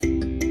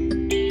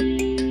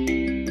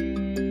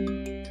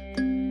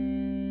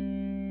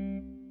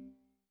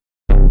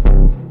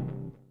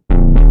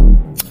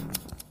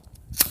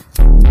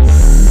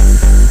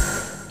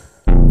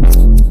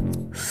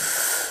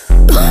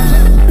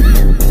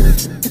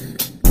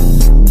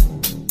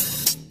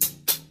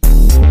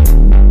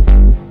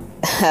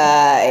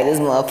Hey, this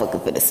motherfucker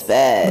for the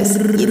spaz.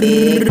 You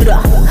dig?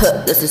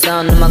 That's the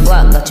sound of my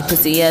Glock. Got you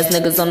pussy ass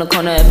niggas on the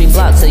corner every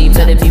block. So you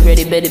better be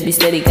ready, better be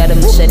steady. Got a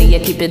machete, yeah,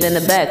 keep it in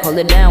the back. Hold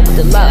it down with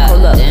the lock,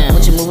 hold up.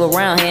 Once you move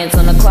around, hands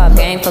on the clock.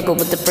 Gang fuckin'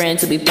 with the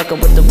friends who be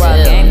fuckin' with the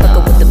rock. Gang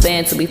fuckin' with the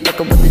bands who be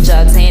fuckin' with the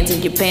jogs. Hands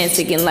in your pants,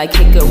 sticking like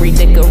hickory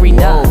dickory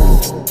dock.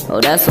 Oh,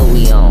 that's what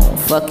we on.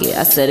 Fuck it,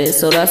 I said it,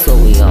 so that's what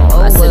we on.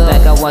 I sit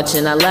back, I watch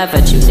and I laugh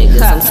at you niggas.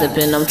 I'm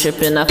sippin', I'm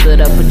trippin', I filled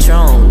up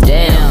Patron.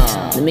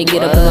 Damn, let me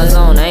get up in my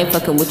zone. I ain't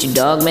fucking with you,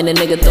 dog. Made a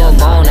nigga throw a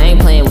bone. I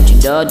ain't playing with you,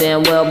 dog.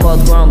 Damn well,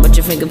 both grown, but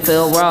your finger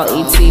feel raw.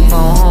 ET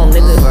phone home,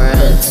 nigga.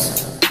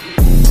 Friends.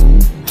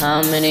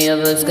 How many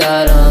of us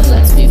got them?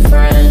 Let's be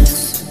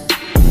friends.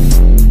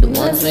 The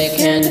ones we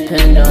can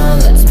depend on.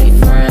 Let's be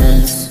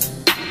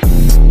friends.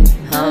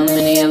 How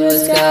many of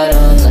us got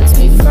them? Let's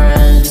be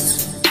friends.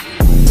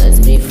 Let's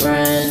be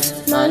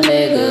friends, my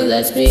nigga.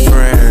 Let's be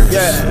friends.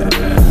 Yeah.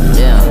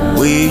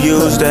 We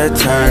use that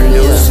term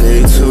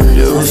loosely, too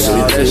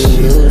loosely.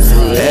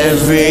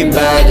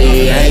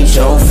 Everybody ain't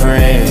your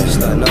friends.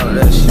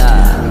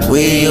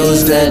 We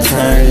use that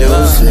term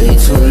loosely,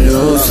 too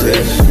loosely.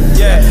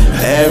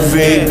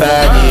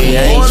 Everybody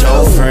ain't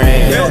your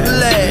friend.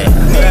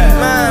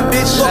 Mine,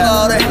 bitch, fuck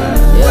all that.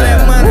 Where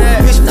that money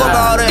at? Bitch, fuck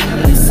all that.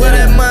 Where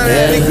that money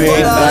at?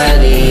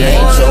 Everybody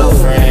ain't your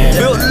friend.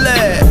 Built the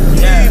lab.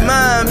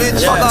 Mine,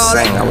 bitch, fuck all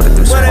that.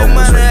 Where that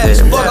money at?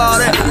 Fuck all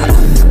that.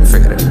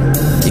 Figured it.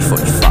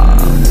 E45.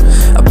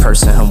 A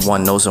person whom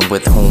one knows and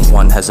with whom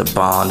one has a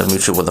bond of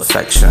mutual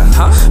affection.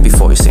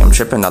 Before you say I'm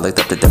tripping, I looked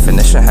up the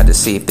definition, had to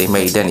see if they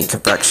made any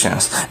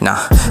corrections.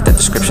 Nah, that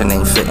description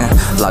ain't fitting.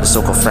 A lot of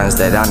so-called friends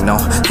that I know,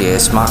 yeah,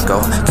 it's my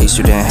goal. In case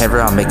you didn't hear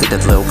it, I'll make it a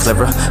little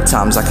clearer.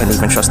 Times I can't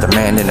even trust a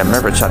man in the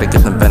mirror, try to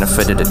give them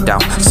benefit of the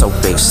doubt. So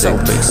basic,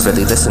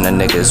 really listen to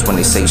niggas when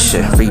they say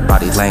shit. Read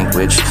body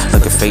language,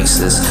 look at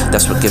faces,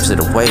 that's what gives it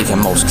away in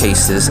most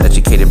cases.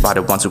 Educated by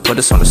the ones who put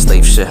us on the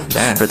slave ship.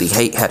 Really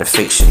hate had a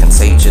fake shit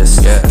contagious.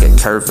 Get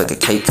curved like a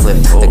cake clip.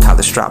 The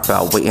college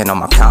dropout waiting on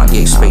my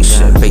Kanye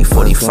spaceship. Bay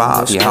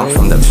 45, yeah, I'm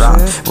from the rock.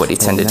 What they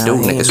tend to do,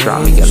 niggas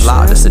grab me a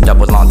lot. It's a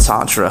double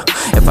entendre.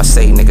 If I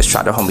say niggas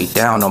try to hold me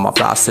down on my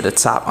rise to the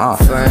top,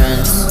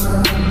 Friends.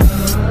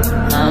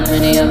 How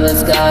many of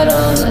us got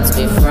them? Let's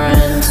be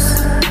friends.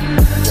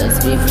 Let's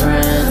be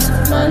friends,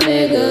 my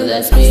nigga.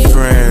 Let's be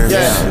friends.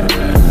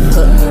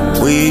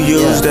 We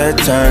use that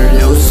term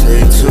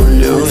loosely, too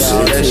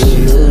loosely.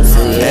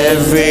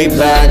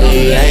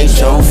 Everybody ain't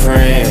your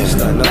friends.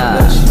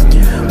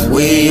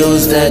 We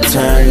use that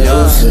term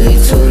loosely,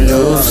 too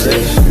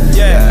loosely.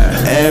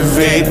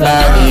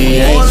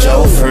 Everybody ain't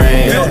your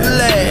friend. Built the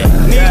lab.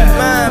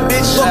 Mine,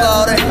 bitch, fuck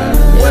all that.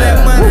 Where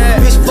that money at?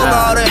 Bitch, fuck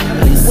all that.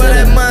 Where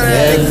that money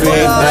at?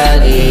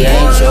 Everybody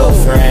ain't your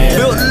friend.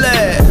 Built the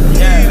lab.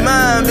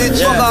 Mine, bitch,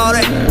 fuck all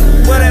that.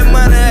 Where that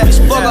money at? Bitch,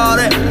 fuck all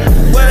that.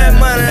 Where that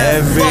money at?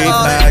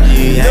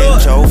 Everybody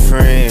ain't your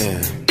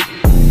friend.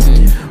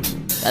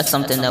 That's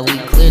something that we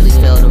clearly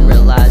fail to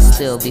realize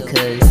still,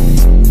 because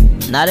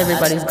not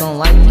everybody's gonna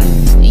like you,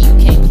 and you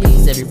can't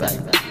please everybody.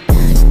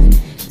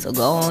 So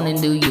go on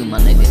and do you, my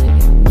nigga.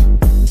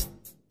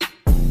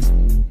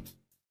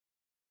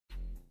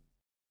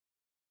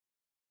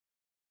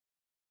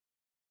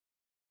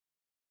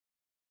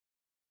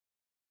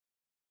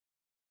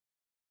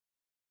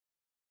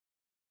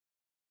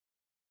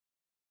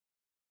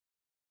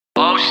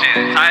 Oh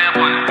shit, tie up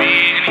on the beat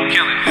and he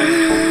killing it.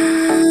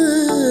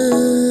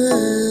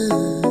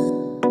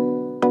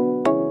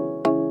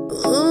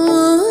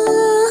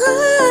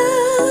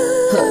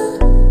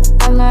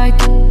 I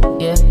like it,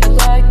 yeah, you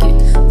like it.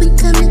 We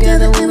come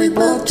together when we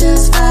both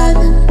just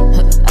vibing.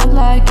 I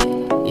like it,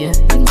 yeah,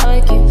 you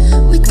like it.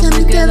 We come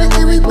together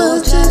when we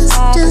both just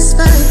vibing. There's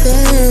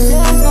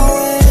no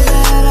way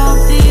that I'm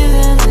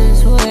feeling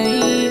this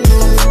way.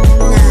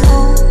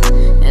 Nah.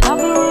 And I've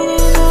been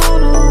running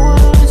out of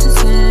words to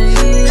say.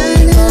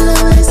 Running out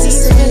of words to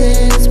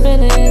say.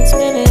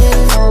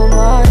 Spinning all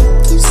my.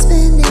 Keep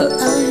spinning all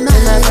And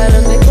I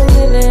gotta make a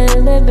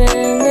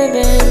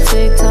living,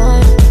 take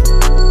time.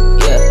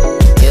 Yeah.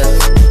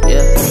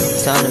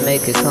 Time to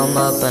make it come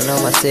up. I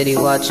know my city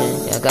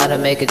watching. I gotta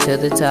make it to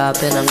the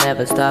top, and I'm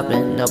never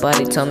stopping.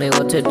 Nobody told me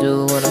what to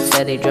do when I'm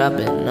steady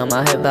dropping. On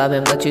my head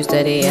bobbing, but you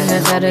steady. And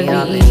it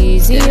gotta be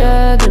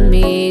easier. The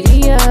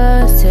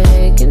media's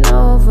taking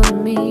over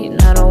me,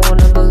 and I don't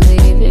wanna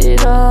believe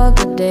it all.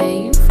 The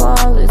day you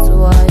fall is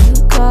why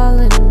you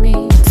calling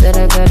me. Said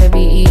I gotta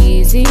be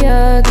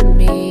easier. The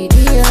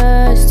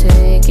media's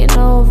taking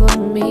over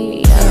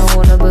me. I don't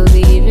wanna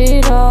believe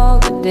it all.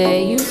 The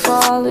day you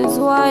fall is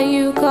why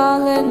you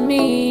calling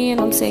me. And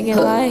I'm singing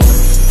like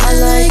I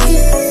like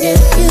it, yeah,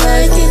 you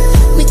like it.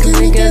 We come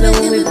together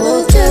when we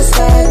both just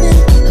vibing.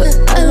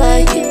 I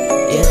like it,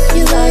 yeah,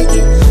 you like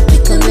it. We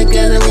come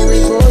together when we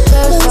both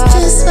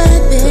just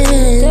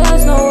vibing.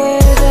 There's no way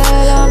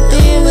that I'm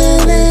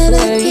feeling that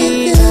I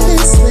can feel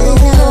this way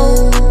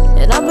now.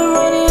 And I've been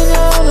running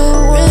out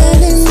of words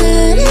to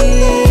say.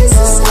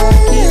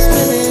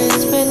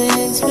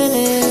 Keep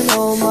spinning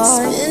all my.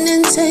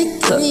 Spinning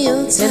give me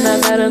your time. And I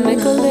gotta make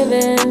a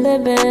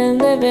living,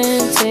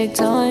 take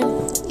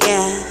time.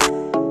 Yeah.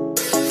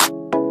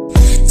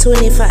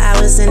 24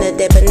 hours in a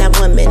day, but not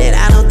 1 minute.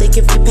 I don't think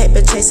if you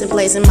paper chasing,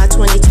 blazing my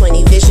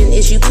 2020 vision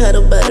is you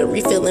cuddle butter,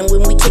 refilling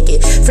when we kick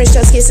it. French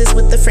toast kisses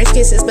with the French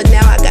kisses, but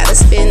now I gotta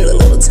spend a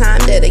little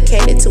time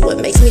dedicated to what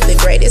makes me the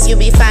greatest. You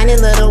be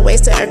finding little ways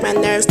to irk my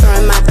nerves,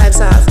 throwing my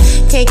vibes off.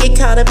 Can't get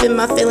caught up in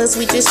my feelings,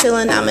 we just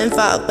chillin', I'm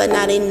involved, but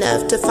not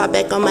enough to fall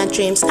back on my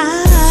dreams. I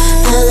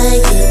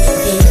like it,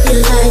 yeah,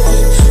 you like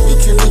it. We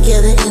come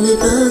together and we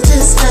both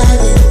just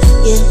vibing.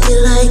 Yeah,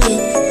 you like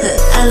it,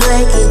 I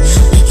like it.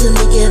 We come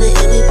together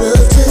and we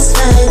both just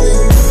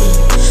vibing.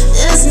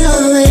 There's no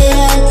way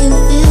I can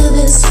feel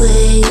this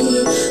way.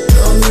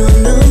 No, no,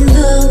 no,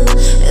 no.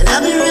 And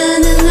I've been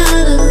running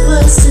out of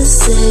words to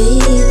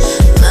say.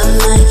 My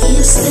mind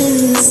keeps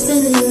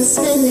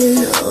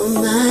spinning, oh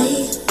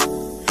my.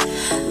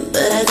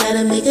 But I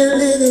gotta make a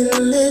living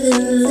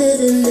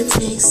that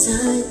takes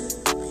time.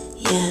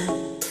 Yeah.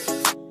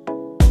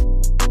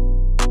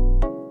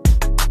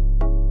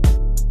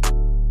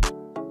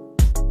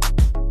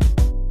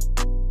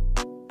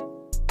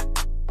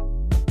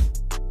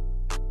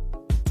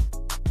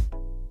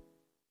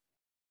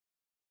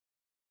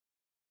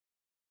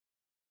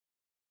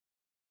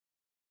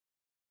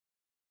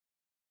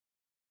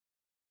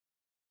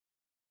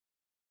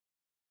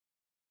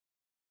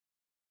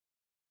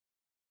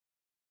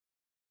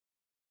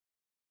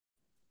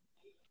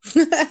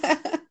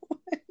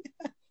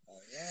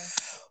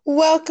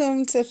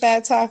 Welcome to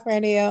Phat Talk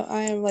Radio.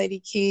 I am Lady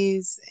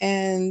Keys,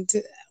 and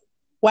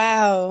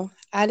wow,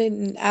 I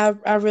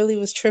really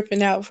was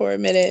tripping out for a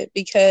minute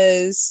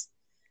because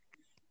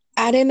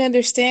I didn't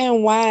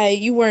understand why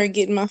you weren't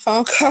getting my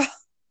phone call.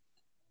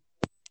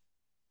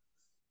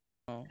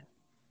 Oh,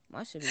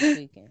 my shit be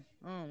tweaking.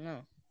 I don't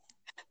know.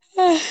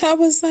 I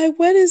was like,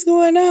 what is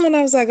going on?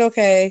 I was like,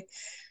 okay.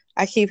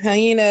 I keep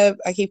hanging up.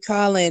 I keep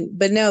calling.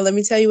 But no, let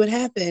me tell you what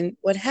happened.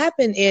 What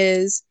happened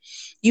is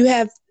you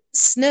have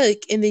Snook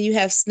and then you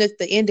have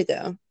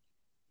Snooktheindigo.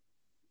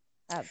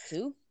 I have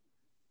two?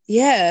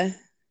 Yeah.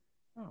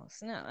 Oh,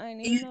 snap. I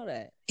didn't even know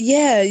that.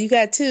 Yeah, you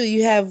got two.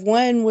 You have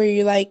one where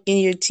you're like in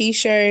your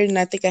t-shirt and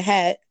I think a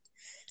hat.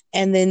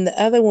 And then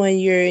the other one,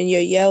 you're in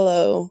your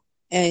yellow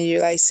and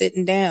you're like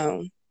sitting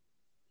down.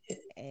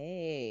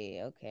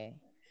 Hey, okay.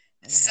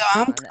 So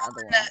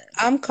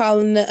I'm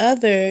calling the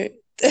other.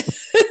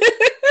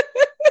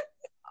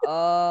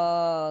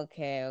 Oh,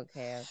 okay.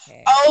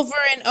 Over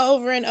and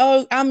over and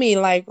over. I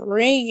mean, like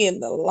ringing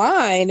the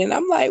line. And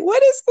I'm like,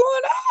 what is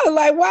going on?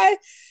 Like, why?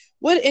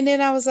 What? And then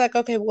I was like,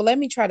 okay, well, let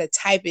me try to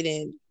type it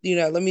in.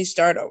 Let me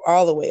start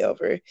all the way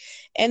over.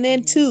 And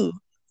then two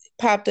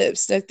popped up,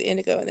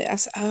 Snooktheindigo. And then I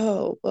said,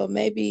 oh, well,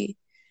 maybe.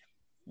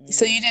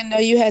 So you didn't know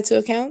you had two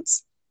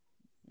accounts?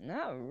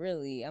 Not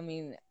really. I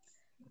mean,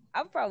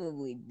 I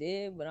probably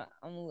did, but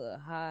I'm a little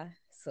high.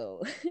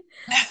 So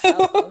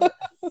I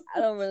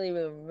don't really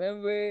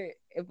remember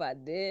if I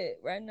did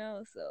right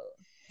now. So,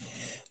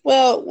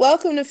 well,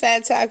 welcome to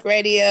Phat Talk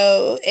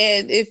Radio.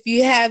 And if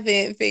you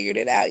haven't figured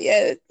it out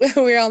yet,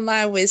 we're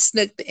online with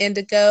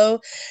Snooktheindigo,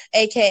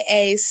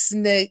 aka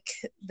Snook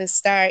the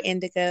Star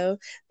Indigo.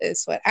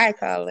 That's what I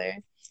call her.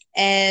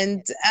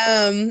 And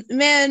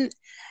man,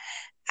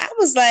 I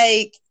was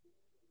like,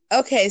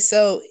 okay,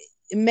 so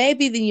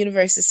maybe the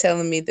universe is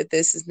telling me that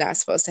this is not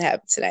supposed to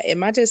happen tonight.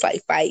 Am I just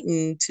like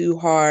fighting too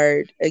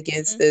hard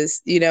against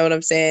this? You know what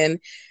I'm saying?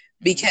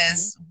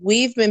 Because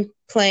we've been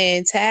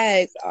playing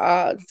tag,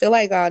 feel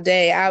like all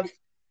day.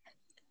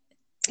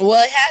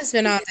 Well, it has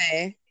been all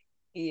day.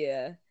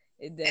 Yeah,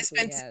 it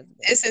definitely has been.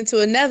 It's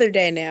into another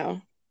day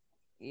now.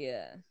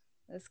 Yeah,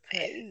 that's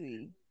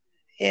crazy.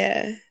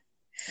 Yeah.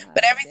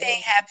 But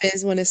everything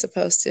happens when it's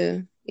supposed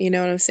to. You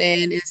know what I'm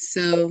saying? And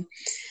so,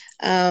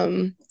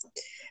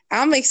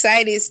 I'm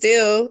excited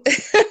still.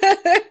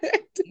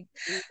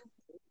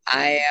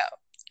 I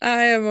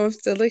am. I'm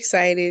still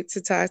excited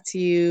to talk to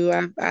you.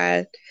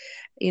 I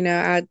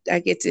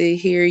get to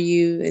hear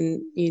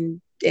you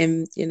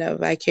and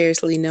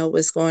vicariously know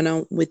what's going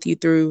on with you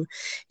through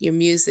your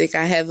music.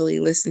 I heavily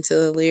listen to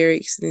the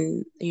lyrics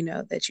and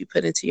that you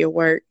put into your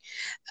work.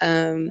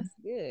 That's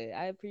good.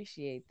 I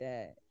appreciate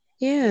that.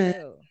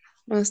 Yeah,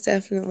 most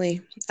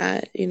definitely.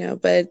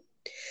 But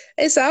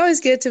it's always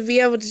good to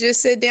be able to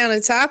just sit down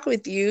and talk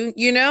with you, and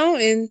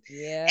hear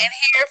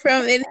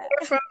from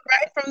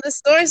right from the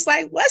source.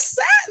 Like, what's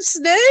up,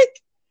 Snook?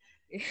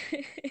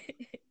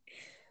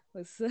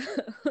 What's up?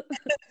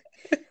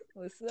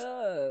 What's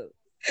up?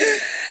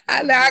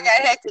 I know I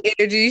got hectic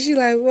energy. She's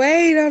like,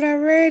 wait, I'm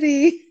not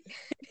ready.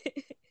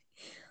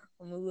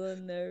 I'm a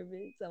little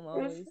nervous. I'm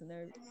always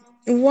nervous.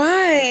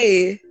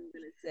 Why? What I'm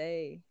gonna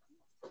say.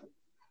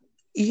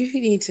 You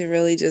need to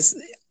really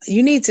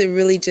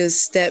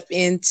just step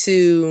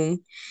into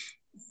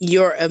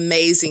your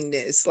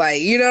amazingness.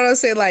 Like, you know what I'm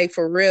saying? Like,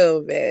 for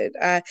real, man.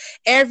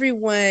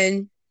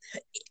 Everyone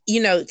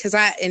because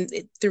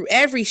through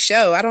every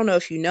show, I don't know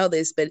if you know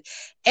this, but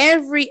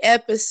every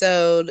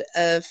episode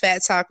of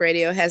Phat Talk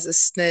Radio has a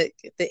Snook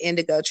the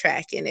Indigo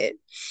track in it.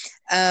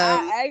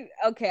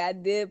 Okay, I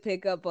did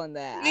pick up on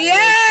that.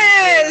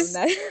 Yes.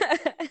 I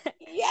don't know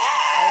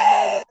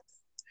Yes.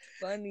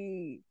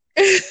 Funny.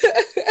 Like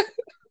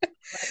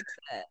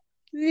that.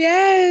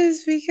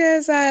 Yes,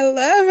 because I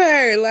love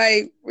her.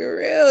 Like, for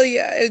real,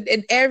 yeah.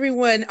 And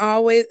everyone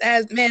always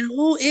asks, man,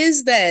 who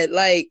is that?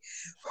 Like,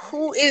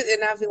 who is?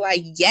 And I'll be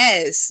like,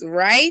 yes,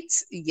 right?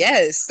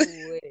 Yes.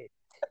 Quit.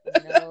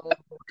 No.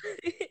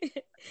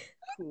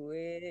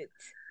 Quit.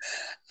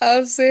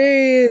 I'm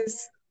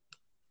serious.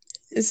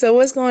 So,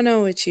 what's going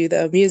on with you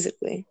though,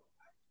 musically?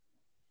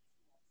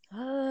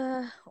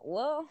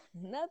 Well,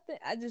 nothing.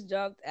 I just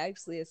dropped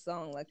actually a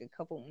song like a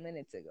couple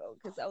minutes ago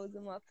because I was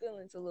in my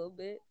feelings a little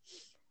bit,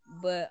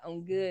 but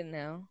I'm good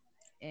now.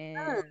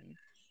 And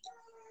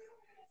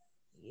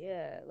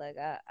yeah, like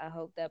I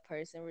hope that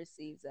person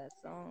receives that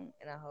song,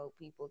 and I hope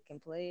people can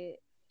play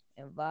it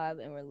and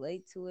vibe and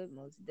relate to it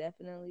most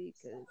definitely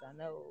because I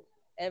know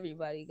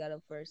everybody got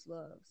a first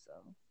love. So,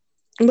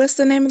 What's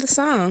the name of the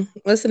song?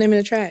 What's the name of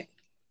the track?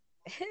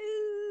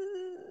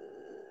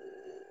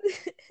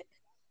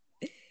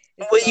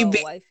 It's called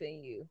Wife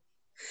and You.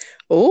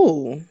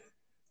 Oh,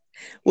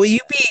 will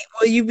you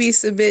be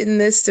submitting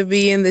this to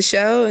be in the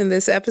show in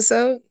this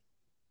episode?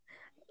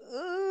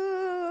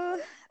 I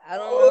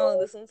don't know.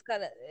 This one's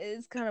kind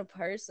of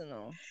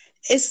personal.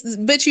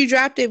 But you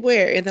dropped it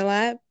where, in the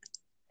lab?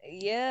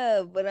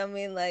 Yeah, but I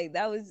mean, like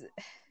I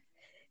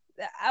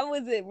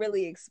wasn't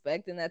really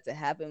expecting that to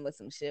happen, but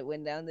some shit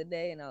went down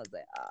today, and I was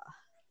like,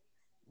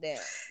 damn.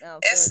 Now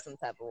I'm feeling some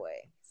type of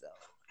way, so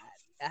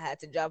I had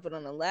to drop it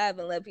on the lab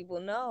and let people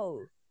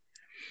know.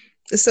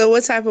 So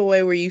what type of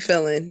way were you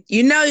feeling?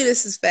 You know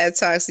this is Phat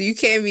Talk, so you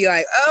can't be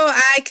like, oh,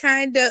 I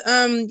kind of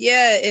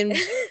yeah, and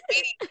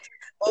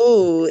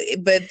oh,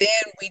 but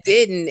then we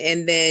didn't,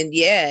 and then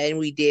yeah, and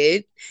we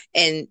did,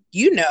 and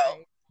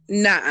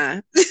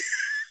nah.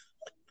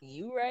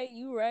 You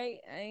right.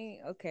 I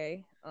ain't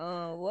okay.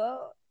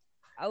 Well,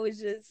 I was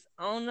just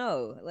I don't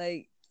know,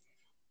 like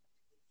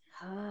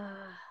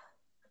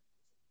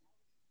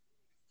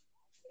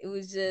it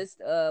was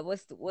just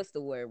what's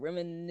the word?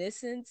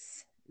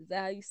 Reminiscence? Is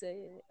that how you say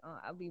it?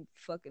 I'll be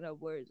fucking up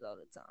words all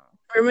the time.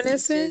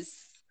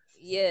 Reminiscence?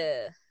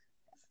 Yeah.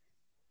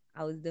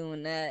 I was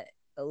doing that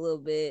a little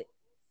bit,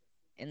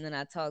 and then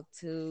I talked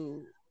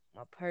to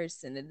my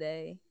person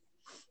today,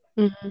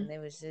 and it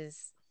was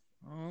just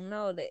I don't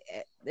know.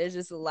 There's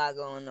just a lot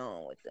going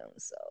on with them,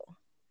 so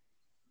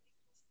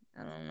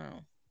I don't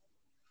know.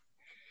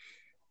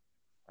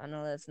 I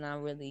know that's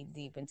not really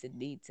deep into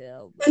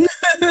detail, but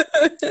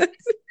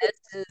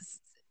that's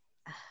just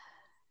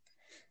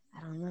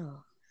I don't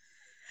know.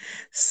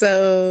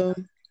 So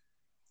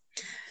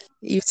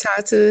you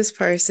talked to this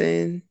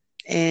person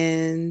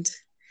and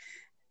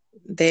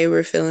they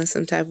were feeling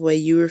some type of way,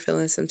 you were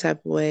feeling some type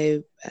of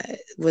way.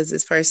 Was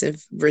this person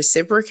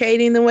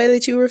reciprocating the way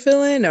that you were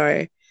feeling,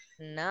 or?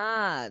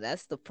 Nah,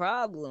 that's the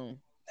problem.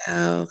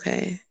 Oh,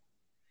 okay.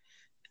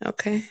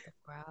 That's the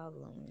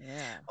problem,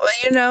 yeah.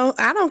 Well,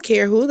 I don't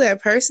care who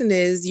that person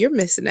is, you're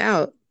missing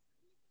out.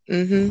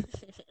 Yep.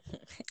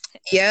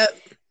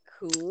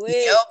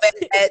 Quit.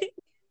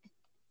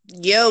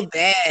 Yo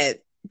bad.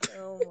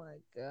 Oh my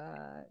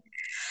God.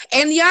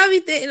 And y'all be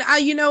thinking,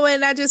 you know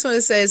what? I just want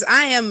to say is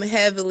I am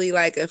heavily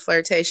like a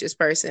flirtatious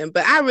person,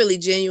 but I really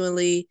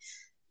genuinely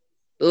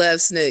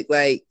love Snook.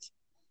 Like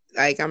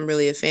I'm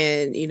really a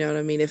fan. You know what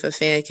I mean? If a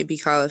fan could be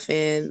called a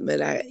fan, but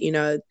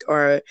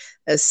or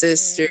a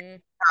sister,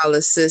 call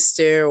a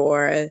sister,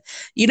 or I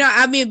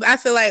mean, I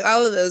feel like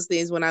all of those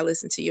things when I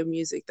listen to your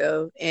music,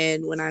 though,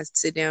 and when I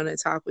sit down and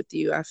talk with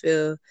you, I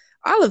feel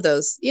all of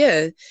those.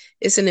 Yeah,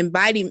 it's an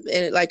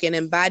embodiment, like an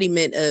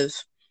embodiment of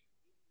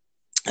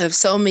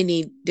so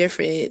many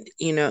different,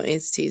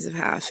 entities of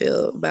how I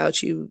feel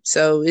about you.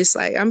 So it's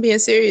like, I'm being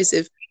serious.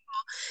 If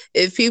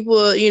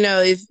people,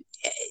 if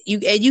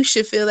you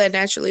should feel that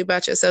naturally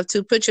about yourself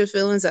too. Put your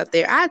feelings out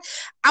there. I'm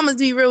gonna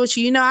be real with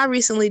you. I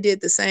recently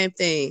did the same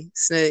thing,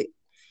 Snook.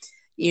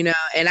 And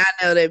I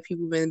know that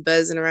people been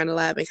buzzing around the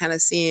lab and kind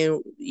of seeing,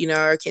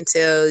 or can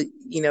tell,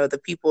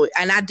 the people.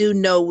 And I do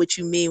know what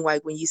you mean,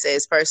 like when you say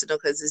it's personal,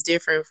 because it's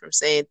different from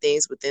saying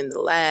things within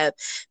the lab,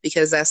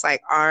 because that's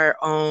like our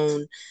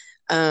own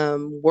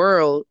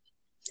world.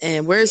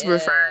 And we're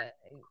referring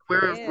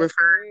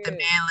to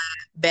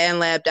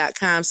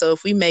bandlab.com. So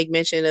if we make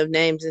mention of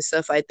names and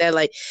stuff like that,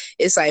 like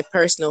it's like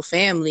personal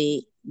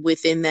family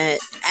within that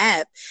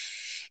app.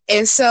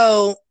 And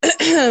so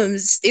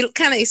it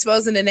kind of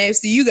exposing the names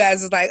to you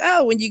guys is like,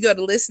 oh, when you go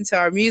to listen to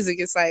our music,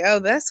 it's like, oh,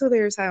 that's who they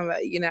were talking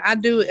about. I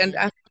do, and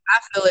I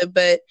feel it,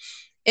 but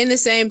in the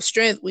same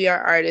strength, we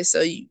are artists,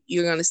 so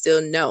you're gonna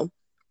still know,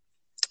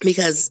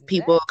 because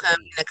people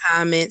come in the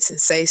comments and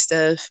say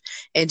stuff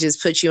and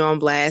just put you on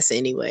blast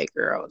anyway,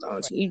 girl.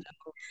 Don't you?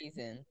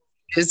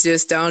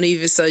 Just don't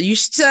even. So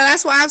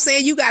that's why I'm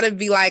saying you got to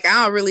be like,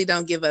 I really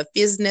don't give a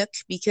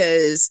fiznick,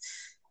 because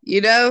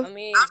I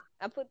mean,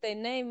 I put their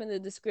name in the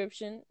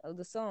description of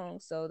the song,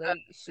 so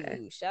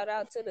they shout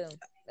out to them.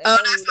 They Oh, know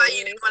that's who why they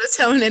you didn't is. want to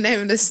tell me the name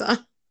of the song.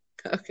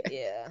 Okay.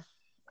 Yeah.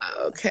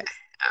 Okay.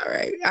 All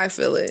right. I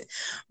feel it.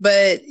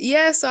 But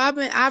yeah, so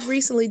I've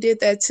recently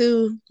did that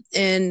too.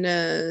 And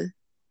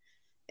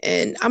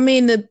I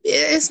mean,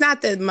 it's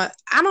not that much.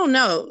 I don't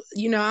know.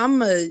 You know,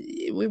 me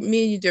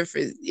and you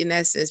different in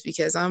that sense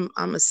because I'm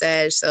a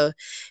Sag. So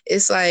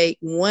it's like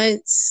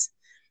once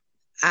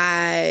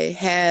I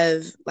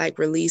have like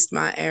released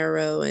my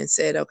arrow and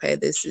said, okay,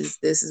 this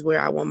is where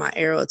I want my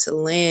arrow to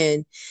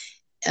land.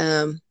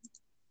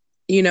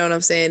 You know what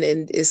I'm saying?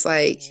 And it's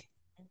like,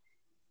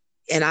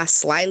 and I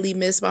slightly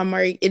miss my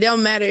mark. It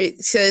don't matter.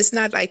 So it's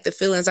not like the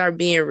feelings are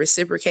being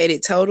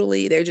reciprocated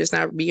totally. They're just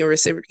not being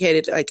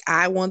reciprocated like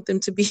I want them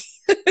to be.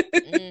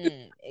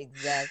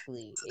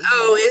 Exactly.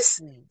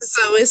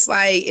 So it's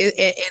like, and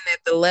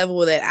at the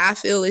level that I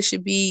feel it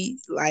should be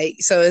like,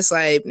 so it's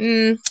like,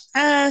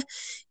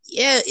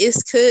 yeah,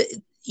 it's could,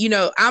 you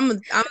know, I'm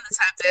the type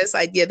that's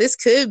like, yeah, this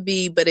could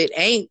be, but it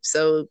ain't.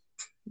 So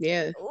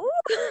yeah,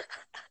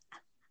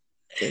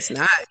 it's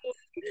not.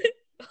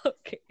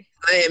 Okay.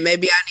 And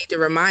maybe I need to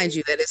remind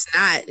you that it's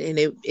not, and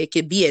it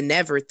could be a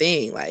never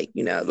thing. Like,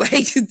 you know,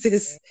 like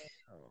this,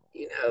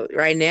 you know,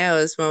 right now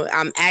is when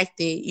I'm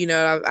acting, you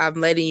know, I'm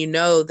letting you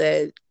know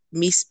that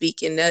me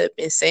speaking up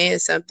and saying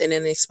something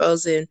and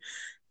exposing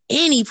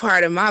any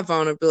part of my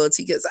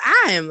vulnerability, because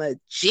I am a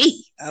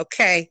G,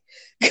 okay?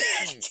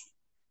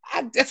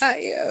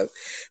 I am.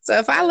 So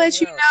if I let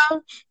you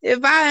know,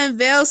 if I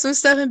unveil some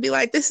stuff and be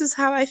like, this is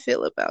how I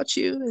feel about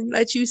you, and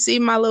let you see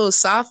my little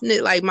softness,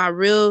 like my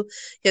real,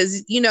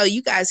 because, you know,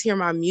 you guys hear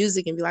my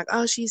music and be like,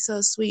 oh, she's so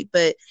sweet.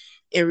 But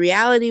in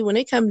reality, when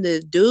it comes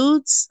to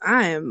dudes,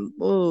 I am,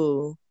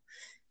 they'll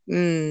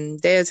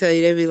tell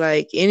you, they'll be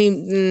like,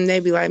 they'd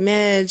be like,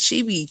 man,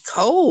 she be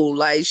cold.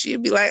 Like,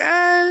 she'd be like,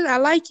 I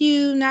like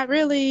you. Not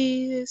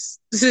really.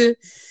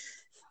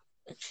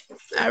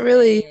 Not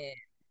really.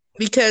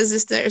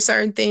 Because there's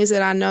certain things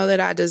that I know that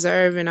I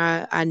deserve and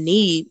I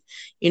need.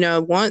 You know,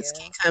 wants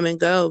can come and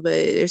go, but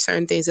there's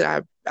certain things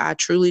that I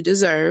truly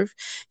deserve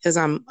because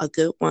I'm a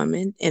good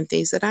woman, and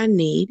things that I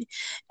need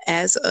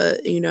as a,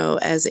 you know,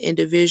 as an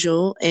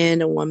individual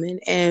and a woman.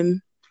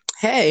 And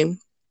hey,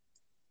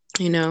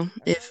 you know,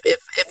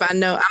 if I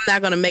know I'm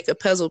not gonna make a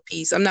puzzle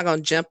piece, I'm not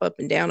gonna jump up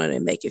and down on it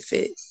and make it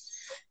fit.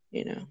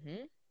 You know,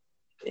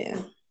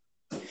 yeah,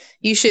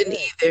 you shouldn't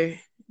either.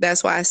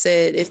 That's why I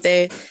said if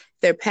they're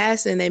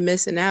passing, they're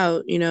missing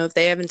out. You know, if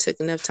they haven't took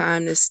enough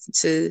time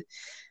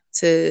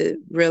to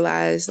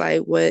realize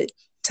like what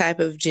type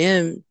of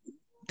gym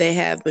they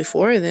have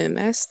before them,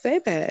 that's they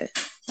bad.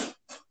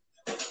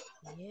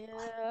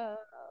 Yeah,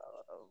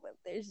 but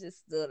there's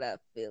just still that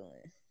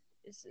feeling.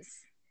 It's just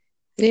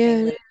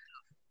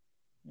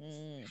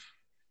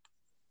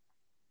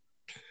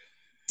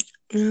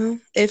Well,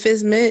 if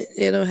it's meant,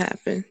 it'll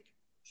happen.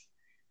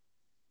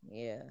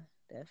 Yeah,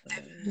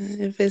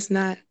 definitely. If it's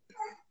not,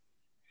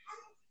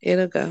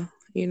 it'll go.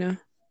 You know,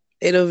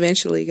 it'll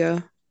eventually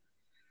go.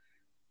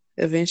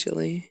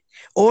 Eventually,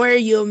 or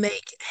you'll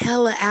make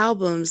hella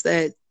albums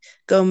that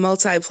go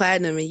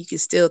multi-platinum, and you can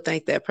still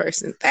thank that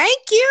person. Thank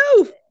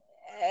you.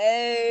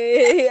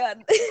 Hey,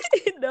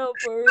 no,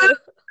 for real.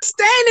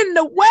 Staying in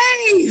the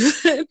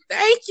wave.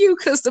 Thank you,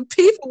 because the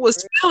people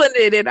was feeling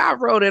it, and I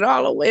wrote it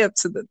all the way up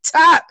to the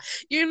top.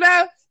 You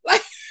know,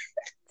 like.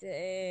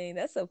 Dang,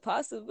 that's a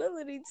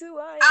possibility too.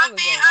 I'm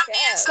being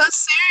so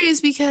serious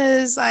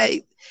because,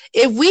 like,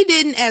 if we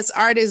didn't, as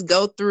artists,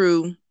 go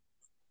through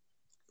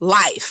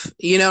life,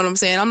 you know what I'm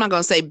saying? I'm not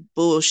gonna say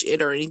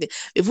bullshit or anything.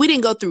 If we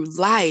didn't go through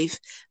life,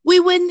 we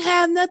wouldn't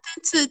have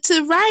nothing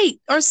to write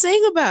or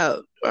sing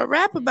about or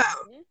rap about.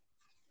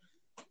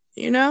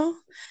 You know,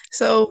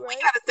 so we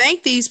gotta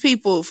thank these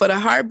people for the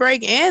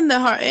heartbreak and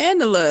the heart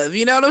and the love.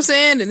 You know what I'm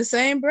saying? In the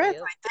same breath,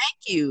 like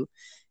thank you.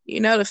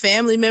 You know, the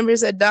family members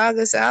that dog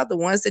us out, the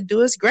ones that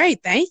do us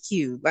great, thank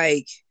you.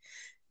 Like,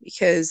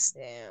 because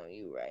damn,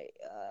 you right.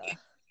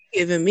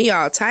 Giving me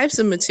all types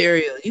of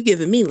material. You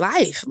giving me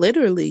life,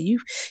 literally.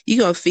 You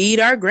gonna feed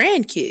our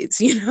grandkids.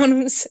 You know what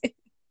I'm saying?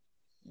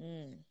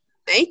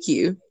 Thank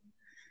you.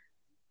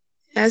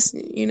 That's,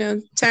 you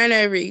know,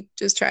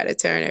 just try to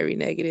turn every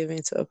negative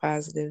into a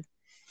positive.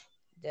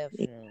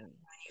 Definitely. You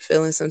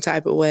feeling some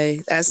type of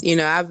way. That's, you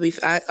know,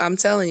 I'm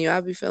telling you,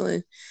 I'll be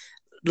feeling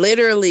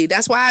literally.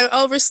 That's why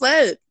I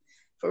overslept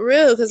for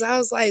real. Cause I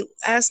was like,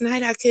 last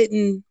night I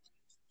couldn't.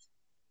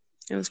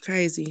 It was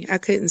crazy. I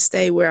couldn't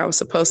stay where I was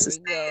supposed to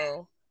stay.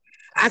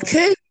 I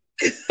couldn't.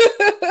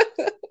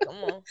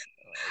 Come on.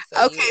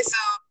 So okay, so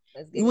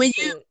when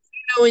you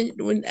know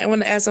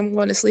when as I'm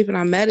going to sleep and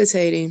I'm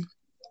meditating,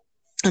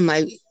 I'm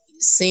like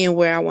seeing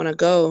where I want to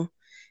go,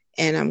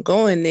 and I'm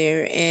going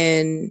there,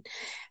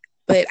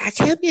 but I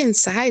kept getting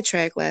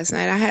sidetracked last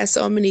night. I had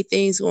so many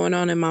things going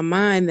on in my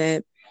mind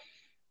that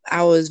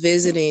I was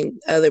visiting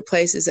other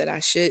places that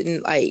I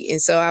shouldn't, like,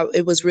 and so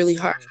it was really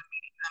hard for me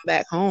to come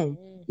back home.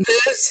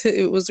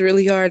 It was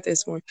really hard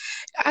this morning.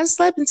 I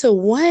slept until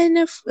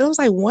it was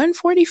like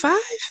 1:45.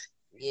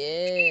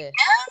 Yeah.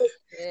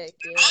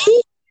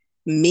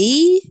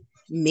 Me?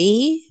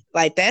 me,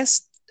 like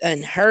that's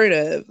unheard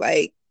of.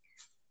 Like,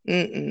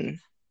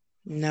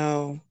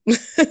 no,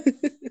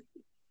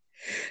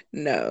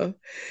 no.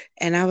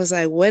 And I was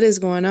like, what is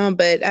going on?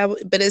 But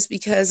it's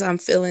because I'm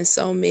feeling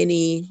so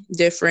many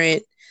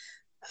different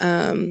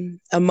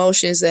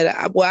emotions that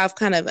I've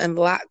kind of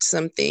unlocked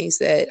some things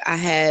that I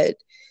had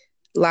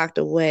locked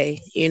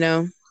away,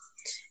 and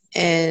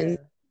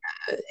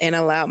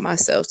allowed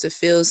myself to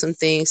feel some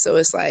things. So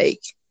it's like,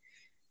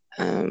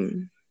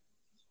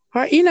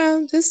 hard,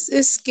 this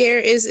is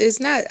scary. It's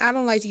not, I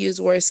don't like to use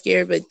the word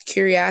scared, but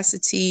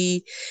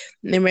curiosity,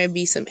 there may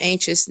be some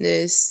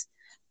anxiousness,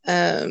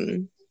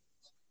 and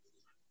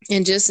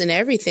just in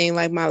everything,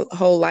 like my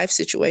whole life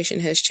situation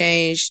has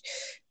changed,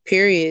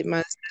 period.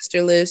 My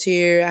sister lives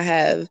here. I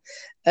have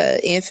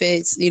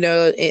infants,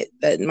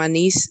 my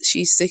niece,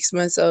 she's 6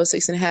 months old,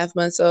 6.5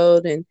 months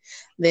old. And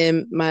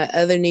then my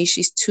other niece,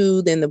 she's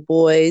 2. Then the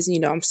boys,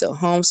 I'm still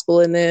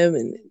homeschooling them,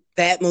 and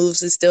that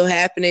moves is still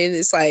happening.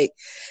 It's like,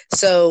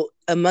 so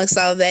amongst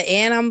all of that,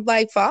 and I'm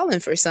like falling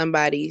for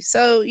somebody.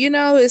 So,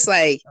 it's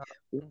like,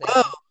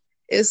 whoa.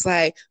 It's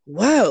like,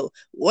 whoa,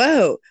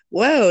 whoa,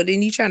 whoa.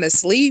 Then you trying to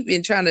sleep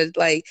and trying to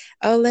like,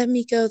 oh, let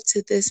me go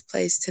to this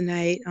place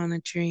tonight on a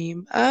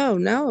dream. Oh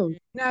no, you're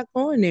not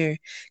going there,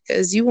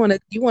 because you want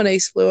to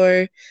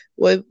explore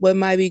what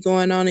might be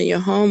going on in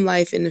your home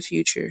life in the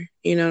future.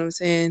 You know what I'm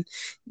saying?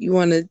 You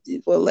want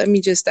to, well, let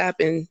me just stop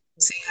and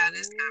see how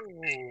this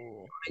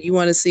conversation. You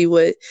want to see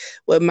what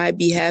might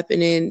be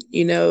happening.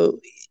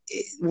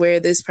 Where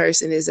this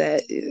person is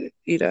at.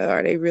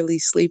 Are they really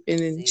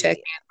sleeping and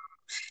checking?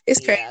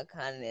 It's crazy. I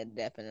kind of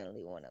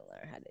definitely want to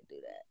learn how to do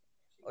that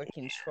or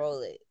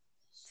control it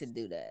to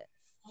do that,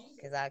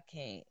 because I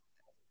can't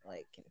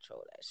like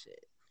control that shit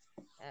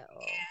at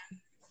all.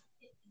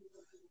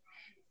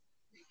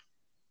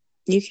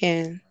 You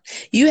can.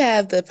 You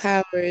have the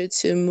power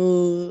to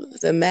move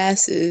the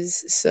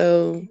masses,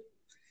 so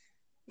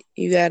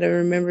you got to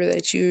remember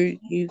that you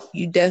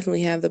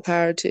definitely have the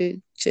power to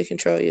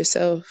control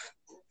yourself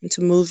and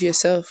to move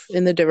yourself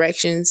in the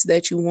directions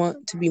that you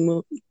want to be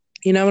moved.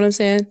 You know what I'm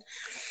saying?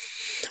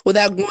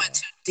 Without going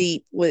too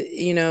deep with,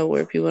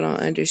 where people don't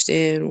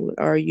understand,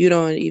 or you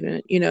don't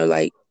even,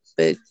 like,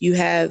 but you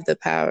have the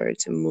power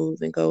to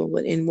move and go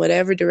in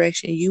whatever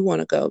direction you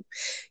want to go.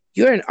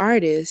 You're an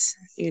artist,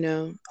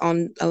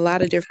 on a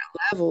lot of different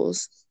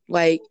levels.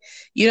 Like,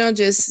 you don't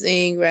just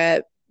sing,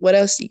 rap. What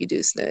else do you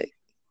do, Snook?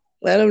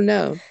 Let them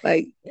know.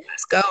 Like,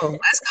 let's go.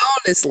 Let's go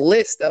on this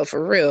list, though,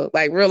 for real.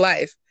 Like, real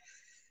life.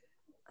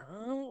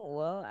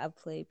 Well, I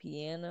play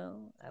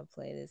piano, I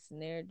play the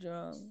snare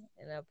drum,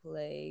 and I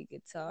play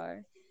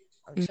guitar.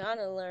 I'm trying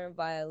to learn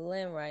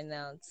violin right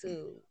now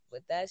too,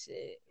 but that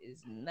shit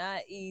is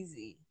not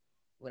easy.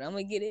 But I'm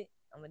gonna get it.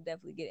 I'm gonna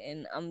definitely get it,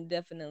 and I'm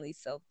definitely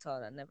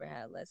self-taught. I never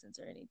had lessons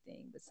or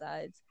anything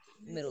besides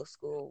middle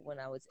school when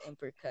I was in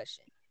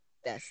percussion.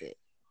 That's it.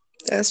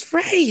 That's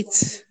right.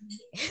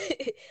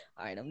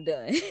 All right, I'm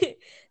done.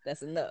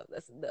 That's enough.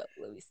 That's enough.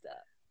 Let me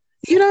stop.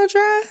 You don't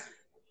try?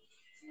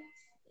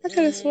 I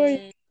could have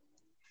sworn.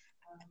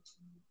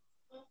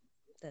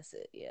 That's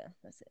it. Yeah,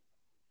 that's it.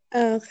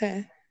 Oh,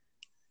 okay.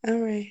 All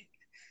right.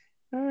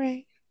 All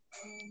right.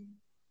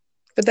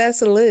 But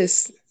that's a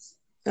list.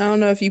 I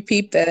don't know if you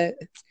peeped that.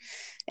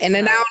 And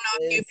then I don't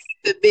know if you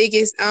peeped the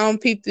biggest. I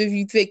don't peep if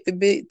you pick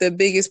the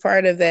biggest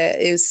part of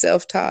that is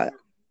self-taught.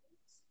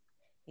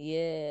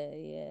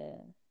 Yeah.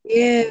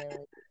 Yeah.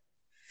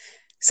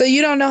 So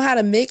you don't know how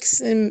to mix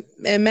and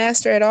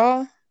master at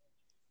all?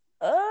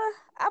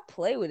 I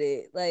play with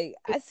it. Like,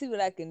 I see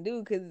what I can do,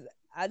 because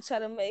I try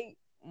to make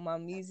my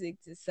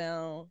music to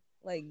sound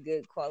like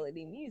good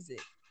quality music.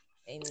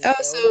 And in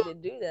order to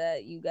do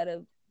that, you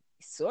gotta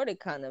sort of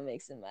kind of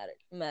mix and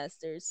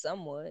master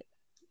somewhat.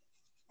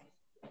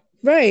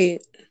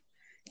 Right.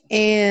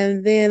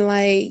 And then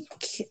like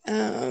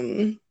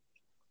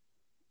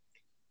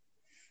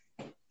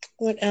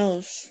what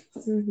else?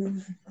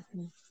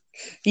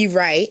 You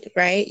write,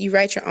 right? You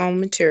write your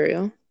own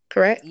material,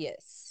 correct?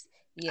 Yes.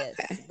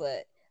 Okay.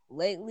 But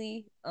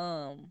lately,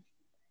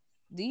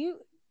 do you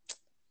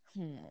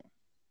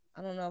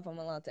I don't know if I'm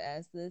allowed to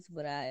ask this,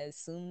 but I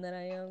assume that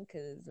I am,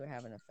 because we're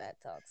having a Phat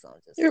Talk, so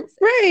I'm just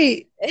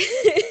right.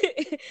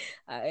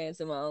 I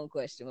answered my own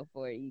question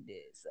before you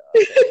did, so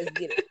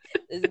okay,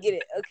 let's get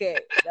it. Okay,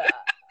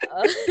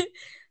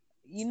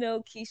 you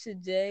know Keisha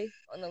J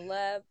on the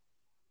lab?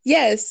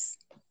 Yes.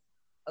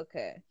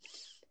 Okay.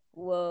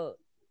 Well,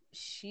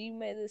 she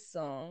made a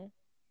song,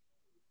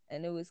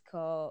 and it was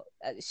called.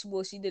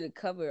 She did a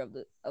cover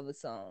of a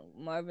song,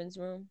 "Marvin's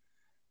Room"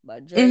 by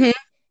Drake.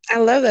 Mm-hmm. I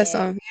love that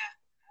song. Yeah.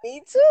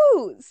 Me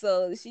too.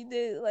 So she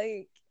did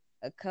like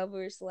a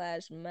cover /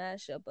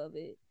 mashup of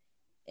it,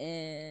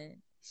 and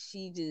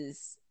she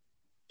just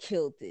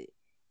killed it.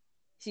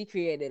 She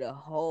created a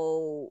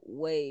whole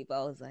wave.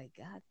 I was like,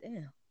 God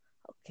damn.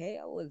 Okay,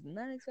 I was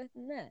not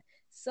expecting that.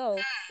 So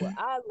what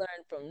I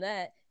learned from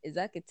that is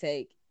I could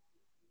take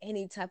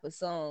any type of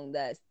song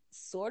that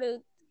sort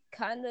of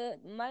kind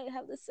of might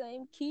have the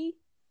same key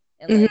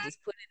and like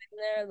just put it in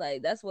there.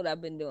 Like that's what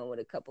I've been doing with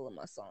a couple of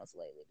my songs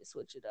lately to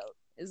switch it up.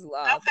 It's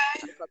live.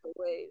 I fuck a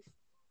wave.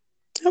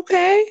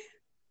 Okay.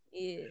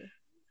 Yeah.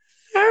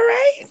 All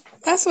right.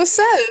 That's what's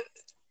up.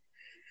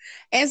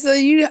 And so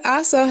you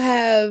also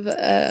have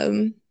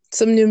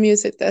some new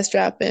music that's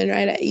dropping,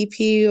 right? An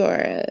EP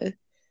or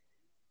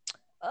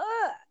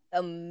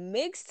A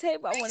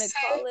mixtape, I want to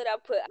call it. I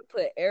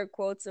put air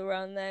quotes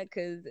around that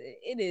because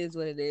it is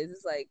what it is.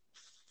 It's like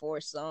 4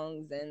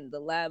 songs, and the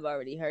lab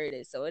already heard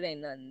it, so it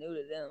ain't nothing new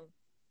to them.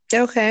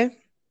 okay.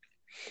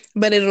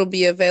 But it'll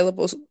be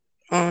available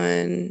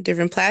on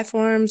different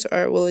platforms,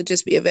 or will it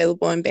just be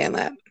available in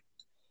BandLab?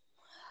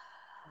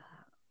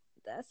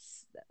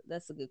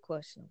 That's a good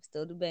question. I'm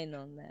still debating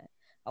on that.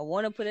 I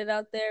want to put it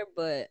out there,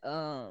 but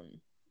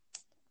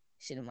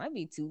shit, it might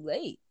be too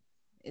late.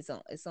 It's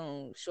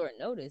on short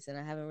notice, and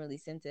I haven't really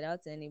sent it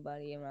out to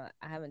anybody, and I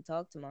haven't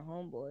talked to my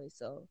homeboy,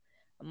 so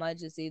I might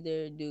just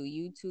either do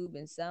YouTube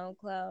and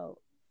SoundCloud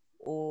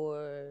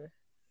or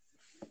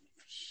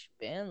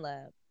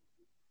BandLab.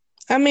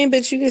 I mean,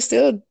 but you can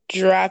still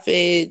drop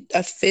it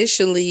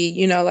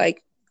officially,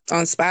 like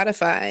on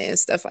Spotify and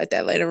stuff like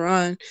that later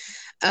on.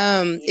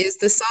 Is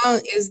the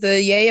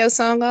Yayo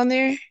song on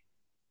there?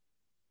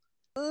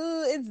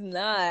 Ooh, it's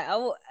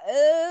not.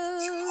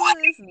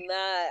 It's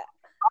not.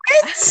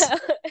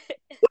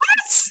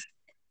 What?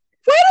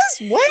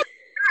 What?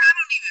 I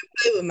don't even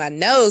play with my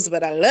nose,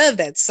 but I love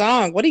that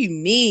song. What do you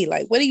mean?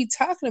 Like, what are you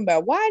talking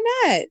about? Why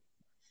not?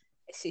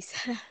 She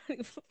said,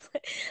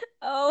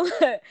 "Oh,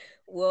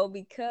 well,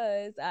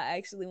 because I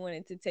actually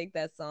wanted to take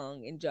that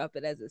song and drop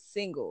it as a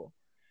single.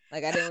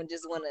 Like, I didn't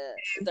just want to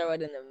throw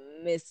it in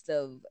the midst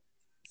of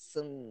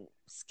some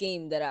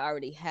scheme that I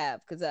already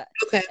have. Because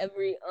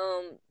every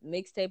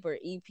mixtape or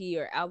EP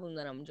or album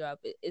that I'm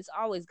dropping, it's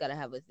always got to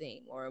have a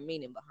theme or a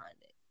meaning behind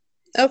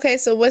it. Okay,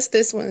 so what's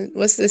this one?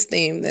 What's this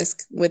theme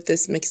that's with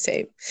this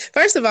mixtape?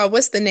 First of all,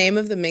 what's the name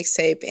of the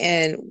mixtape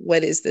and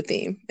what is the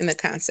theme and the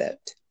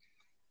concept?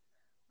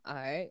 All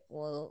right.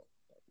 Well,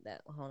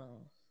 hold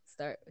on.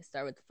 Start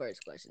with the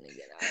first question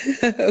again.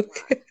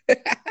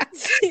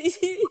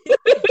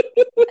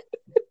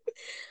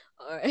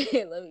 All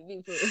right, let me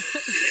be clear.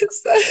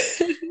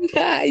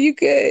 Nah, you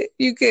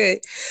good.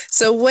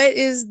 So what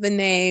is the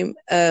name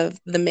of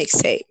the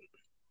mixtape?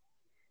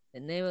 The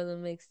name of the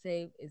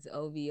mixtape is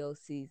OVO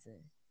Season.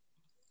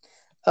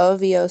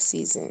 OVO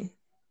Season.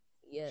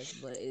 Yes,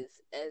 but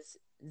it's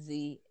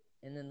SZ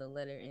and then the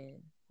letter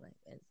N, like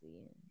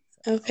SZN.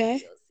 So okay.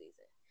 OVO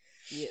Season.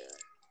 Yeah.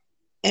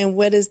 And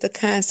what is the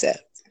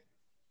concept?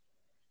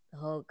 The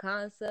whole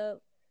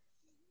concept,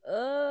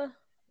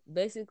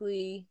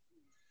 basically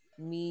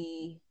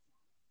me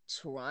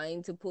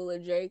trying to pull a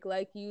Drake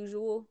like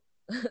usual.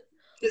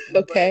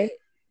 Okay.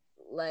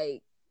 But,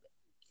 like,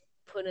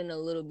 putting a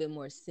little bit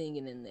more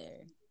singing in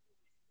there.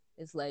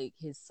 It's like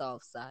his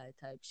soft side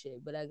type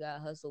shit. But I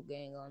got Hustle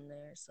Gang on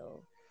there,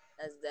 so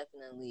that's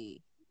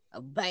definitely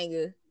a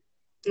banger.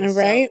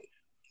 Right.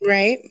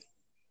 Right.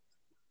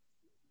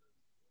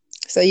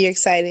 So you're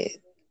excited.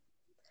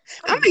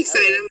 I'm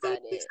excited. I'm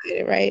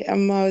excited, right?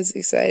 I'm always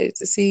excited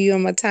to see you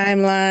on my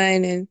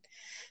timeline and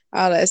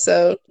all that.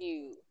 So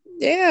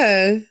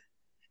yeah.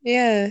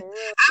 I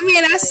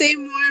mean, I see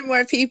more and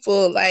more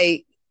people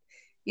like,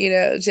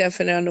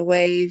 jumping on the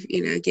wave,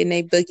 getting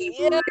their boogie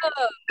board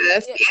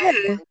stuff.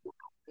 Yeah.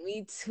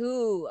 Me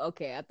too.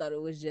 Okay, I thought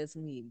it was just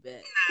me,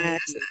 but nah,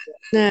 it's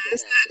not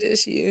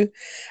just you.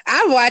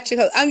 I'm watching.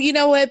 You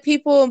know what?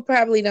 People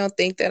probably don't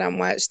think that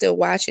I'm still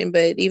watching,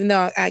 but even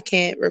though I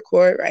can't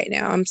record right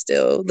now, I'm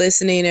still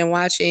listening and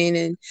watching,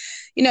 and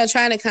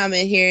trying to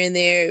comment here and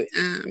there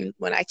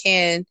when I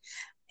can,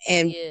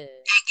 and give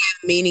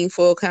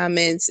meaningful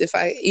comments if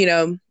I,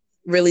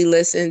 really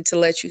listen to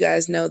let you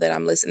guys know that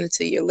I'm listening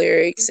to your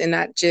lyrics and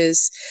not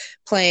just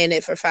playing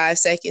it for 5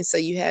 seconds so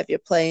you have your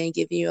play and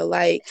giving you a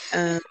like.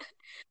 For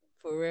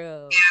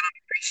real. Yeah, I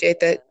don't appreciate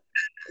that.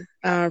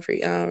 I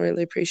don't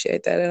really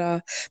appreciate that at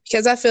all,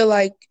 because I feel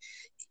like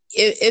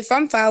if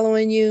I'm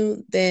following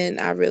you, then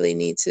I really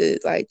need to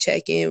like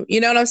check in.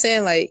 You know what I'm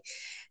saying? Like,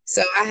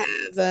 so I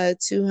have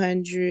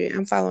 200.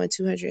 I'm following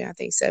 200. I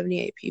think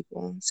 78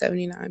 people,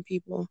 79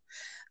 people.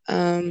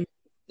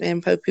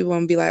 And people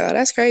won't be like, "Oh,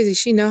 that's crazy.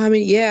 She know how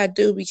many?" Yeah, I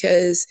do,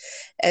 because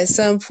at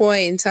some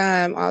point in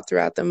time, all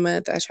throughout the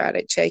month, I try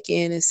to check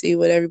in and see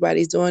what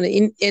everybody's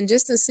doing, and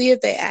just to see if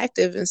they're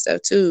active and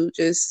stuff too.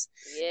 Just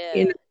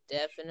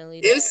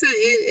definitely.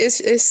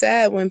 It's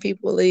sad when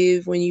people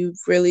leave when you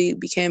really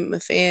became a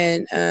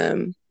fan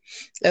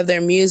of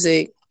their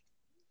music,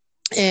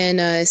 and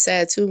it's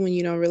sad too when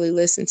you don't really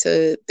listen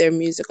to their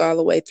music all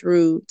the way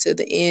through to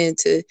the end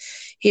to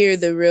hear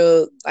the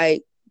real,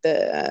 like,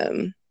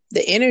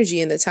 the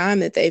energy and the time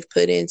that they've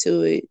put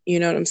into it. You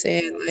know what I'm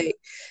saying? Like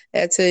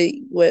that's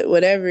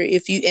whatever.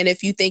 If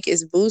you think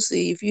it's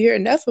Boosie, if you hear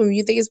enough of them,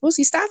 you think it's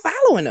Boosie, stop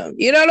following them.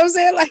 You know what I'm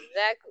saying? Like,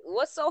 exactly.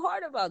 What's so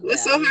hard about that?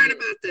 What's so hard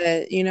about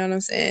that? You know what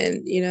I'm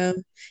saying? You know,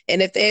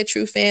 and if they're a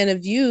true fan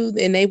of you,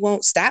 then they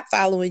won't stop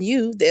following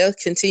you. They'll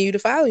continue to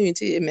follow you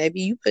until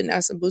maybe you putting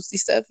out some Boosie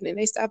stuff, and then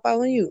they stop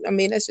following you. I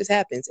mean, that just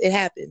happens. It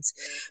happens,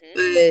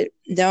 but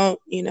don't,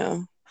 you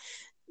know,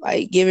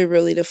 like give it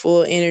really the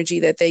full energy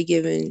that they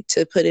given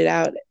to put it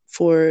out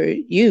for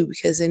you,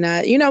 because they're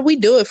not, you know, we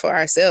do it for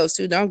ourselves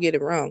too. Don't get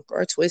it wrong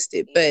or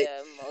twisted, but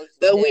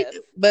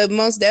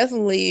most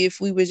definitely,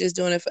 if we were just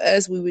doing it for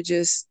us, we would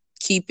just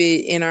keep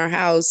it in our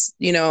house,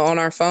 you know, on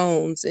our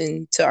phones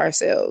and to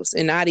ourselves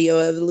in audio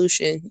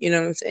evolution. You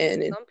know what I'm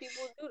saying? And some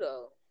people do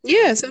though.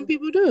 Yeah, some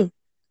people do.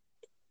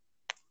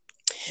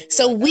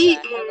 So we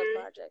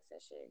projects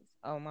and shit.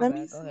 Oh my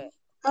bad. Go ahead.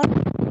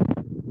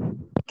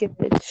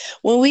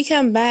 When we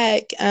come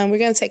back, we're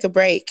gonna take a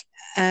break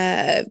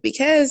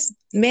because,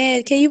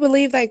 man, can you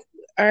believe like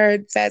our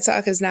Phat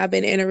Talk has not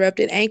been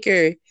interrupted?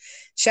 Anchor,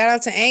 shout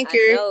out to Anchor.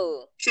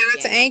 Shout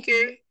out to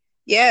Anchor.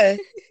 Yeah,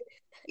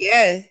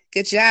 yeah.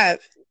 Good job.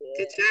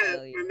 Good job.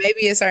 Or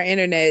maybe it's our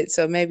internet,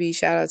 so maybe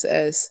shout out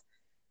to us.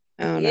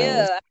 I don't know.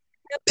 Yeah,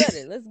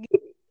 better. Let's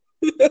get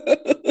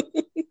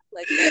it.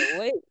 Like that.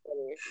 Wait.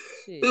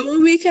 But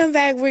when we come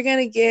back, we're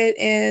gonna get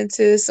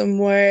into some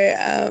more,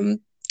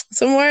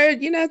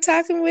 you know,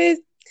 talking with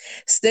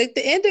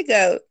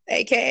Snooktheindigo,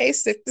 aka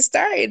Snook the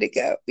Star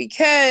Indigo,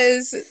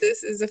 because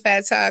this is a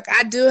Phat Talk.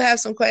 I do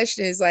have some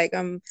questions, like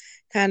I'm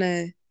kind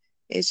of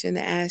itching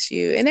to ask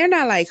you, and they're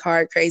not like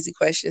hard, crazy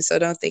questions, so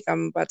don't think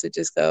I'm about to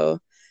just go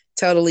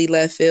totally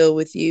left field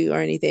with you or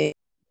anything.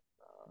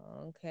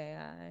 Okay,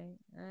 I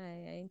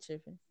ain't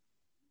tripping.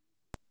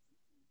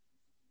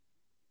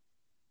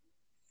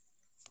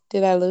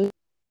 Did I lose?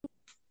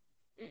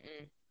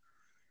 Mm-mm.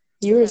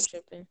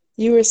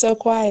 You were so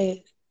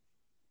quiet.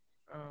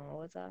 Oh,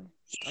 what's up?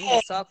 I'm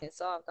just talking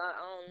soft. I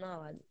don't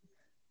know. I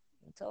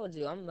told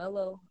you I'm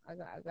mellow. I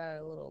got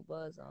a little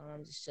buzz on.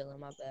 I'm just chilling.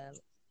 My bad.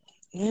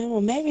 Yeah,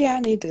 well, maybe I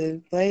need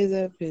to blaze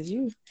up because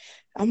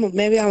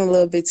maybe I'm a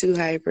little bit too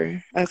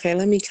hyper. Okay,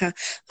 let me calm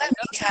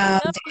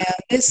down.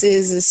 This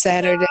is a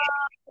Saturday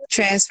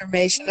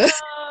transformation.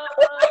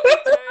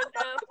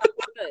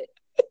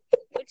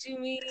 What you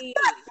mean?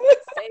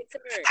 Stay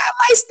turned. I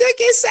like Snook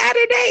is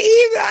Saturday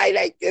Eve. I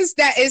like this.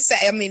 That is.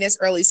 I mean, it's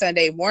early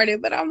Sunday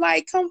morning, but I'm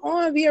like, come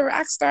on, be a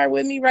rock star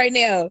with me right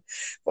now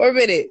for a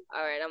minute.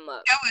 All right, I'm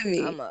up. Go with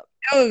me. I'm up.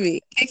 Go with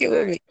me. Kick it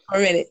with me for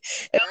a minute.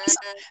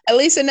 At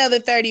least another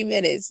 30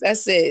 minutes.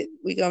 That's it.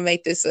 We're gonna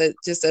make this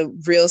just a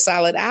real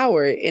solid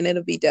hour, and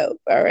it'll be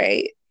dope. All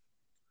right.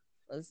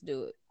 Let's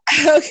do it.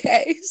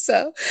 Okay,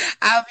 so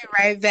I'll be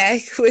right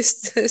back with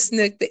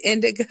Snook the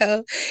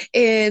Indigo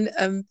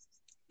and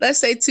let's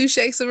say 2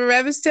 shakes of a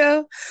rabbit's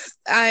tail.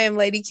 I am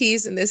Lady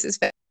Keys, and this is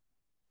Phat.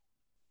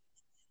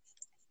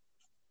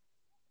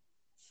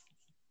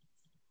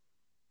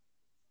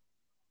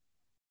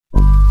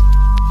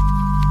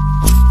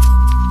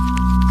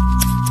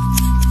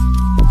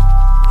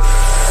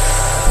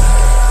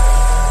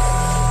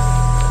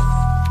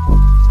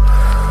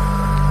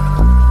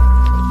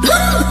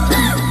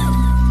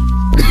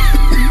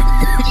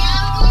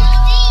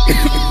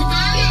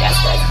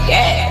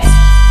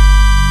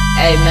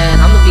 Hey man,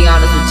 I'm gonna be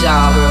honest with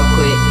y'all real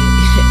quick.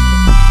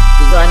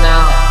 Cause right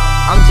now,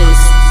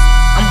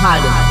 I'm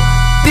hiding.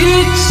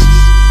 Bitch!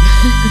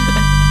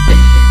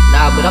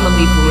 Nah, but I'm gonna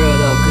be for real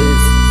though,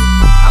 cause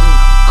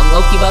I'm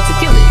low-key about to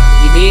kill it.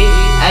 You dig?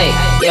 Hey,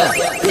 yeah,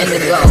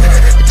 Indigo.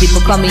 The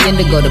people call me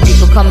Indigo, the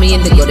people call me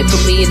Indigo. They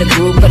put me in a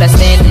group, but I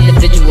stand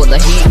individual. The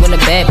heat when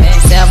the bad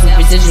bitch sound from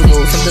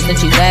residual. Something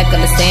that you lack,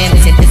 understand,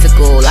 this ain't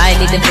physical. I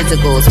need the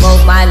physical. Smoke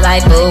my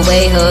life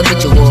away,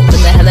 habitual. Put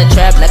the hella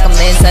trap like I'm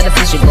inside a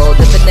fishing bowl.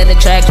 Different than the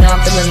track, now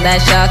I'm feeling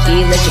that shock,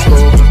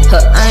 electrical.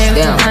 I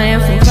am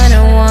from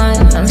planet one.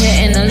 I'm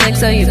hitting the lick,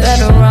 so you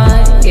better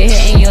run. Get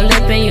hit in your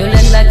lip and you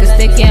look like a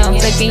stick. Yeah,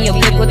 I'm flicking your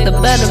blick with the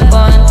better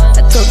bun.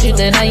 I told you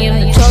that I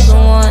am the chosen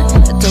one.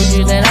 I told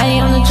you that I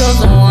am the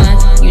chosen one.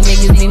 You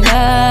niggas be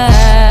mad,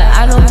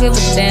 I don't give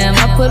a damn.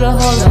 I put a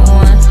hole in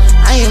one.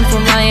 I am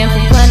from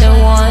planet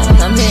one.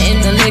 I'm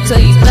hitting the lick, so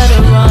you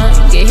better run.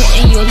 Get hit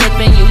in your lip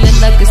and you look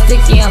like a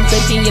stick. Yeah, I'm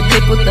flicking your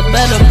blick with the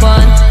better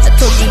bun. I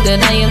told you that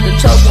I am the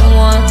chosen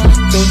one.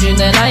 Told you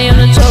that I am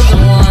the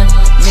chosen one.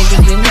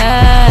 Niggas be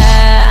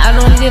mad, I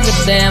don't give a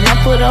damn. I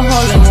put a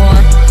hole in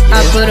one. I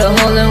put a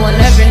hole in one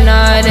every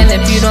night. And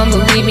if you don't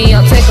believe me,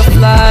 I'll take a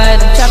flight.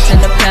 I'm chopped in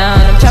a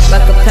pound, I'm chopped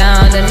like a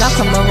pound. And I'll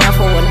come around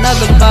for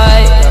another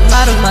bite. I'm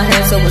out of my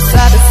head, so it's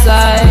side to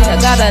side. I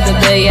got out of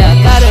bed, yeah, I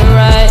got it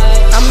right.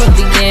 I'ma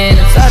begin,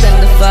 I'm starting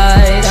the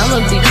fight. I'ma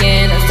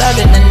begin, I'm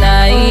starting the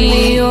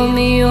night. Oh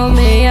me,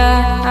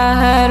 I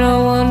had a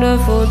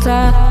wonderful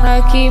time.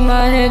 I keep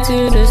my head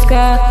to the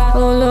sky.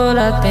 Oh Lord,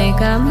 I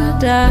think I'ma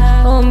die.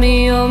 Oh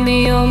me, I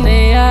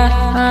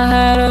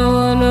had a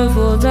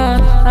wonderful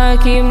time. I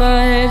keep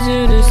my head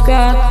to the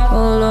sky.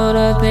 Oh Lord,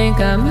 I think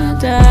I'ma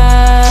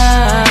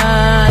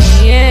die.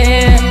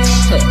 Yeah.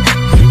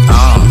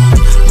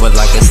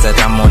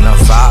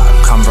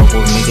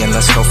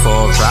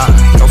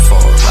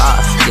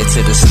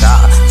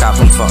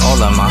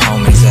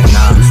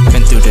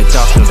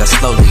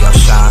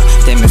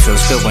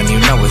 good when you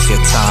know it's your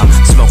time.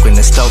 Smoking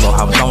this dolo,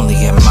 how lonely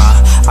am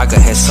I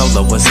got head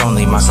solo, was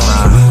only my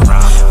crime.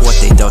 What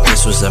they thought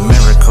this was a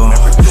miracle.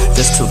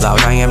 This too loud,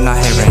 I am not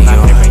hearing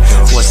you.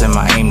 Wasn't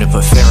my aim to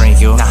put fear in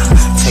you.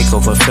 Take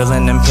over,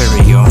 feeling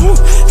imperial.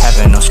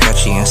 Having no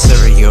scratchy and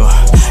cereal.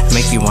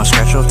 Make you want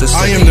scratch off the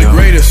cereal. I am the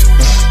greatest.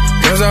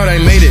 Turns out I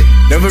made it.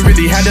 Never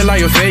really had to lie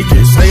or fake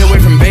it. Stay away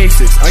from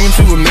basics. I am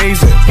too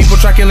amazing. People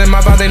try killing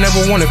my vibe, they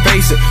never wanna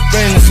face it.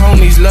 Friends,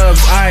 homies, loves,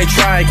 I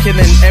try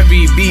killing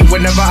every beat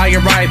whenever I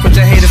arrive. Put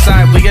your hate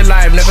aside, we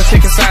alive. Never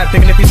pick a side,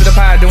 picking a piece of the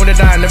pie, doing it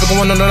die. Never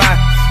going on the lie.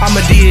 I'm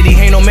a deity,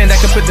 ain't no man that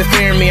can put the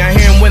fear in me. I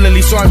hear him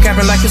willingly, so I'm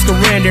capping like it's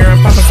Corinne.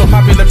 I'm popping so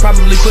popular,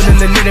 probably putting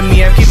the knit in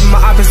me. I'm keeping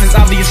my opposites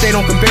obvious, they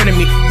don't compare to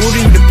me. Who do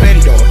you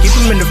depend on? Keep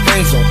them in the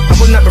friend zone. I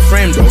will not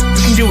befriend though.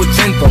 You can do it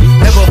tenfold.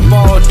 Never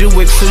fall, do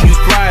it till you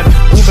thrive.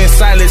 Moving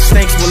silent,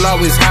 snakes will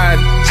always hide.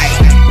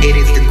 It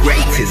is the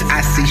greatest.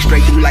 I see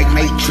straight through like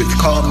Matrix.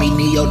 Call me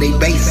Neo, they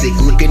basic.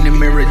 Look in the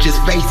mirror,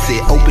 just face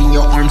it. Open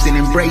your arms and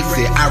embrace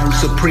it. I rule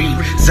supreme.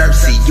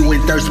 Cersei, you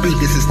in third speed,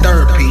 this is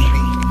therapy.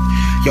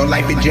 Your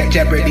life in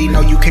jeopardy, no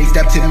you can't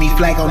step to me.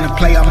 Flag on the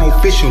play, I'm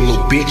official,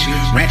 little bitch.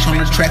 Ranch on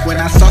the track when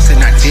I sauce and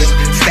I dip.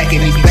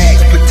 Stacking these bags,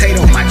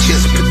 potato my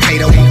chips.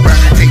 Potato won't burn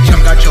and take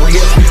chunk out your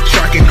hip.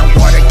 Shark in the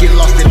water, get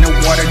lost in the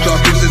water.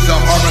 Jaws deuces a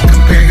horror,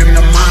 compare him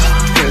to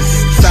monsters.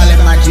 Solid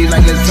my G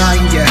like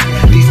lasagna.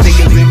 These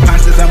niggas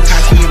imposters, I'm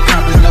cocky and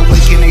pompous. No way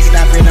can they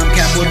stop it, I'm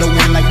capital the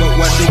one like but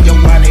what's in your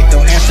wallet.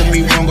 Don't answer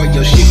me wrong or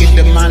your shit get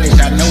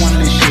demolished. I know I'm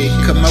the shit.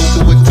 Come out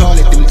through a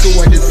toilet, them two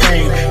are the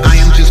same. I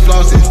am just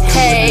flossing.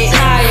 Hey,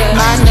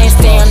 my name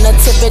stay on the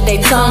tip of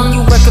they tongue.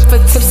 You working for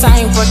tips,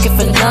 I ain't working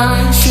for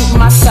none. Shoot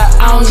my shot,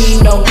 I don't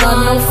need no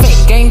gun. No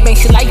fake gangbang,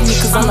 she like me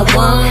cause I'm the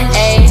one.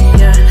 Ayy,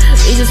 yeah,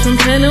 we just from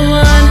pen to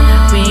one.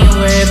 We ain't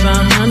worried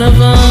about none of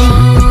them.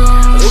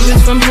 We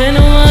just from pen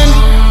to one.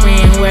 We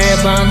ain't worried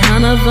about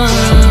none of them.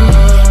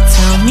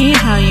 Tell me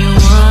how you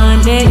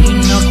want it. You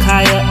know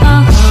Kaya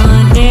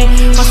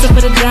 100. Once I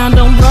put it down,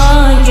 don't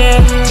run,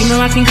 yeah. You know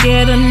I can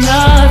get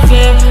enough,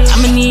 yeah.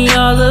 I'ma need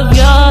all of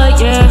y'all,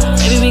 yeah.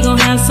 Maybe we gon'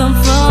 have some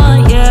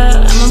fun,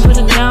 yeah. I'ma put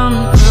it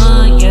down,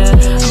 yeah.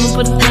 I'ma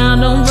put it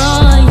down, don't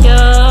run,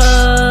 yeah.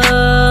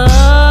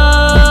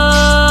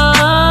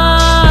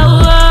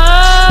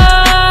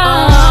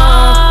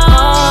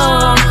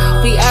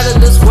 We out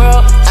of this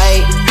world,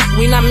 ayy.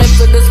 We not meant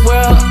for this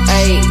world,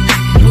 ayy.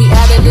 We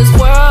out of this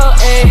world,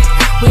 ayy.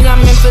 We not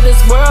meant for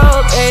this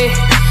world, ayy.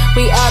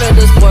 We out of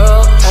this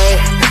world, ayy.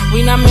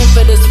 We not meant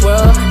for this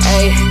world,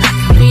 ayy.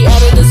 We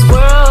out of this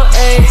world,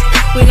 ayy.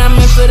 We not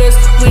meant for this,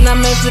 we not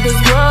meant for this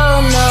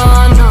world,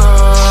 no, no.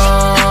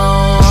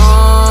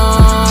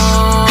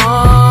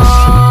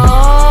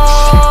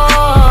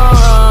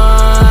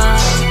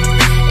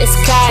 It's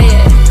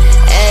Kaya,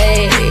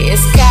 ayy,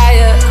 it's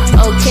Kaya,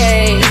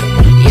 okay,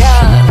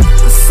 yeah.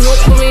 Snook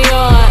put me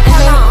on.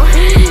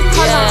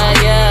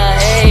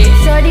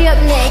 Shorty up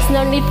next,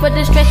 no need for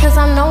the stress cause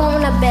I know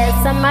I'm the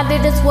best. I'm out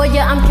of this world,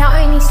 yeah, I'm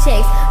counting these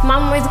checks.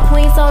 Mama raised a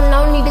queen, so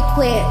no need to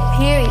quit,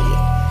 period.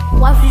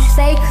 What would you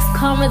say, cause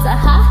karma's a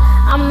high.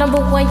 I'm number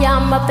one, yeah,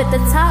 I'm up at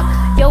the top.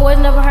 Your words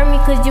never hurt me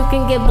cause you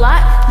can get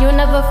blocked. You'll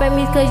never fade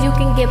me cause you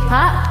can get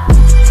popped.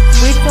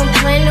 We from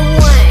planet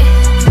one,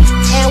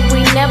 and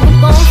we never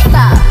gon'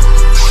 stop.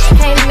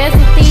 Can't mess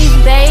with these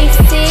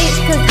basics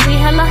cause we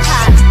hella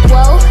hot.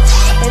 Whoa,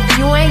 if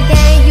you ain't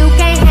gang, you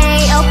can't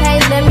hang.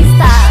 Okay, let me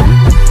stop.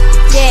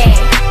 Yeah,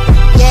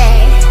 yeah,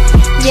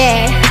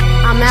 yeah,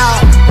 I'm out.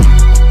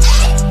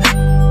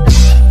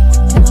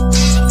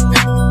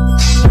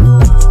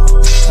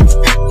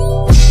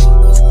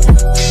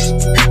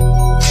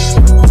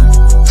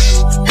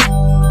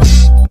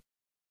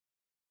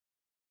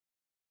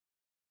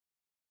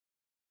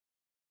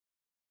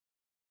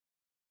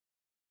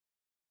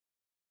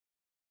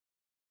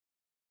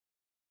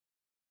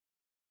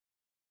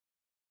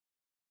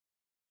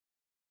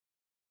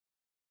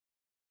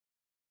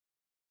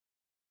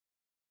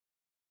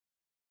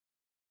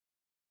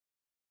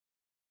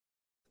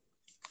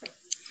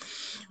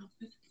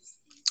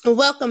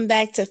 Welcome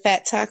back to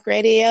Phat Talk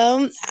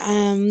Radio.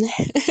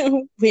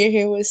 We're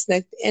here with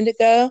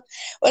Snooktheindigo.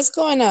 What's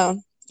going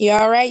on? You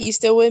all right? You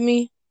still with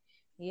me?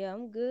 Yeah,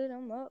 I'm good.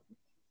 I'm up.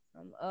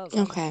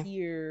 Okay. I'm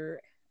here.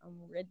 I'm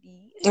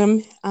ready.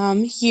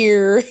 I'm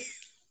here.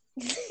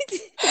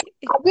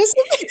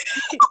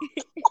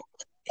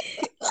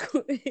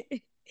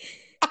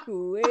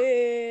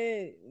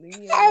 Quit.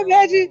 I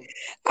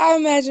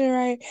imagine,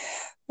 right?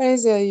 I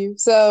tell you.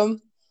 So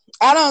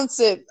I don't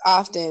sip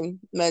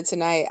often, but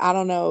tonight, I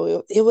don't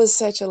know. It was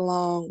such a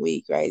long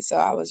week, right? So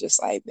I was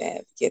just like,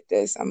 man, forget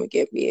this. I'm going to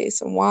get me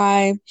some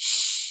wine.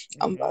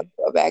 I'm about to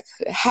go back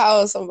to the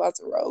house. I'm about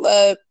to roll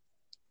up.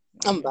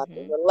 I'm about to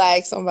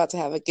relax. I'm about to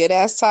have a good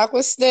ass talk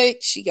with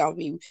Snook. She going to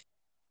be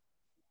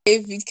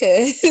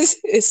because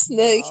it's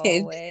Snook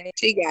and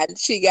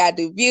she got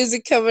new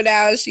music coming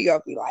out. She going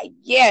to be like,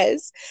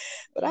 yes.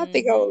 But I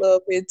think I'm a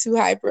little bit too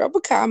hyper. I'm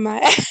going to calm my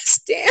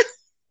ass down.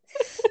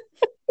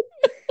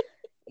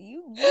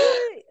 You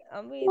good?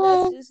 I mean,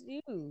 that's just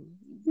you. You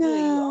good.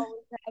 You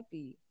always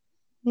happy.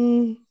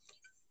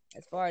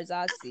 As far as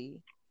I see,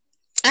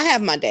 I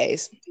have my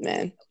days,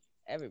 man.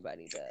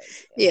 everybody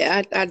does.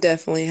 Yeah, I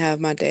definitely have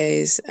my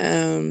days. I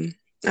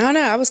don't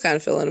know. I was kind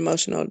of feeling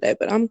emotional today,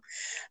 but I'm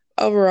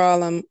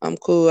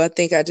cool. I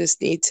think I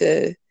just need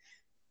to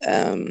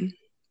um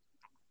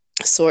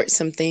sort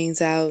some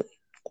things out,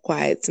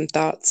 quiet some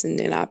thoughts, and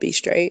then I'll be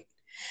straight.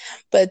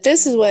 But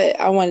this is what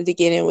I wanted to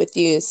get in with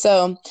you.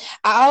 So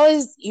I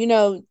always,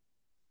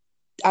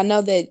 I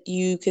know that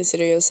you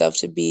consider yourself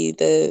to be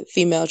the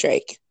female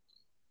Drake.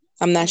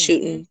 I'm not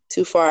shooting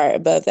too far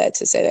above that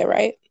to say that,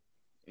 right?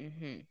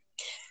 Mm-hmm.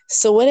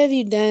 So what have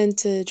you done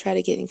to try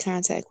to get in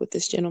contact with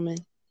this gentleman?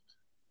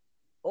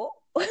 Oh,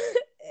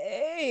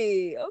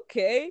 hey,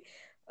 okay.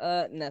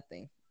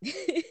 Nothing.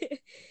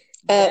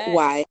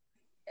 Why?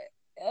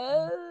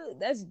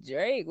 That's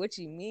Drake. What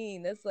you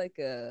mean? That's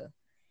a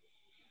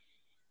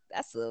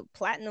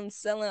platinum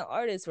selling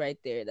artist right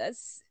there.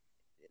 That's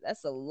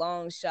a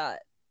long shot.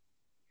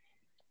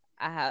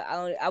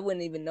 I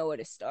wouldn't even know where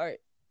to start.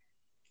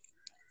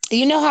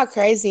 You know how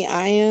crazy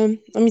I am?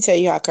 Let me tell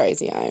you how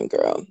crazy I am,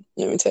 girl.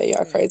 Let me tell you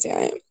how crazy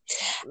I am.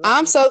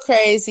 I'm so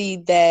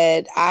crazy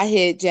that I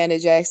hit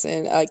Janet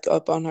Jackson like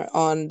up on her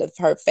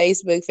her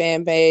Facebook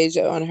fan page,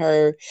 on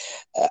her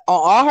on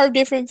all her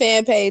different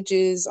fan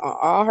pages, on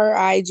all her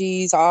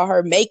IGs, all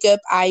her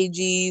makeup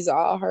IGs,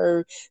 all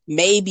her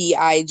maybe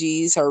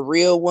IGs, her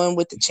real one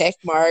with the check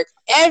mark,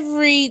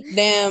 every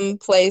damn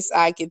place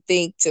I could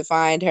think to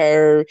find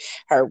her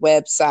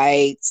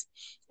website.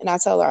 And I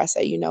tell her, I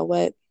say, you know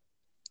what?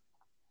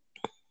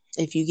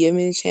 If you give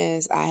me a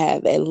chance, I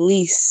have at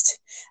least,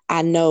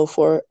 I know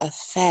for a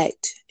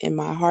fact in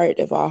my heart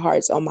of all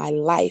hearts, on my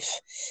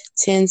life,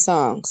 10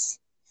 songs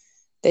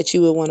that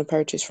you would want to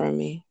purchase from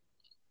me.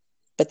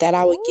 But that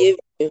I would give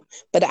you.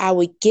 But I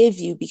would give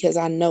you because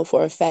I know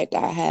for a fact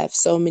I have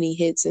so many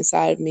hits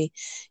inside of me.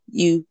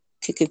 You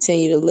could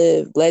continue to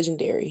live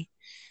legendary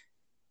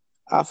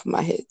off of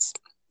my hits.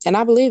 And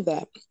I believe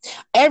that.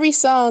 Every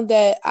song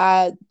that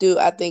I do,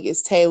 I think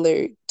is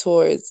tailored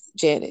towards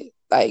Janet,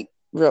 like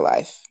real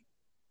life.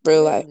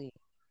 Real life.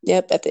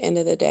 Yep, at the end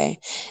of the day.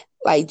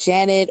 Like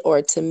Janet or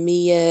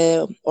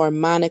Tamia or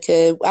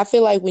Monica. I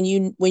feel like when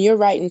you're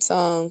writing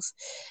songs,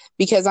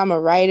 because I'm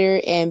a writer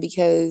and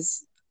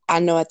because I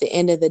know at the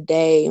end of the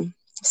day,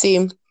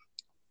 see,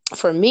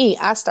 for me,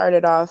 I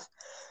started off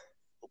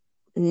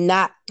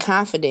not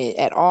confident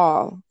at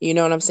all. You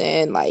know what I'm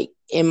saying? Like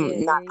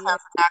not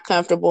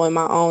comfortable in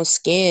my own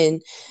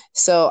skin.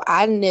 So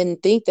I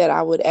didn't think that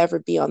I would ever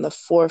be on the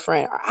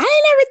forefront. I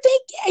didn't ever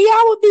think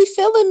y'all would be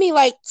feeling me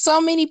like so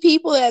many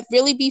people that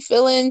really be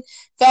feeling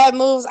Fat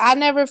Moves. I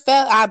never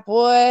felt,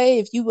 boy,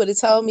 if you would have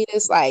told me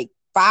this like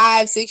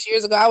 5-6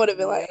 years ago, I would have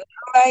been like, oh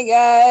my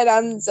God,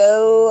 I'm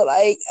so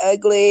like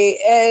ugly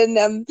and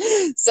I'm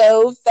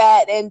so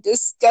fat and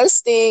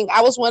disgusting.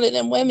 I was one of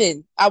them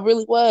women. I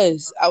really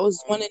was. I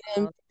was one of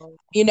them,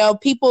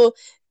 people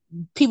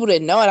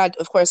didn't know it.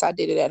 Of course I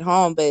did it at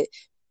home, but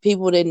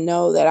people didn't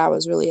know that I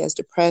was really as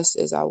depressed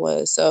as I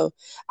was. So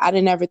I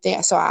didn't ever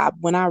think,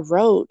 when I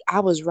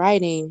was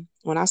writing,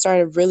 when I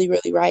started really,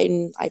 really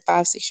writing like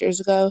 5-6 years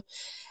ago,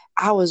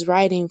 I was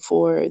writing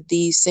for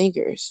these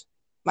singers,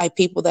 like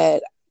people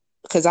that,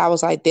 because I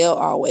was like, they'll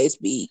always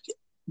be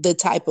the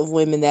type of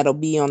women that'll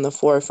be on the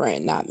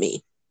forefront, not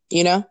me,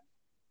 Yeah.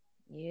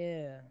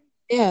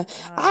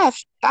 Wow.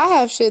 I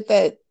have shit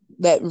that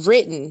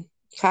written,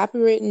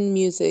 copywritten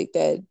music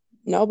that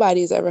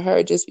nobody's ever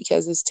heard just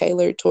because it's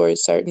tailored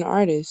towards certain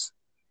artists.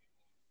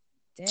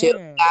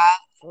 Damn.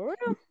 For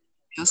real?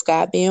 Jill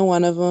Scott being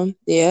one of them.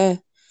 Yeah.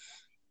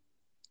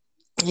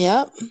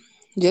 Yep.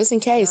 Just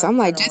in case. I'm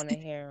like, just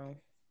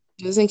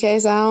in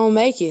case I don't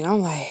make it.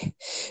 I'm like,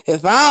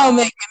 if I don't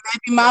make it,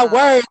 maybe my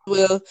words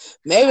will.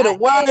 Maybe the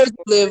words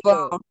live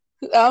on.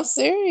 I'm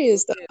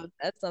serious though.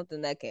 That's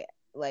something that can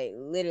like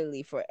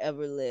literally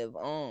forever live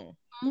on.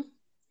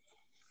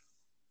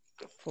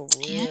 For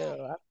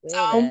real. I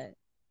feel that.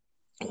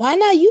 Why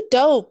not? You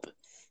dope.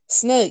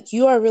 Snook,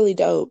 you are really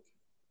dope.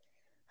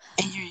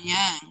 And you're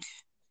young.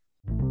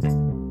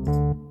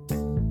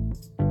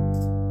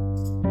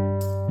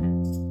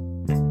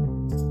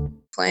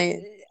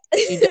 Playing.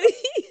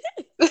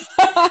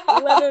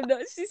 Let her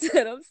know. She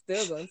said, I'm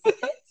still going to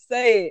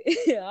say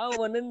it. I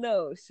want to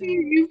know.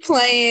 You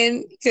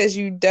playing because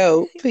you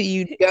dope.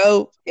 You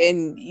dope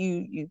and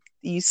you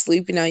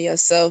sleeping on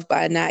yourself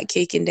by not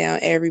kicking down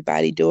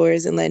everybody's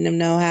doors and letting them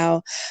know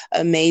how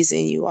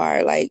amazing you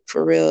are, like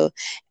for real.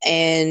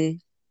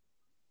 And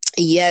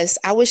yes,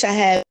 I wish I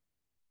had.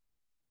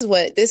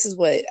 This is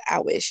what I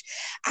wish.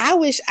 I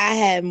wish I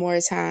had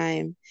more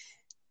time.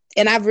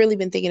 And I've really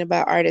been thinking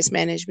about artist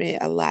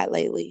management a lot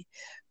lately,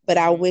 but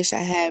I wish I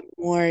had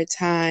more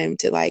time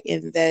to like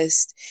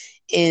invest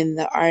in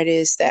the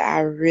artists that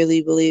I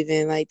really believe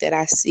in, like that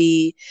I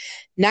see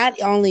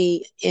not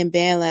only in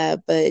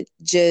BandLab, but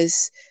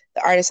just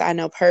the artists I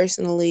know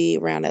personally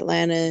around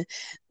Atlanta,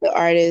 the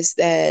artists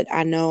that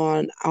I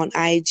know on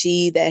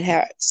IG that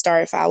have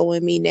started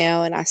following me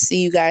now. And I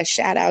see you guys,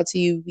 shout out to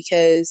you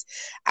because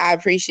I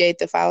appreciate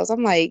the follows.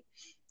 I'm like,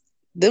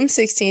 them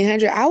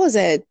 1,600, I was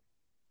at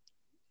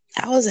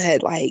I was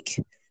at like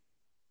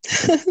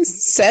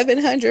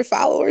 700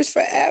 followers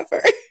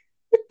forever.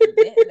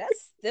 Yeah,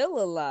 that's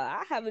still a lot.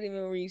 I haven't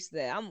even reached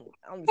that. I'm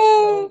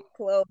so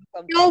close.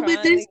 I'm No, but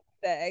trying to this, get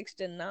that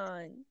extra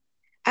 9.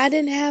 I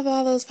didn't have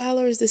all those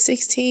followers, the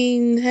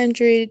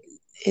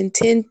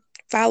 1,610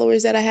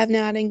 followers that I have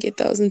now. I didn't get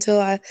those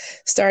until I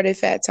started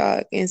Phat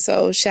Talk. And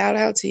so shout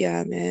out to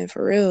y'all, man,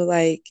 for real.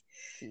 Like,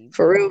 Keep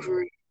for real,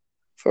 going.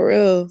 for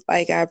real.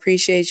 Like, I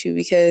appreciate you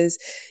because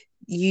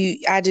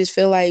I just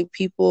feel like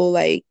people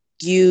like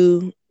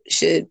you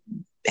should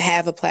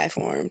have a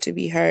platform to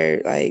be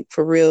heard, like,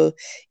 for real.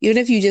 Even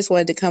if you just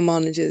wanted to come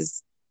on and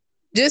just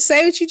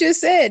say what you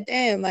just said.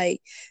 Damn,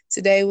 like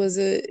today was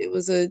a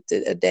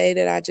day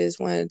that I just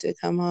wanted to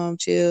come home,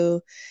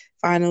 chill.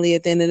 Finally,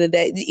 at the end of the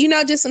day,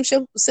 just some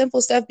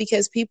simple stuff,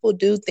 because people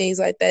do things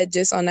like that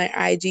just on their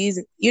IGs.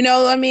 You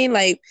know what I mean?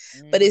 Like,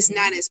 but it's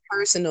not as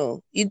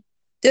personal.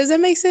 Does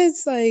that make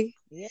sense? Like,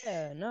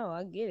 Yeah, no,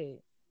 I get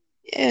it.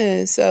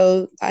 yeah.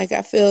 So, like,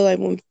 I feel like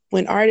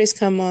when artists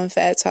come on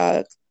Phat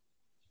Talk,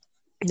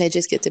 they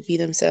just get to be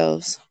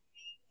themselves.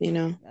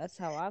 That's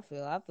how I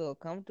feel. I feel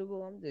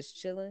comfortable. I'm just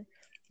chilling.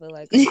 Feel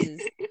like I'm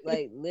just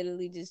like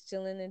literally just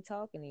chilling and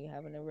talking to you,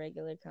 having a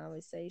regular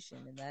conversation.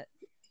 And that,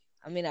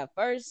 I mean, at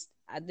first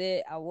I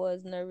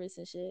was nervous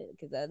and shit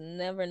because I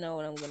never know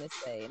what I'm gonna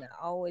say, and I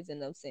always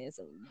end up saying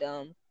some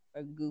dumb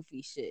or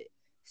goofy shit.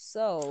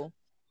 So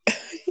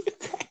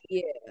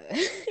yeah.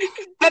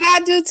 But I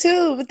do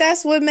too. But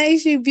that's what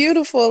makes you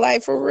beautiful.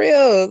 Like, for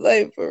real.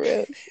 Like, for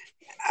real.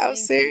 I'm Thank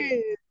you.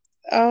 serious.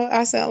 Oh,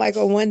 I sound like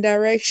a One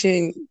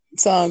Direction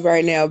song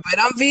right now, but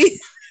I'm being.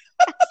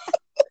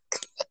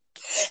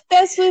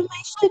 That's what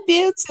makes you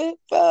beautiful.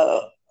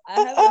 I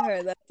haven't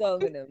heard that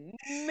song in a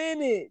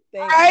minute.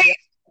 Thank Right? God,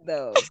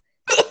 though.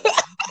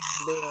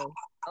 Damn.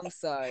 I'm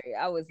sorry.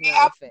 I was not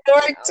I'm a fan.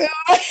 dark too.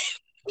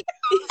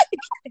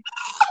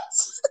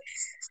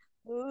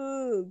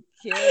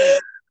 Okay.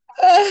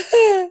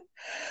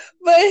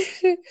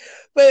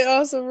 but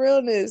on some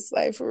realness,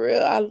 like, for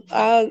real,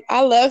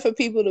 I love for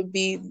people to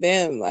be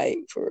them. Like,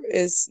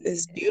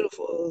 it's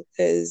beautiful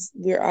because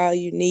we're all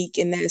unique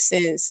in that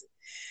sense.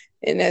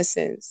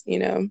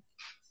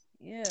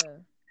 Yeah.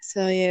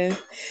 So yeah,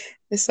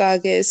 it's all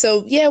good.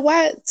 So yeah,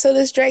 why? So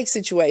this Drake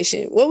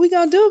situation, what we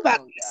gonna do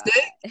about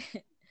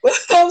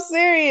this? I'm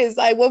serious.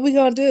 Like, what we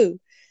gonna do?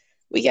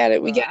 We gotta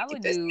Bro, I get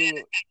would this.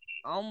 do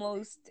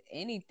almost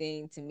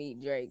anything to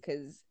meet Drake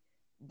because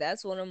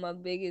that's one of my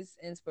biggest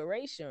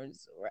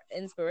inspirations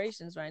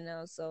right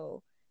now.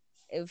 So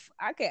if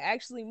I could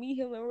actually meet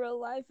him in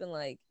real life and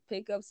like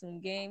pick up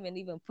some game and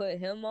even put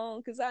him on,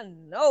 because I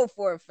know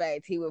for a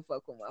fact he would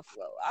fuck with my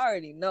flow. I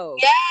already know.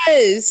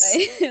 Yes.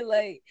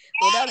 Like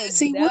without a Yes,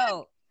 he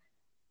doubt.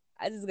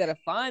 I just gotta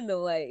find them.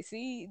 Like,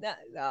 see,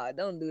 nah,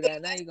 don't do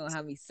that. Now you're gonna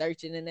have me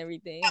searching and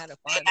everything. How to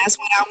find That's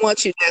what I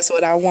want you. That's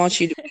what I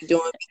want you to be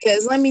doing.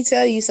 Because let me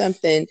tell you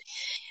something.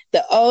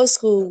 The old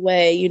school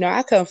way,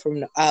 I come from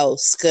the old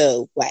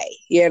school way.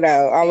 I'm in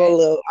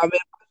my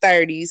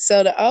 30s.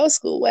 So the old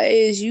school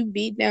way is you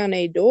beat down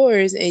their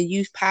doors and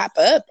you pop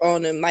up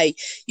on them. Like,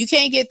 you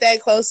can't get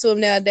that close to them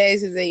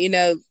nowadays because they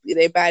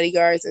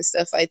bodyguards and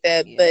stuff like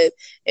that. Yeah. But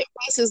in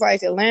places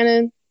like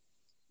Atlanta,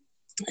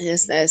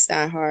 that's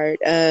not hard.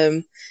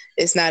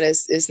 It's not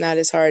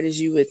as hard as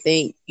you would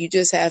think. You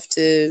just have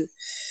to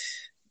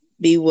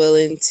be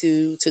willing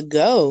to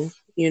go.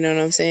 You know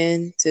what I'm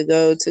saying? To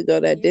go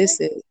that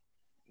distance.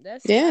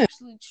 That's Yeah.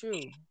 actually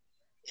true.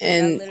 Like, I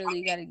And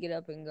literally got to get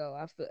up and go.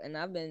 I feel, and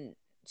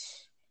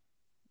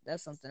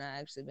that's something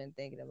I actually been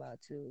thinking about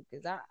too,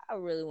 because I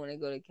really want to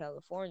go to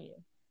California.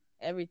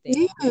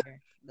 Everything up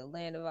there, the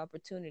land of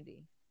opportunity.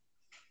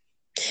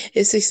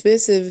 it's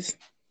expensive.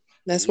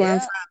 That's where I'm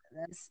Yeah,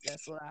 from.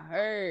 that's what I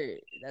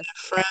heard.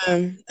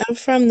 I'm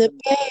from the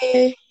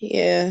Bay.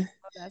 Yeah.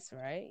 Oh, that's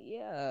right.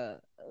 Yeah.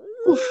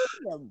 Ooh,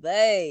 the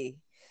Bay.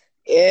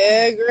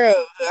 Yeah,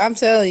 girl. I'm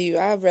telling you,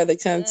 I'd rather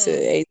come to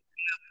A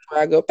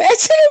before I go back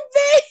to the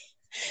Bay.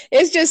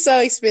 It's just so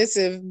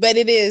expensive, but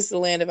it is the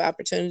land of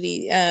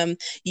opportunity.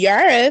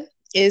 Yara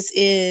is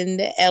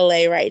in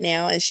LA right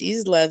now and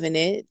she's loving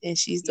it and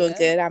she's doing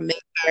good. I miss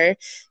her.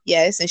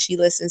 Yes, and she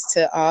listens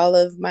to all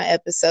of my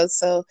episodes.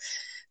 So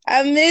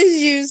I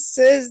miss you,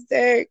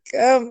 sister.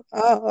 Come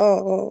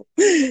on.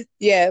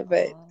 Yeah,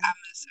 but I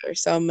miss her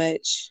so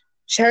much.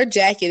 Her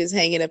jacket is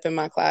hanging up in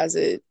my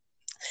closet.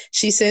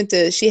 She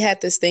had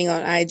this thing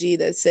on IG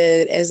that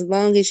said, as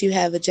long as you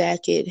have a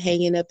jacket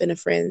hanging up in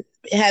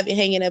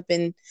hanging up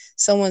in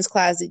someone's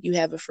closet, you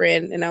have a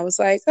friend. And I was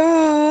like,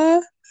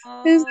 oh,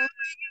 you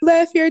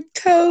left your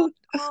coat.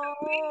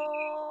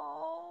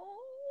 Oh,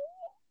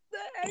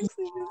 that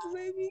actually just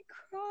made me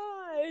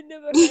cry. I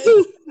never heard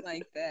something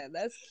like that.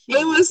 That's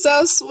cute. It was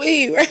so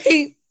sweet,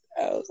 right?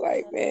 I was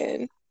like,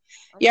 man,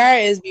 Yara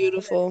is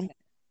beautiful.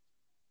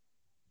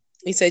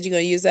 You said you're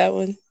gonna use that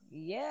one?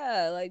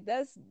 Yeah, like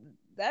that's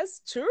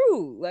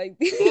true. Like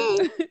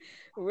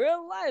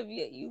real life,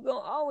 you gonna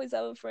always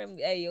have a friend.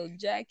 Hey, your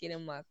jacket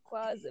in my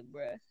closet,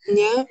 bruh.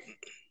 Yeah.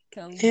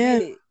 Come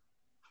get it.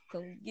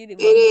 Come get it,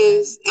 It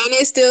is, and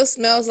it still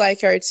smells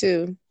like her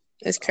too.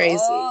 It's crazy.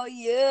 Oh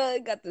yeah,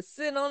 it got the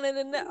scent on it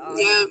and that. Oh,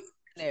 Yeah.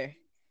 there.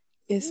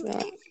 It's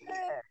not.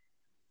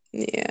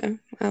 Yeah,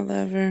 I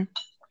love her.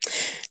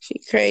 She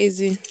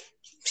crazy.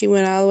 She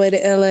went all the way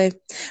to LA.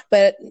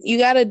 But you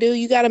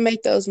gotta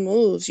make those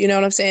moves. You know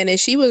what I'm saying? And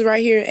she was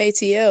right here in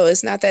ATL.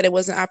 It's not that it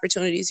wasn't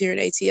opportunities here in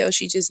ATL.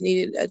 She just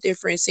needed a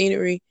different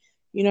scenery.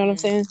 You know what I'm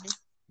saying?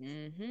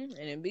 And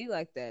it be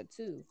like that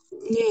too.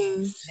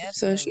 Yeah. Definitely.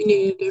 So she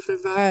needed a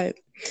different vibe.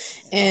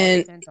 It And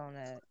all depends on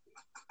that.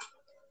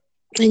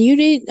 And you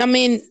need, I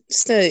mean,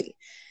 Snook,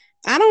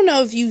 I don't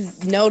know if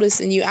you've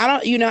noticed, and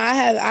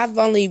I've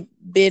only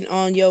been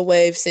on your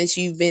wave since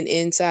you've been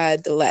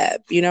inside the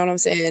lab. You know what I'm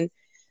saying?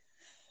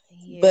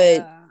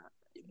 Yeah.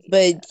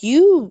 But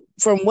you,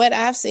 from what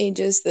I've seen,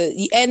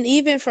 and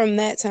even from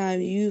that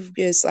time, you've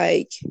just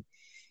like,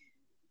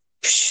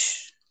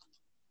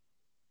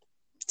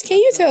 can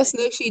you tell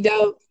Snook she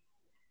dope?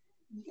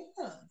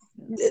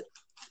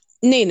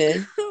 Nina.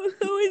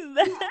 Who is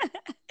that?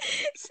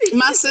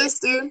 My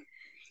sister.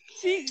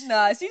 She's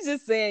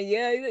just saying,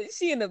 yeah.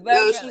 She in the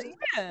background.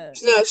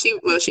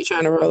 She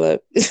trying to roll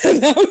up.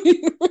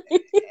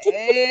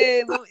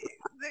 Hey, let me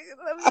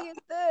get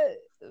that.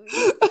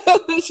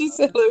 She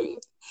said,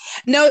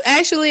 no,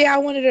 actually, I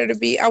wanted her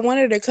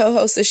to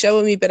co-host the show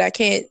with me, but I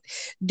can't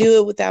do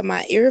it without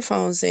my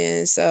earphones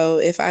in. So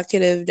if I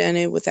could have done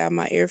it without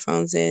my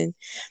earphones in,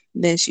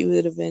 then she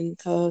would have been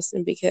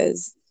co-hosting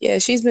because, yeah,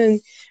 she's been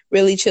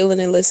really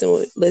chilling and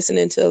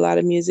listening to a lot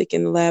of music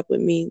in the lab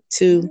with me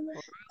too.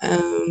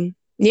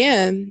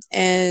 Yeah,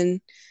 and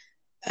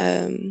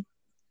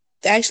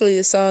actually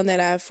the song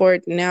that I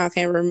forked now I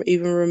can't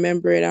even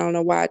remember it. I don't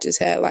know why. I just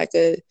had like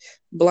a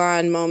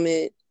blind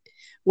moment.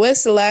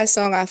 What's the last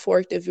song I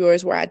forked of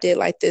yours where I did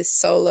like this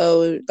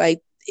solo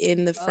like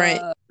in the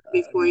front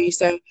before you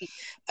start?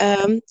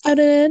 Yeah.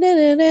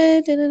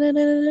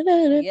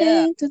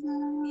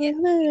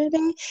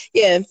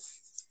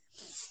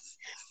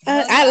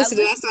 I listen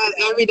to that song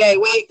every day.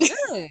 Wait.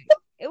 Good.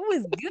 It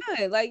was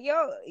good. Like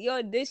your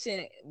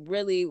audition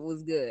really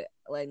was good.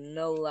 Like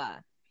no lie.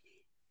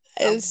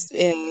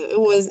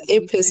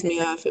 It pissed me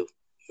off.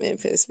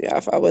 It pissed me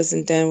off. I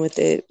wasn't done with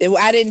it.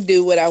 I didn't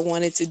do what I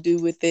wanted to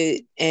do with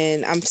it,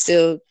 and I'm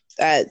still.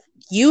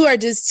 You are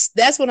just.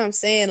 That's what I'm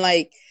saying.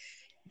 Like,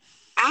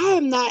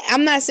 I'm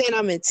not saying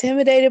I'm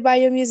intimidated by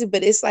your music,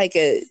 but it's like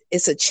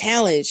it's a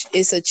challenge.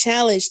 It's a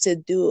challenge to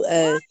do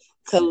a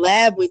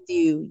collab with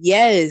you.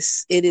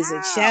 Yes, it is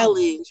a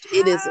challenge.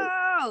 It is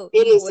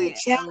a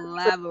challenge.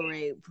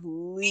 Elaborate,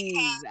 please.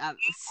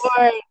 You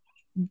are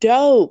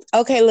dope.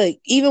 Okay, look,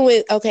 even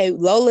with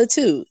Lola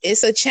too.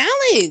 It's a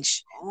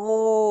challenge.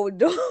 Oh,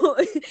 don't.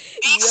 Yo,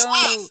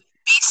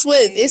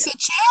 Swift. It's a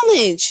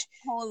challenge.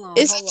 Hold on.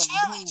 A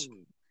challenge.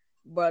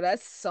 Bro,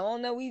 that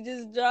song that we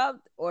just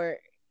dropped, or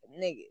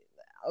nigga.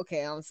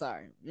 Okay, I'm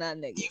sorry. Not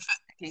nigga.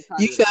 I can't call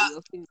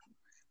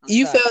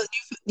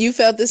you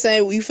felt the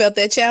same. You felt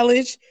that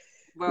challenge?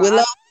 Bro,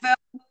 I felt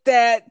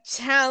that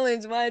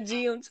challenge, my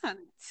G. I'm trying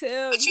to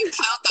tell you. You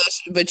killed that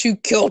shit, but you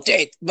killed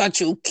it. But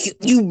you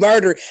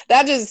murdered.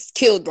 That just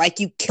killed, like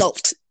you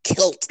killed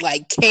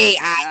like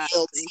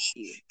KILT.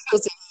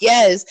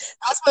 Yes,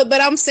 that's what.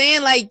 But I'm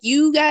saying, like,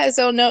 you guys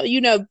don't know,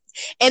 and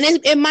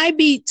it might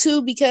be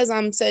too because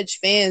I'm such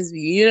fans of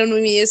you. You know what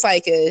I mean? It's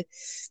like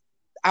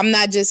I'm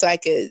not just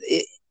like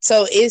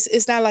so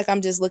it's not like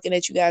I'm just looking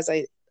at you guys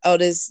like, oh,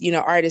 this,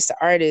 artist to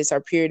artist or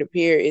peer to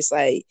peer. It's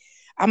like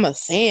I'm a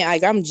fan.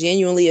 Like, I'm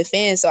genuinely a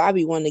fan. So I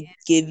be wanting to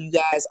give you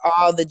guys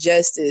all the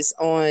justice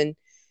on,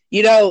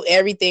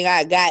 everything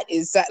I got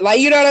is like,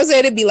 you know what I'm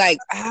saying? It'd be like,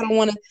 I don't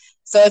want to.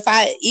 So if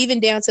I, even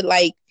down to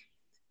like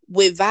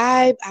with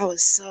Vibe, I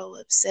was so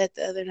upset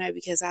the other night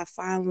because I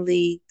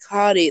finally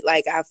caught it.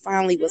 Like, I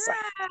finally was like,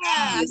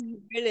 yes.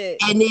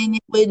 And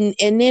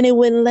then it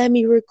wouldn't let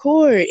me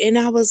record. And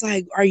I was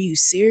like, are you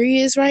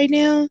serious right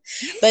now?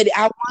 But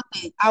I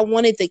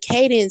wanted the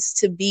cadence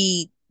to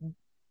be,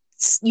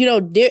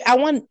 I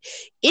want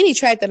any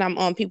track that I'm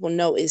on, people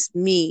know it's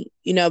me,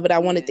 but I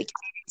wanted the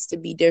cadence to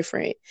be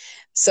different.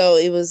 So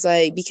it was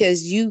like,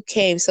 because you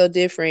came so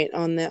different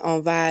on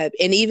Vibe,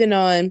 and even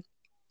on,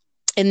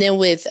 and then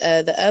with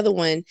the other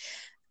one,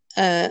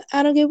 I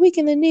don't get weak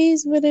in the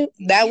knees, but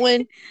that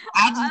one,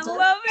 I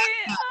love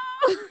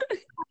it.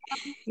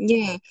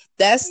 Yeah,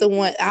 that's the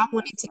one I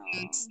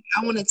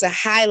wanted to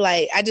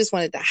highlight. I just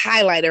wanted to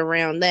highlight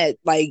around that,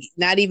 like,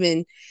 not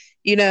even,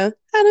 I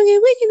don't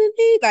get weak in the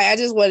knees. Like, I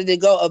just wanted to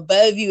go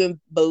above you and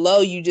below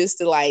you, just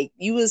to, like,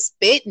 you was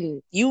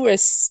spitting. You were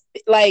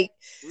like,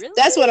 really?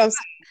 That's what I'm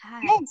saying.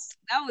 Yes.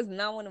 That was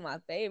not one of my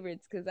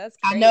favorites because that's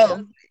crazy. I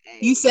know.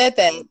 You said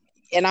that,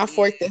 and I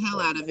forked the hell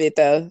out of it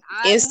though,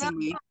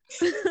 instantly.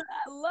 I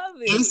love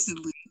it.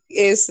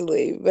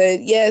 Instantly.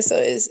 But yeah, so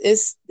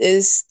it's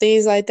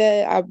things like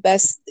that.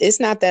 It's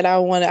not that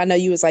I know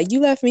you was like, you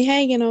left me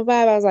hanging on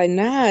Vibe. I was like,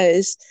 nah,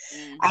 I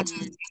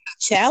just a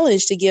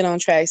challenge to get on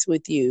tracks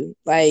with you.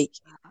 Like,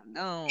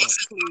 no,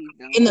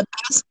 in the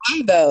best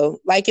way though.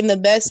 Like, in the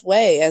best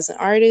way, as an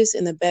artist,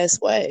 in the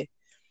best way.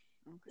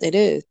 Okay. It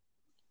is.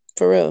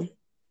 For real.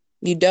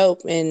 You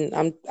dope, and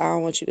I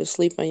don't want you to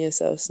sleep on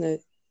yourself, Snook.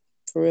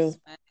 For real.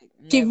 Respect,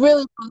 She never.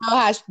 really don't know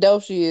how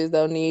dope she is,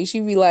 though, Nee. She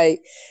be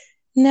like,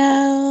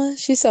 no,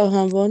 she's so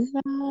humble.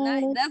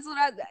 No. That's what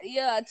I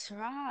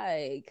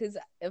try. Cause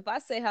if I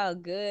say how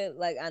good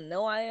like I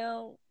know I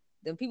am,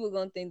 then people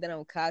gonna think that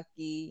I'm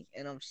cocky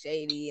and I'm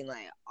shady and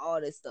like all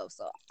this stuff.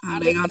 So Oh, I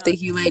they be gonna trying.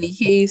 think you Lady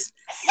Keys.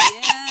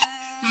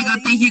 Yeah, They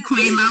gonna think you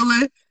Queen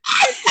Lola.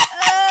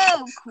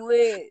 Oh,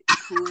 quit.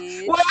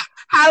 What?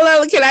 How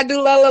Lola? Can I do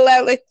Lola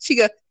Lola? She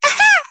go.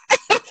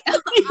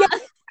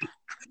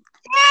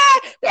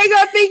 They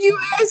gonna think you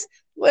is.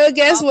 Well,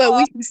 guess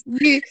what?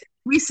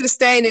 We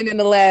sustaining in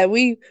the lab.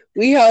 We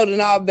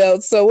holding our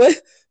belts. So what?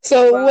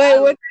 So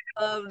Bro, what?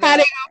 I love How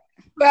that.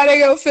 they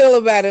gonna feel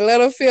about it? Let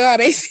them feel how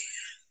they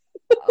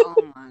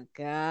Oh my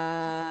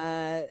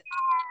god.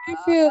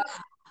 feel.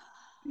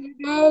 You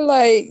know,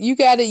 like you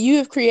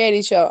have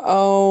created your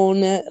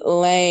own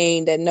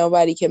lane that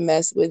nobody can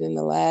mess with in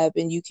the lab,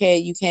 and you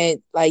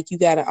can't like you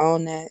gotta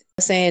own that.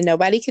 Saying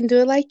nobody can do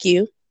it like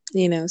you.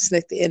 You know,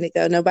 Snook the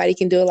Indigo. Nobody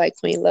can do it like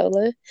Queen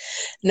Lola.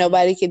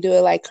 Nobody can do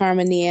it like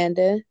Carmen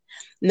Neanda.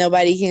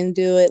 Nobody can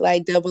do it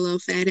like Double O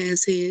Fat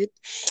Ass Head.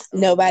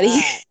 Nobody.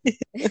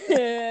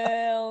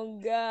 Oh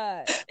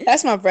god.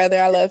 That's my brother.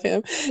 I love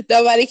him.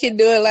 Nobody can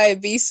do it like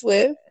B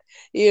Swift.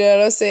 You know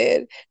what I'm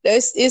saying?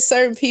 It's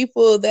certain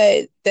people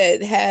that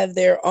have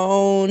their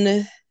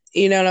own,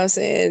 you know what I'm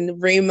saying,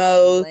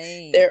 Remo,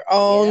 their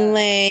own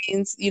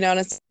lanes, you know what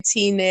I'm saying,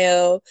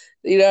 T-Nail,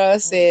 you know what I'm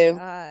saying?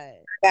 I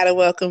gotta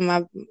welcome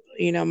my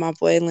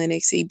boy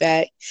Lennox, he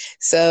back.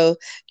 So,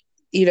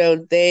 you know,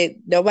 they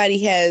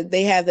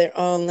have their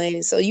own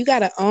lane. So you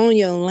gotta own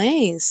your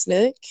lane,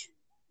 Snook.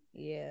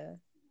 Yeah.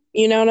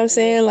 You know what I'm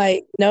saying?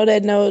 Like,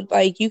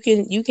 like you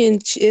can,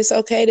 it's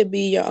okay to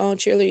be your own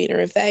cheerleader.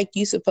 In fact,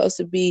 you're supposed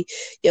to be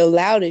your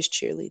loudest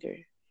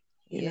cheerleader,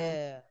 you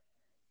know?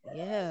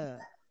 Yeah.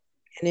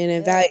 And then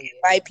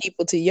invite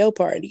people to your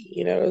party.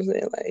 You know what I'm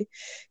saying? Like,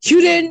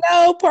 you didn't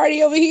know,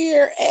 party over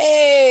here.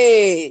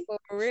 Hey. For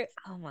real?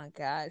 Oh my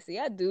God. See,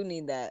 I do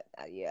need that.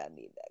 Yeah, I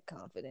need that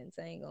confidence.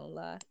 I ain't gonna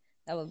lie.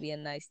 That would be a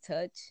nice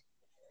touch.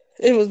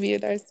 It would be a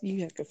nice, you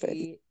have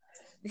confetti.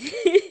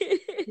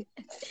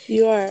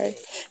 You are.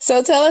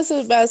 So tell us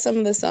about some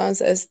of the songs,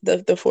 that's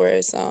the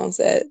 4 songs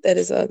that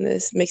is on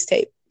this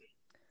mixtape.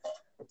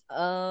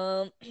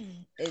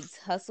 It's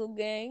Hustle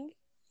Gang,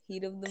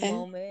 Heat of the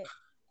Moment,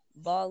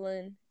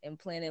 Ballin', and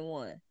Planet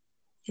One.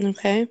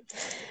 Okay.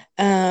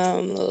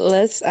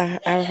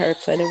 I heard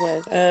Planet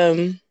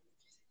One.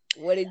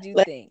 What did you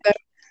think?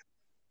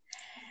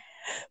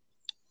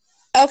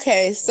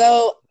 Okay,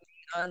 so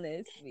be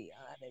honest.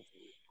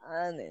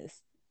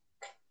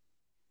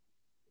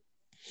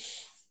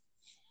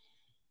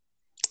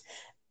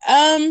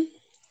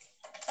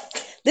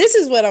 This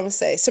is what I'm gonna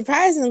say.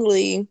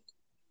 Surprisingly,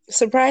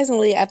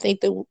 I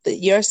think that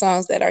your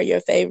songs that are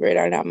your favorite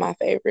are not my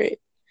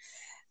favorite.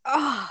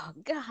 Oh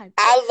God,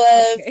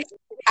 I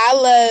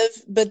love,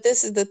 but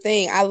this is the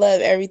thing. I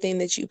love everything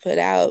that you put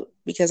out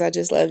because I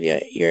just love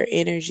your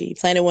energy.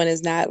 Planet One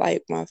is not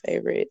like my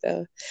favorite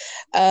though.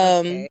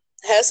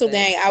 Hustle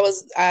Gang,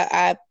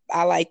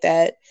 I like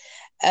that.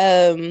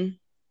 I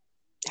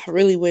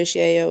really wish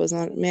Yayo was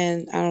on.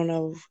 Man, I don't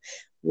know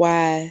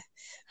why,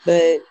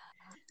 but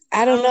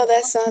I don't know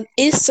that song.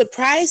 It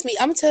surprised me.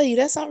 I'm gonna tell you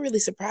that song really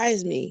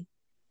surprised me.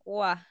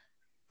 Why?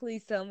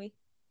 Please tell me.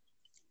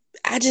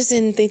 I just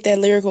didn't think that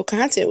lyrical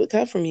content would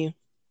come from you.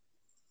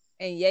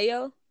 And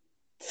Yayo?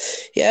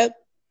 Yep.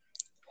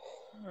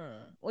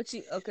 What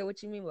you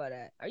mean by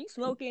that? Are you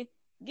smoking?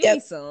 Give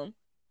me some.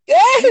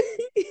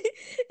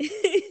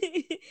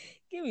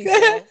 Give me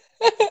some.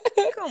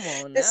 Come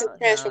on This now. is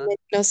transformation.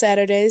 No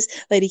Saturdays.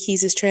 Lady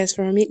Keys is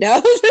transforming me.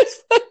 No.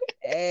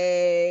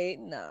 Hey,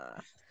 nah.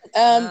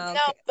 No,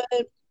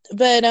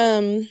 but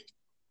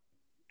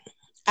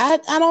I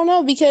don't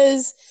know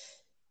because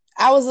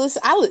I was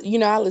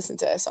listening. I listen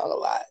to that song a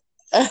lot.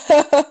 I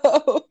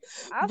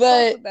fuck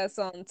with that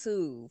song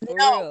too. For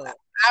real. I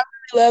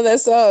really love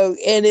that song,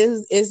 and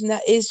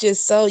it's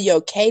just so your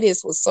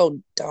cadence was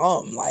so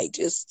dumb, like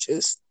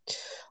just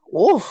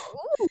woo.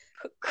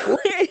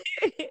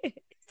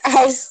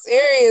 I was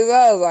serious.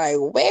 I was like,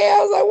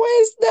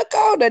 where's Snook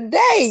on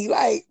today?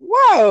 Like,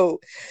 whoa.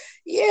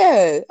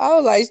 Yeah. I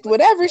was like,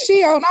 whatever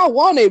she on, I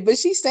want it. But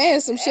she's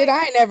saying some shit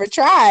I ain't never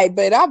tried,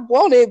 but I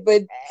want it.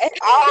 But I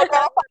don't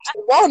know if I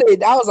want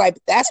it. I was like,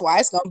 that's why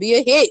it's gonna be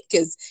a hit,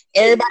 because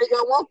everybody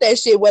gonna want that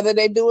shit, whether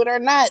they do it or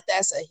not.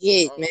 That's a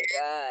hit, man.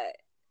 God.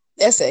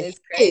 That's it's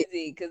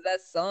crazy because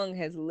that song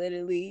has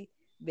literally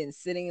been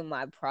sitting in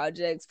my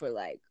projects for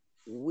like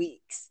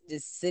weeks,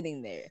 just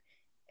sitting there.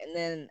 And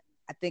then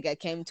I think I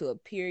came to a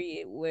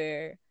period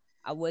where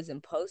I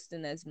wasn't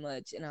posting as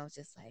much, and I was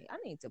just like, I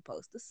need to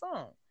post a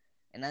song.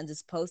 And I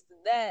just posted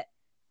that,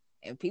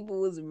 and people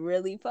was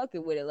really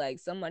fucking with it. Like,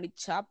 somebody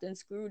chopped and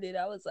screwed it.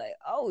 I was like,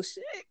 oh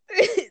shit,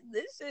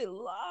 this shit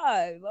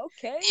live.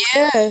 Okay.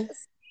 Yeah.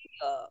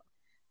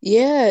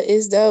 Yeah,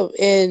 it's dope.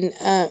 And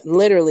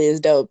literally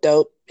it's dope. But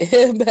I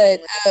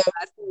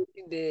see what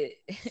you did.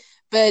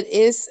 But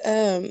it's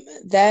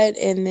that,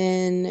 and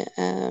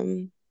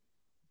then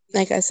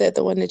like I said,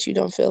 the one that you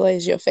don't feel like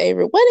is your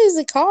favorite. What is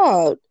it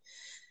called?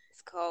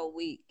 It's called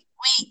Weak.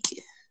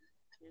 Weak.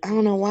 I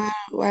don't know why.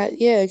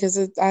 Yeah, because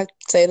I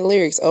say the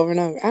lyrics over and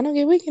over. I don't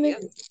get weak in it.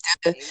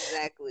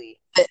 Exactly.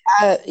 But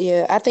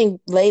I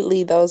think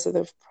lately those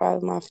are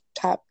probably my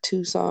top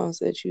 2 songs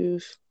that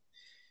you've.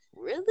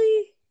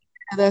 Really?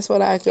 That's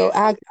what I go.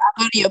 I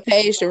go to your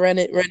page to run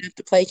up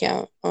the play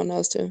count on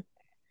those 2.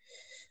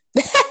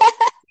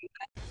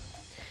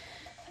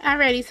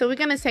 Alrighty, so we're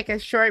gonna take a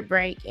short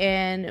break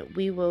and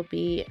we will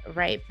be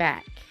right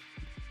back.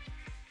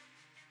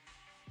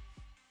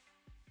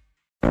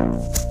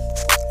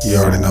 You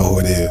already know who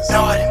it is. Yeah.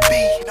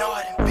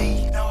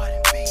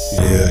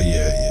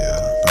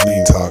 Don't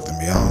even talk to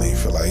me. I don't even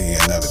feel like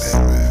hearing none of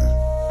that, man.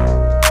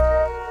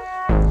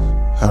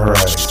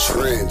 Alright.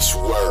 Trench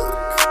work.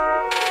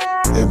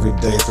 Every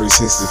day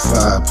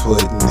 365,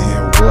 putting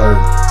in work.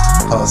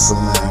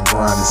 Hustling,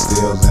 grinding,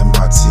 still in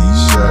my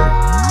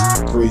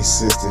t-shirt.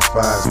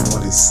 365,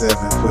 27,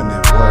 putting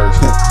in work.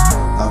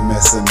 I'm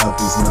messing up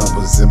these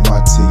numbers in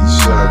my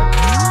t-shirt.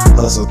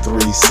 Hustle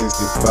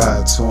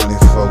 365,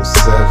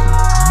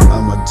 24/7.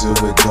 I'ma do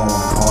it going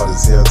hard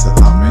as hell till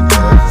I'm in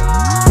heaven.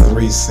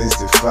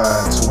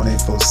 365,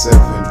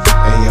 24/7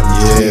 AM.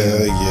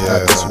 Yeah.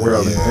 Out this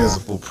world,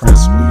 invisible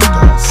principle you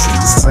don't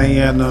see.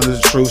 Saying on the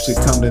truth should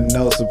come to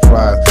no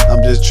surprise.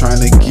 I'm just trying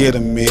to get a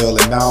meal,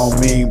 and I don't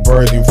mean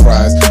burger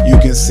fries. You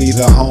can see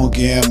the hunger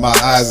in my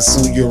eyes, and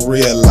soon you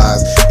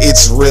realize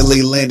it's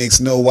really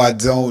Linux. No, I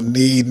don't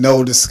need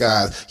no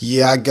disguise.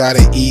 Yeah, I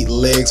gotta eat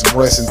legs,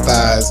 breasts, and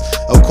thighs.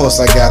 Of course,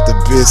 I got the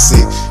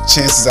biscuit.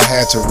 Chances I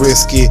had to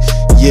risk it.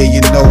 Yeah,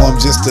 you know I'm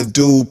just a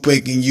dude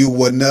picking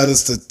you another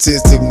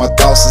statistic. My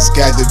thoughts has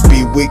got to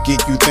be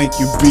wicked. You think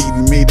you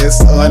beating me?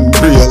 That's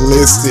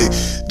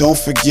unrealistic. Don't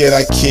forget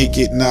I kick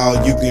it. Now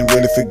you can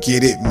really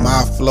forget it.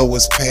 My flow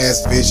is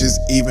past vicious.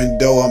 Even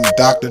though I'm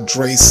Dr.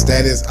 Dre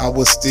status, I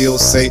would still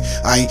say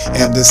I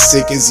am the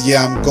sickest.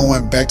 Yeah, I'm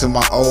going back to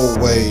my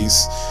old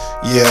ways.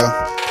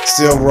 Yeah.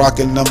 Still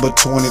rocking number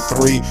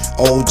 23,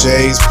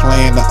 OJ's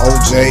playing the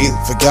OJ.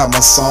 Forgot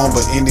my song,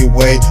 but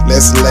anyway,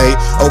 let's lay.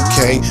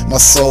 Okay, my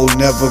soul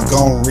never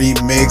gon'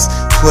 remix.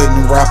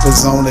 Putting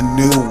rappers on a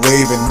new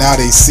wave and now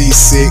they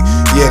seasick.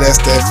 Yeah, that's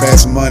that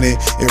fast money,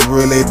 it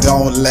really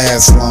don't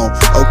last long.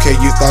 Okay,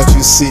 you thought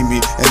you see me,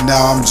 and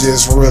now I'm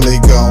just really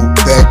gone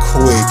that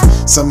quick.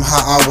 Somehow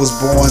I was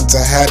born to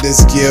have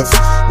this gift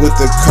with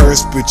the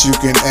curse, but you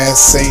can ask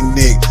Saint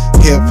Nick.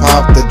 Hip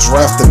hop, the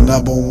draft, the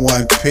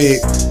 #1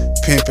 pick.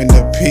 Pimping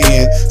the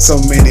pen, so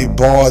many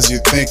bars you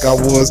think I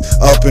was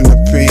up in the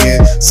pen.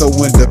 So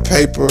when the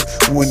paper,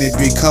 when it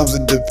becomes a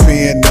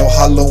depend, no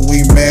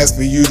Halloween mask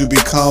for you to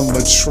become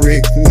a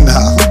trick.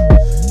 Nah,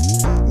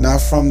 not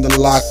from the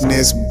Loch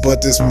Ness,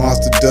 but this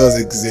monster does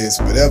exist.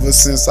 But ever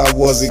since I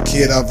was a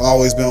kid, I've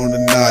always been on the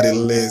naughty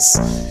list.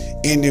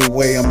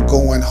 Anyway, I'm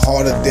going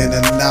harder than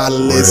a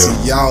nihilist.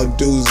 Y'all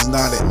dudes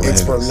not an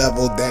expert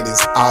level, that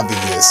is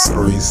obvious.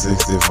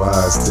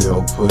 365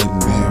 still putting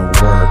in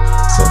work.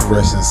 So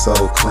fresh and so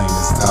clean,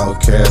 it's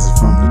outcast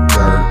from the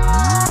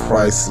dirt.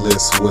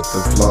 Priceless with the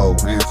flow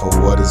and for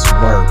what it's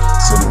worth.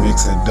 So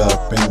mix it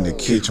up in the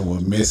kitchen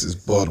with Mrs.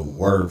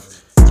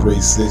 Butterworth.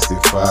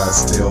 365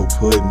 still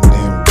putting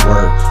in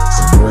work.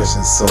 So fresh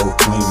and so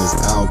clean, it's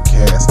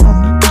outcast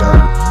from the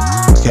dirt.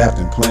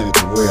 Captain Planet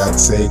to where I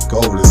take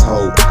over this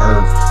whole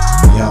earth.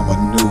 Yeah, I'm a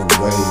new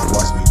wave,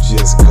 watch me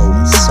just go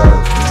and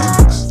surf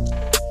Linux.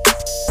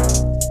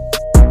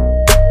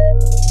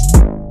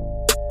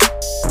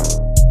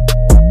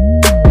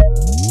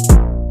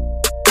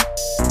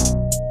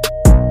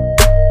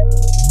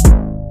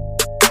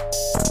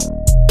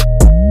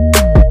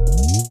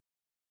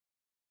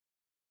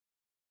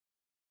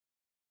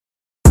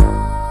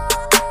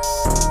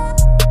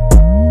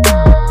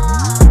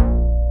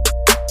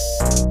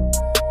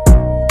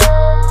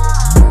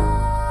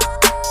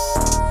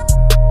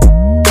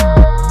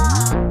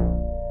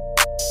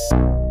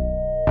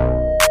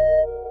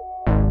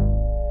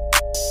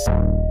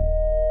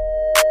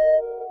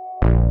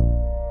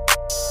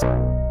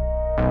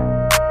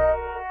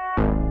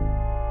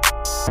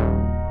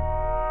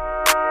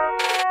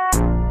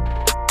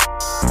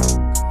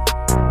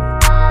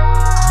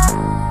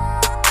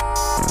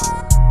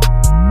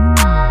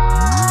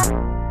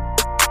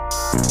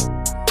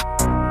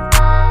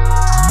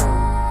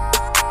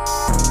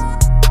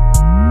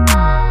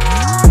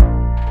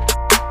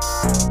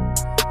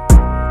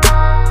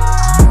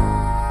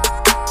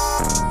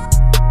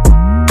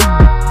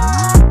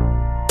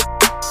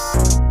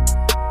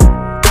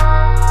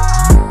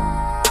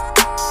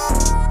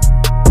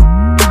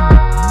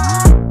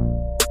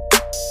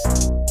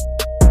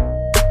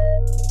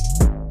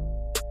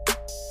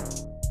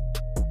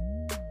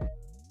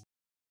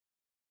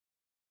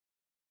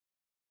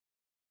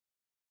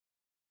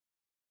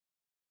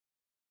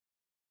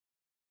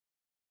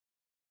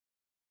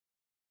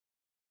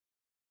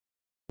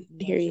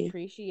 Hear you.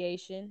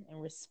 Appreciation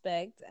and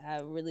respect. I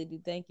really do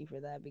thank you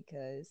for that,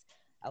 because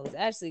I was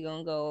actually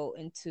gonna go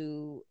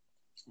into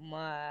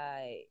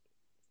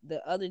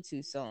the other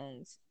 2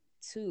 songs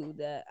two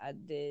that I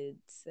did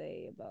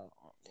say about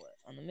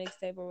on the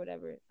mixtape or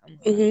whatever.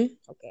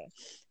 Okay,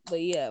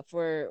 but yeah,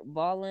 for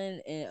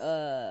Ballin'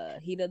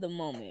 and Heat of the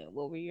Moment,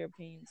 what were your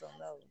opinions on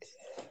those?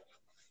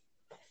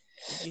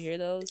 Did you hear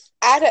those?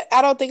 I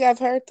don't think I've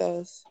heard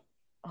those.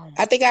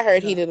 I think I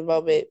heard God. Heat of the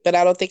Moment, but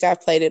I don't think I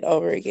played it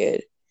over again.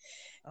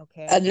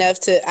 Okay. Enough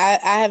to I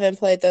haven't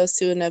played those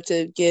two enough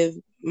to give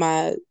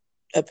my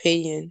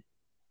opinion.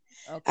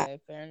 Okay,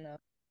 fair enough.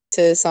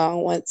 To a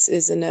song once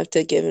is enough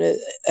to give it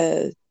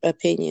a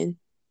opinion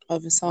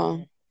of a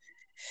song.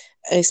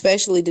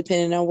 Especially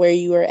depending on where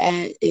you are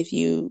at. If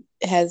you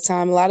had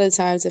time, a lot of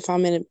times if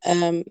I'm in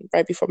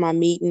right before my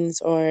meetings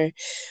or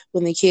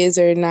when the kids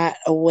are not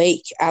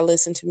awake, I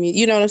listen to music.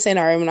 You know what I'm saying?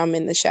 Or when I'm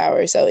in the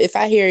shower. So if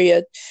I hear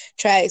your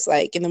tracks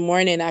like in the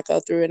morning, I go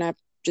through and I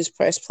just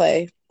press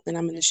play. And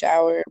I'm in the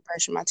shower,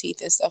 brushing my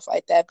teeth and stuff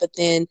like that. But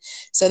then,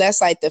 so that's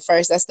like that's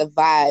the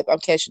vibe. I'm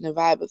catching the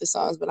vibe of the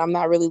songs, but I'm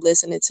not really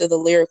listening to the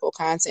lyrical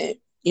content,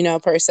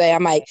 per se.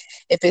 I'm like,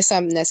 if it's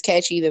something that's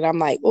catchy, then I'm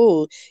like,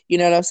 ooh, you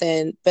know what I'm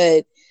saying?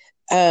 But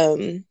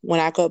when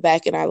I go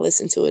back and I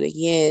listen to it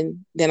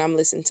again, then I'm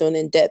listening to it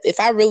in depth.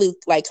 If I really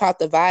like caught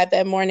the vibe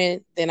that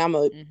morning, then I'm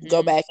gonna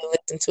go back and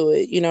listen to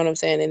it. You know what I'm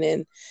saying? And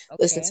then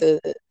listen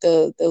to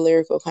the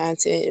lyrical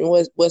content and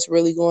what's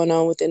really going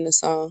on within the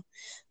song.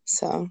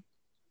 So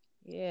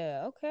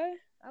yeah, okay,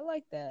 I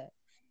like that.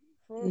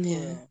 For yeah.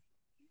 real.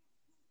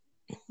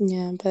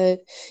 Yeah,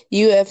 but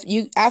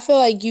I feel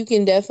like you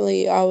can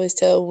definitely always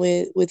tell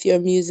with your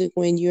music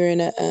when you're in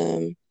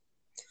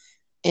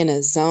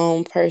a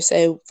zone per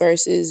se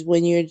versus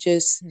when you're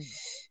just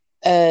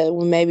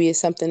when maybe it's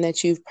something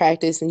that you've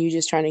practiced and you're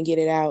just trying to get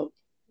it out,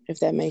 if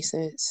that makes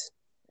sense.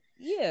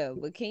 Yeah,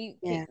 but can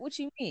what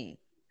you mean?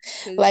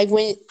 Like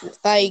when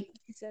like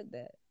you said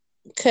that.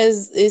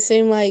 Because it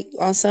seemed like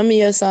on some of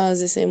your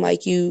songs, it seemed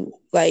like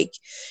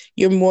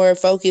you're more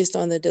focused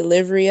on the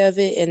delivery of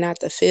it and not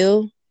the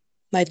feel,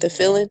 like the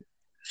feeling.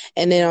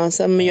 And then on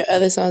some of your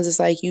other songs, it's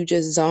like you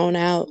just zone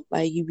out,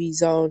 like you be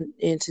zoned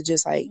into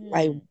just like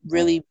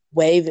really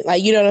waving,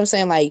 like you know what I'm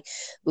saying, like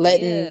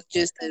letting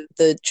just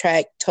the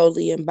track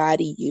totally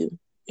embody you,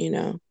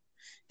 and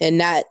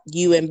not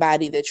you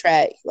embody the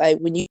track. Like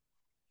when you.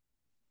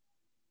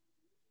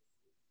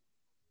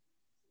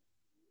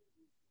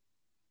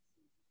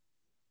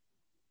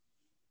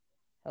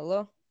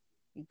 Hello,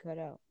 you cut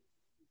out.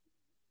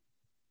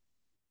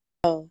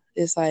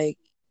 It's like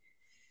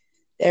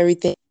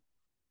everything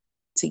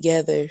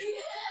together.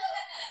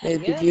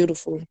 It'd be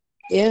beautiful.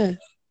 Yeah.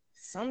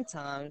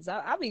 Sometimes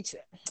I be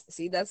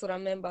see, that's what I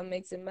meant by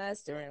mixing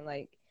mastering.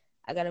 Like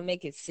I gotta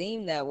make it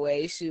seem that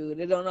way. Shoot,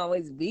 it don't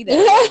always be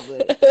that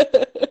way,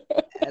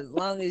 but as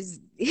long as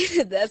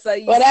that's how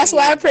you. Well, that's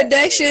why it,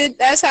 production.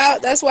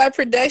 That's why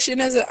production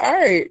is an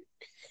art.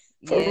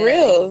 For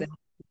real.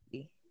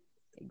 Exactly.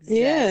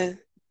 Yeah.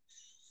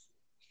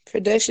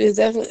 Production is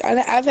definitely.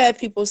 I've had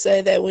people say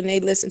that when they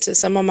listen to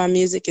some of my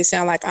music, it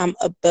sounds like I'm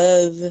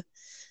above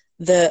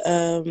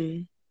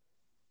the.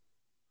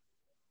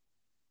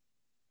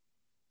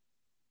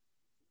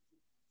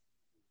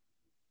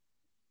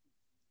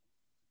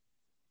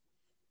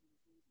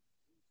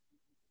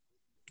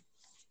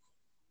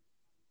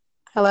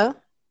 Hello?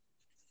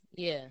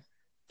 Yeah.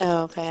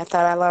 Oh, okay. I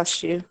thought I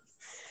lost you.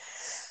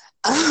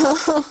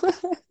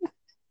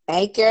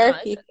 Anchor.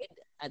 No,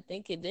 I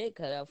think it did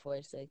cut out for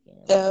a second.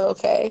 Oh,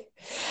 okay.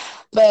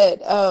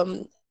 But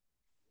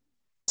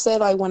say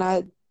like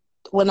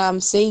when I'm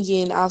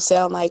singing, I'll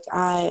sound like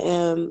I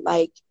am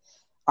like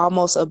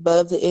almost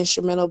above the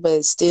instrumental,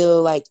 but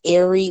still like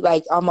airy,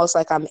 like almost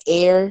like I'm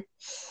air.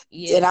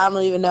 Yeah. And I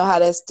don't even know how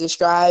that's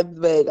described,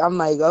 but I'm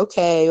like,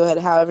 okay,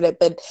 however that.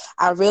 But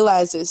I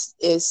realize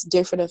it's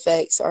different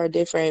effects or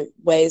different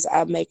ways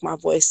I make my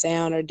voice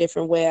sound or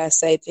different way I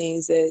say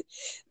things that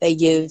they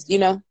give.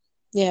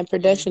 Yeah,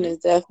 production is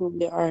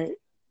definitely art.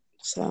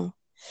 So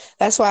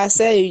that's why I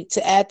say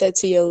to add that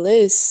to your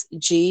list,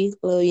 G,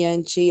 little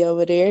young G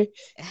over there.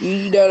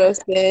 You know what I'm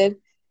saying?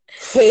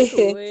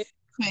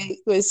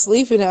 Quit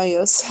sleeping on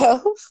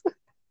yourself.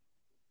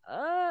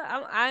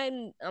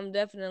 I'm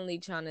definitely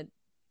trying to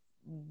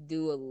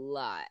do a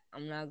lot.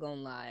 I'm not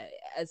gonna lie.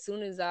 As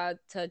soon as I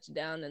touch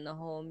down in the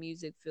whole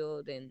music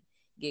field and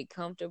get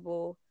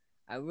comfortable,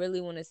 I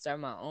really want to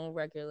start my own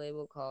record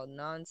label called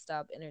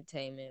Nonstop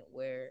Entertainment,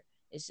 where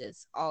it's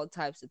just all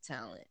types of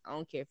talent. I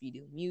don't care if you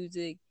do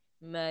music,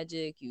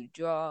 magic, you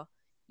draw,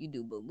 you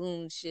do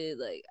balloon shit,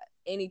 like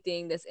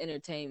anything that's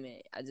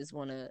entertainment. I just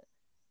want to,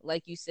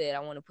 like you said, I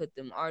want to put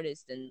them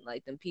artists and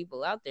like them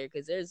people out there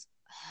because there's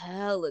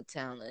hella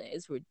talent.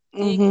 It's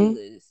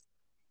ridiculous.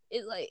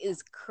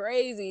 It's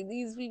crazy.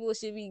 These people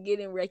should be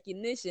getting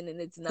recognition,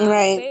 and it's not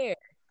fair.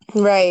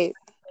 Right. It's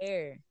not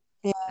fair.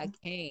 Yeah. I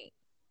can't.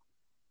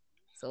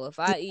 So if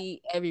I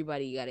eat,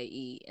 everybody gotta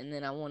eat. And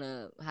then I want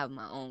to have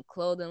my own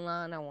clothing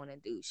line. I want to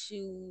do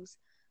shoes.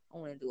 I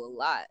want to do a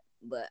lot,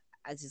 but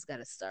I just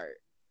gotta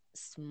start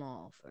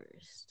small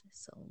first.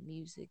 So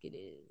music it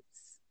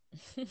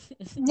is.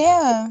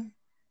 Yeah,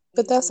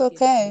 but that's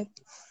okay.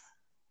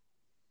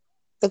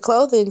 The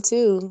clothing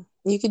too.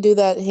 You could do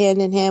that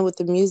hand in hand with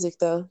the music,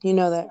 though. You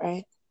know that,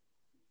 right?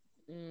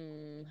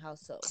 How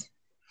so?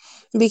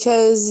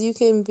 Because you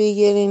can be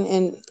getting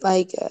in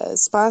like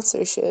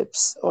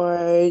sponsorships,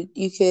 or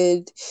you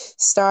could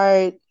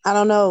start, I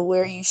don't know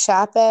where you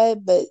shop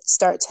at, but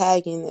start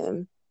tagging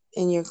them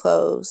in your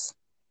clothes.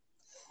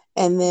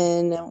 And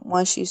then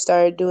once you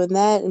start doing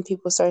that and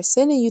people start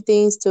sending you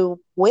things to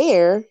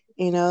wear,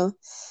 then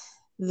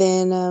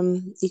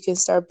you can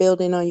start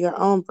building on your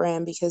own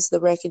brand, because the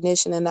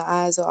recognition and the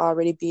eyes will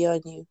already be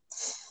on you.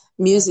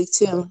 Music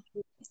too.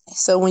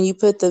 So when you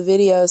put the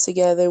videos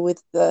together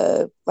with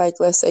like,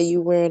 let's say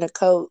you wearing a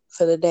coat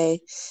for the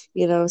day,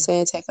 you know what I'm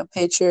saying? Take a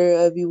picture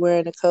of you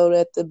wearing a coat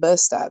at the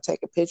bus stop.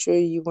 Take a picture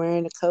of you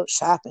wearing a coat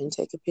shopping.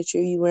 Take a picture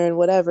of you wearing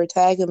whatever.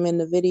 Tag them in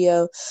the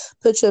video.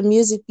 Put your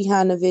music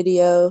behind the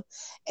video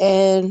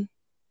and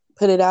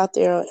put it out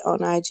there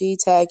on IG.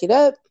 Tag it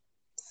up.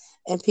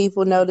 And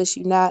people notice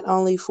you not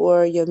only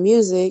for your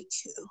music.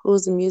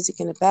 Who's the music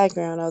in the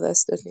background? Oh,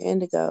 that's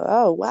Snooktheindigo.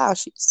 Oh, wow,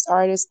 she's an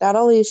artist. Not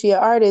only is she an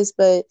artist,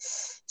 but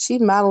she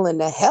modeling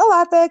the hell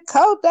out that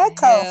coat. That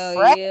coat,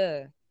 Hell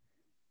yeah.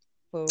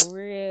 For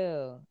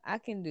real. I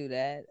can do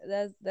that.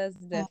 That's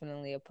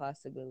definitely a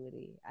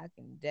possibility. I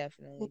can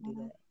definitely do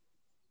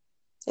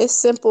that. It's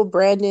simple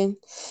branding.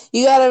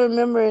 You gotta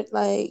remember,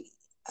 like,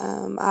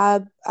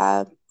 I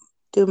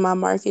do my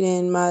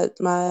marketing. My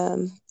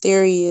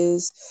theory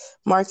is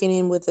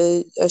marketing with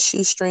a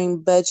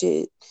shoestring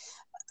budget.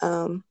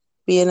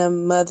 Being a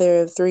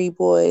mother of 3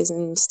 boys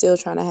and still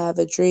trying to have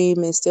a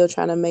dream and still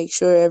trying to make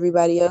sure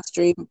everybody else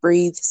dream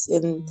breathes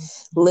and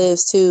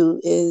lives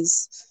too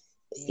is,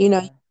 you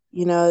know,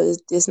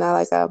 it's not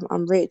like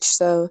I'm rich.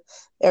 So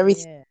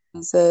everything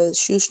is a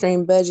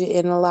shoestring budget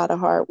and a lot of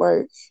hard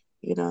work,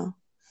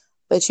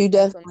 But you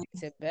That's definitely what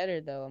makes it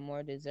better though, and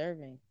more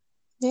deserving.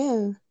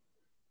 Yeah.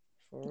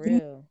 For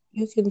real.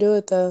 You can do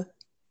it though.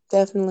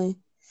 Definitely.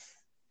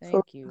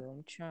 Thank you.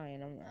 I'm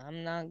trying.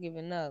 I'm not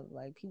giving up.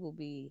 Like, people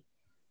be,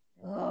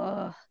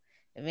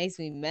 it makes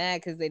me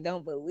mad because they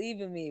don't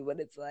believe in me. But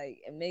it's like,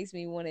 it makes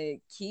me want to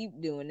keep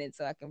doing it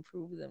so I can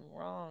prove them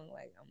wrong.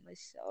 Like, I'm gonna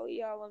show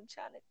y'all. I'm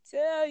trying to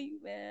tell you,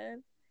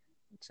 man.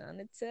 I'm trying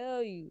to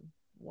tell you.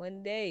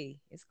 One day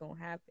it's gonna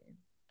happen.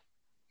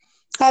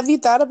 Have you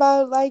thought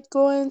about like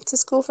going to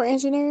school for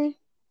engineering?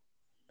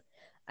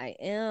 I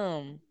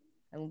am.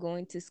 I'm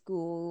going to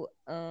school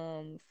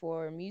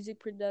for music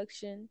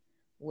production,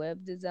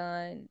 web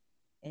design,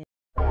 and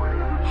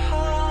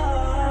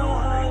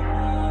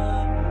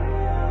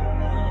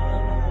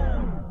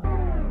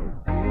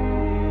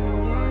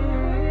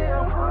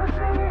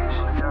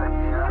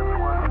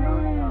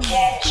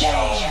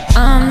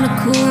I'm the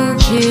cool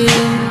kid,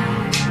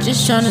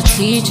 just trying to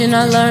teach and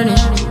not learning.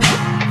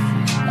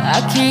 I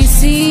can't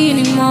see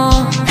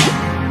anymore,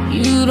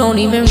 you don't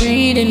even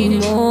read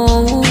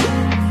anymore.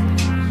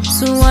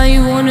 So why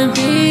you wanna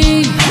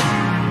be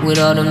with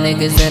all them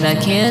niggas that I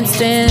can't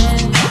stand?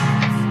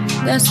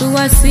 That's who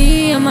I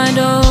see on my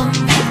door.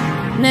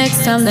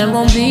 Next time there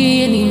won't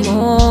be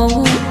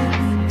anymore.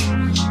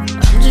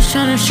 I'm just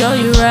trying to show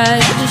you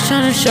right, just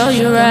trying to show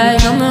you right.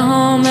 Coming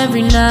home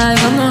every night,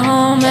 coming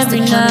home every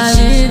night.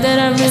 Shit that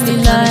I really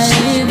like,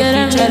 shit that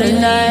I really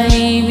like.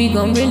 We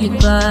gon' really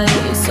buy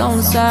it's on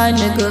the side,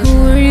 nigga.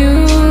 Who are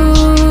you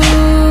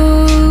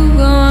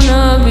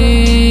gonna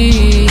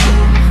be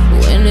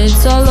when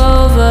it's all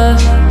over?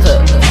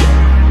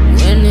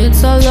 When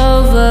it's all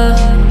over,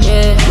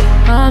 yeah.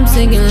 I'm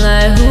thinking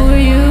like, who are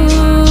you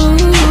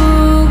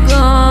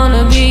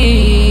gonna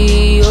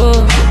be?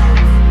 Oh,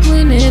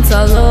 when it's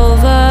all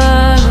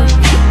over,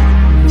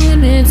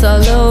 when it's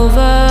all over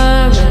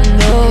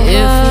and over.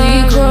 If we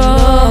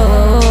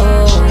grow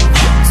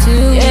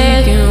till we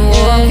can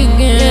walk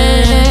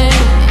again,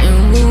 and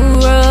we'll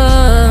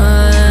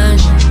run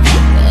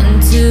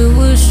until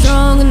we're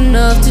strong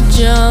enough to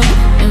jump,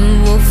 and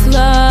we'll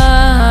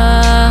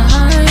fly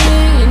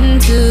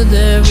until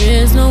there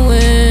is no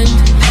wind.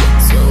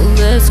 So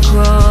let's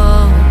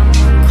crawl,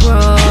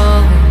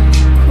 crawl,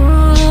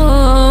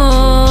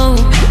 crawl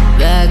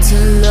back to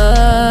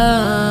love.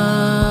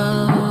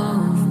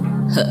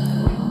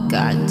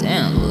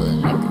 Goddamn, little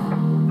nigga.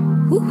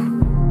 Whew.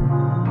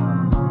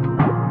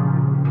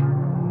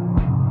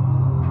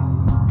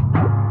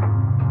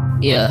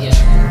 Yeah,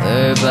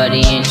 everybody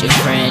ain't your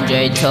friend,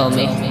 Dre told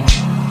me.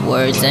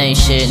 Words ain't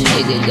shit,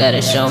 nigga,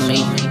 gotta show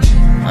me.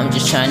 I'm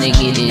just trying to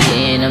get it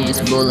in, I'm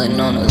just bulling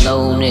on a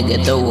low,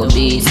 nigga. Throw a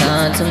beat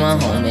sign to my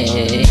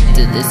homie.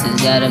 This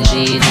has gotta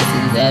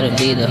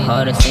be the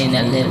hardest thing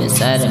that live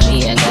inside of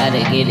me. I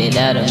gotta get it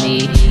out of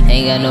me.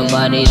 Ain't got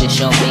nobody to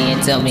show me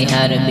and tell me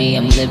how to be.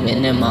 I'm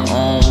living in my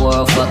own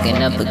world,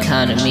 fucking up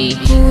economy.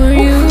 Who are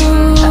you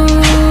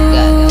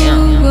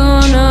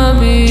gonna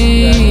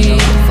be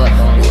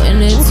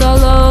when it's all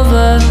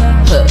over?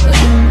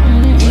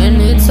 When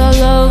it's all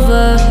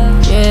over,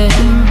 yeah.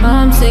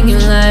 I'm thinking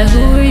like,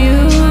 who are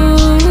you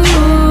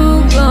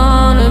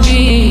gonna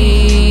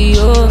be?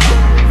 Oh,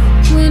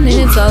 when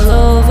it's all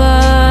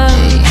over,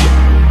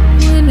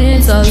 when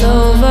it's all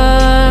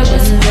over,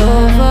 it's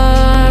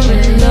over,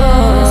 it's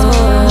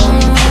over,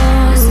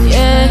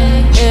 yeah.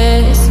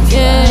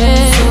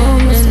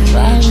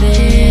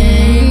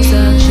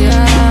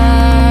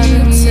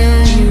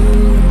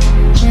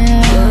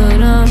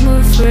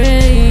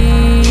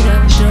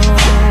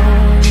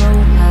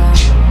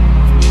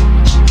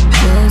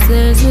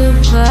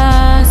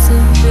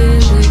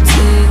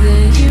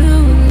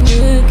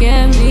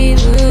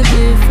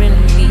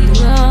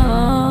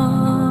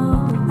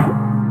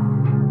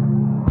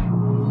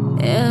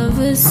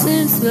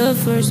 the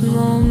first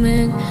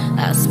moment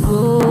I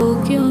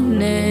spoke your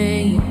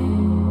name.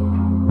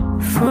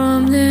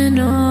 From then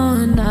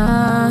on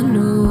I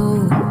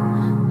knew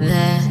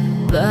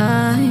that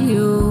by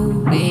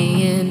you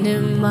being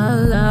in my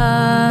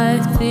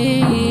life,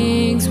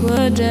 things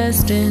were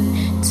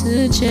destined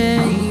to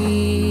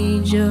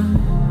change.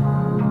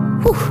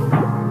 Whew.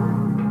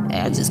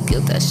 Hey, I just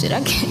killed that shit.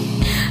 I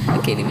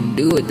can't even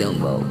do it no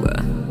more, bro.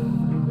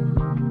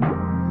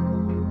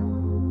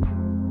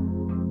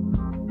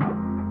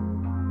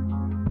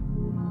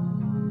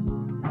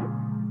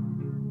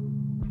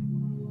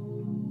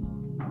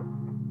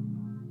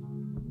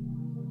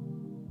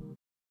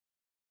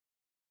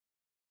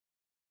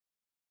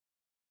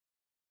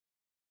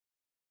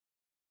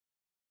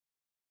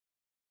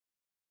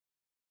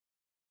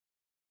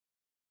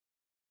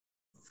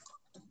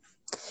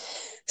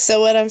 So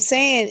what I'm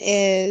saying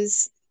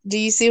is, do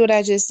you see what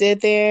I just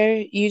did there?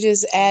 You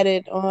just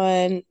added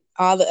on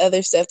all the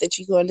other stuff that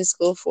you go into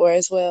school for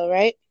as well,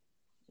 right?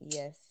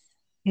 Yes.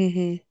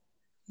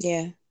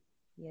 Yeah.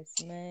 Yes,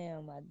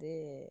 ma'am. I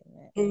did.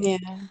 Man. Yeah.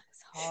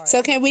 It's hard.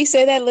 So can we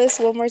say that list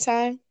one more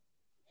time?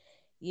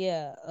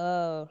 Yeah.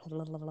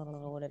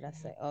 What did I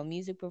say?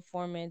 Music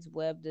performance,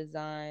 web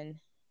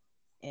design,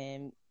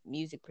 and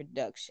music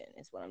production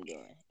is what I'm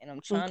doing. And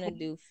I'm trying to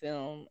do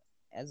film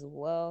as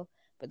well,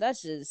 but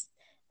that's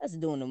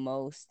doing the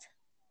most.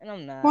 And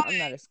I'm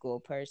not a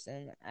school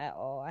person at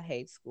all. I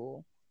hate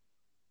school.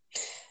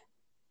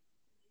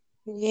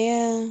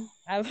 Yeah.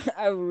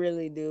 I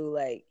really do.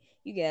 Like,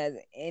 you can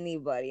ask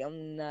anybody.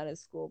 I'm not a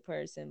school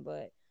person,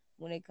 but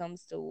when it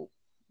comes to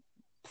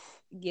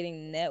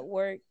getting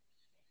network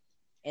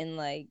and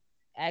like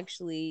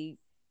actually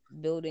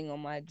building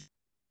on my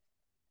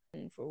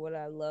for what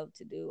I love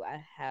to do,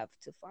 I have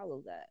to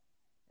follow that.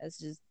 That's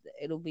just,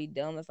 it'll be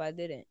dumb if I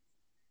didn't.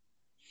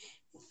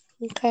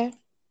 Okay.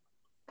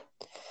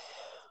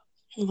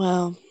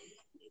 Well,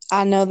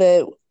 I know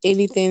that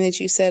anything that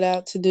you set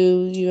out to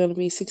do, you're going to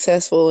be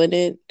successful in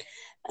it.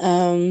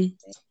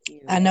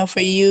 I know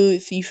for you,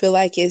 if you feel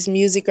like it's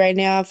music right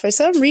now, for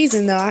some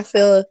reason though, I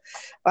feel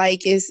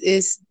like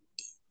it's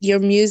your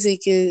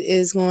music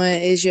is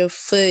your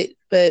foot,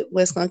 but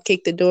what's going to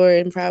kick the door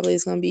and probably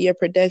is going to be your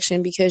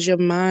production, because your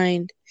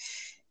mind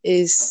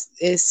is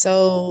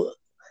so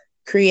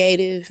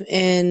creative,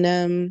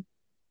 and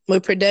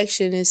with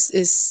production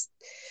is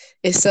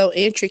so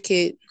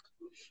intricate.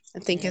 I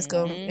think it's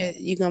going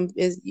you're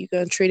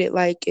gonna treat it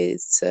like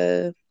it's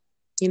like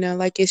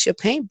it's your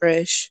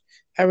paintbrush.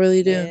 I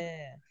really do.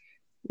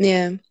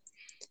 Yeah.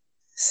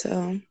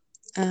 So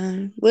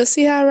we'll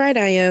see how right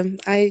I am.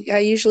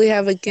 I usually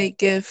have a good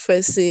gift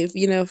for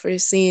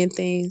seeing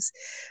things.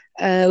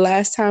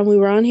 Last time we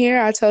were on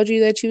here, I told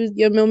you that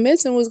your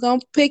momentum was gonna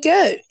pick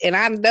up, and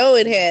I know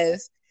it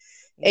has.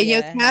 And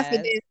your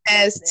confidence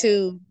has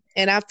too.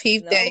 And I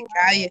peeped that.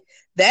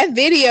 That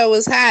video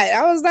was hot.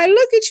 I was like,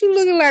 look at you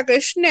looking like a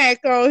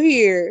snack on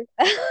here.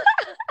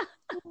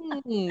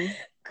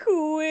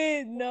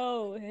 Quit.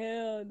 No,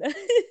 hell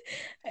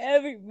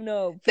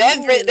no.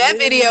 That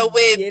video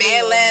went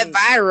bad lab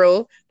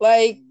viral.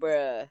 Like,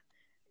 bruh.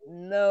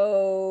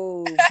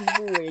 No,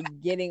 people were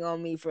getting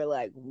on me for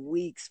like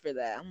weeks for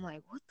that. I'm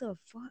like, what the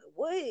fuck?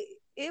 What?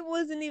 It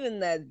wasn't even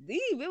that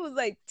deep. It was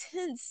like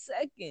 10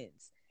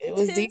 seconds. It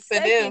was 10 deep for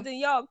seconds them. and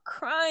y'all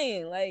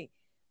crying. Like,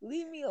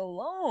 leave me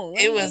alone.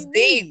 It was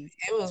deep.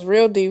 It was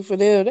real deep for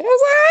them. It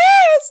was like,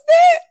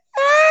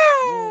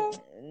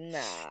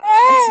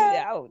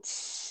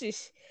 ouch.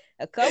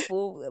 A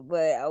couple,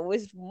 but I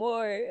wish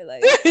more.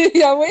 Like,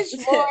 I wish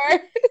more.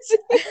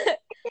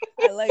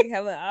 I like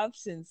having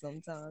options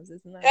sometimes.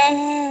 It's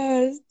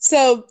nice.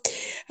 So,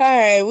 all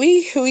right,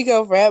 we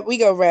go wrap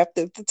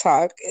the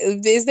talk.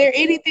 Is there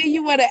anything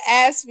you want to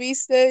ask me,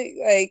 Snook?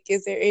 Like,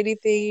 is there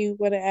anything you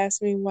want to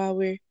ask me while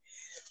we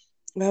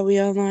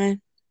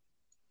online?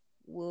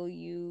 Will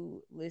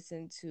you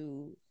listen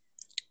to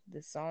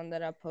the song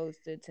that I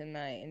posted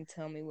tonight and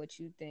tell me what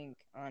you think,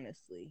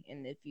 honestly,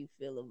 and if you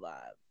feel a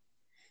vibe?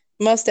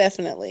 Most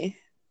definitely.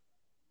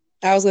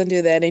 I was gonna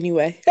do that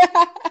anyway.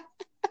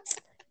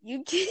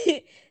 You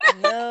can't.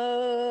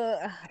 No.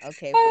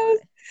 Okay, fine.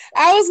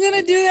 I was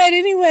gonna do that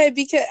anyway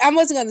because I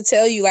wasn't gonna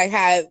tell you like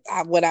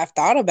what I've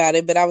thought about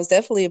it, but I was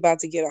definitely about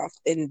to get off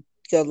and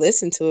go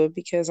listen to it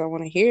because I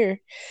want to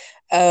hear.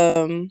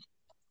 But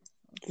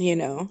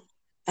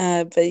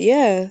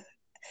yeah,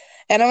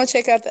 and I'm gonna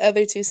check out the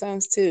other two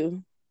songs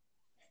too.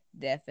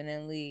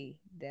 Definitely.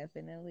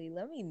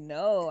 Let me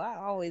know. I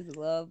always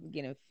love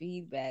getting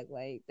feedback.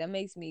 Like, that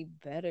makes me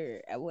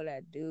better at what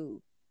I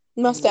do.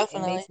 Most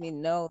definitely. It makes me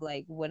know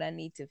like what I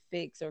need to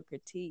fix or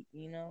critique,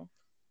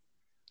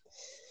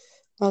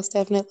 Most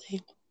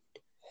definitely.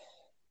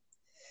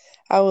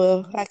 I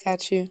will. I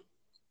got you.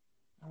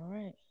 All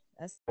right.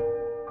 That's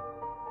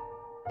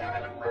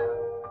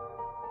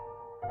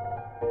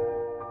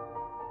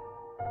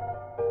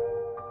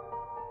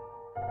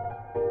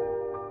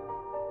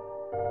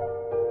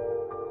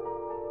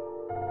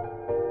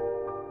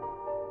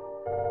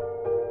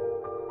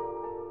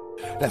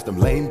That's them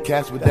lame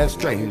cats with that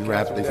strange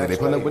rap. They say they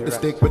pull up with the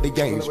stick with the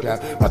game strap.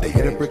 While they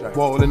hit a brick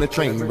wall in a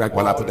train wreck.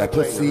 While I put that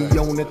pussy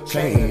on the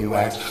chain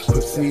wax.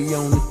 Pussy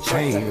on the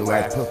chain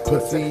wax. Put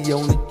pussy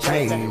on the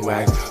chain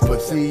wax.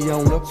 Pussy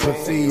on the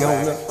pussy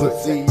on the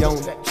pussy on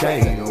the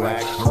chain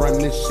wax. I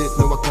run this shit,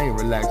 no I can't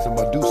relax. I'm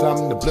gonna do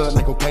something to blood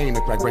like cocaine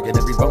to crack. Breaking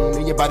every bone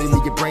in your body,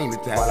 leave your brain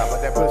attack. While I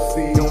put that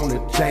pussy on the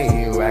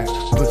chain wax.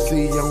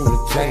 Pussy on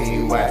the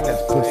chain wax.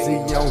 That's pussy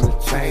on the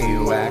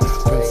chain wax.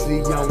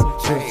 Pussy on the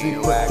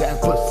chain wax. Put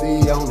that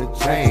pussy on the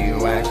chain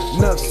wax.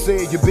 Enough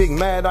said, you big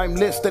mad, I'm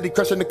lit. Steady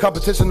crushing the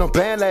competition on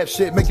band lab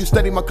shit. Make you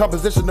study my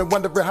composition and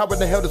wonder how in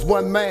the hell does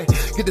one man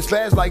get this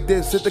fast like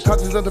this? If the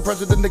country's under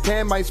pressure, then the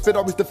can might spit.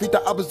 Always defeat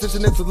the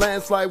opposition, it's a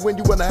landslide. When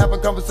you wanna have a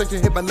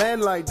conversation, hit my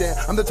land like that.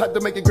 I'm the type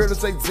to make a girl to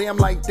say, damn,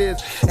 like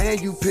this. And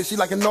you pitchy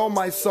like in all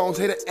my songs,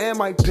 hate it and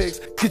my picks.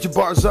 Get your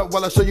bars up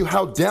while I show you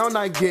how down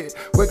I get.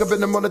 Wake up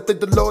in the morning, thank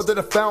the Lord that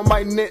I found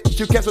my niche.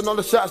 You catching all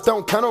the shots,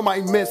 don't count on my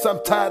miss.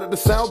 I'm tired of the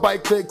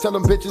soundbite click. Tell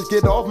them bitches,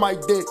 get off my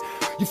dick.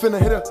 You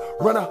finna hit a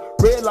runner,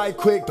 red light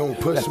quick, don't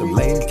push me. Them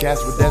lame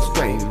cats with that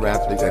strange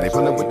rap. They say they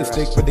pull up with the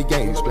stick with the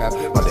game strap.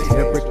 While they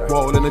hit a brick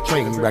wall in a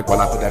train wreck.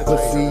 While I put that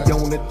pussy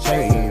on the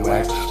chain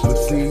wax.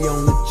 Pussy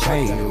on the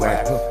chain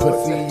wax. Put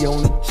pussy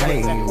on the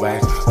chain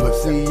wax.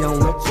 Pussy on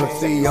the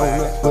pussy on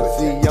the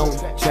pussy on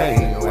the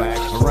chain wax.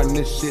 I run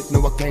this shit,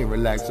 no I can't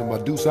relax. I'm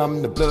gonna do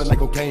something to blood like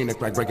cocaine to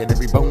crack. Breaking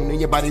every bone in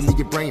your body, leave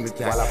your brain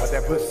attack. While I put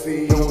that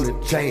pussy on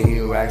the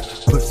chain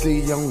wax.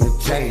 Pussy on the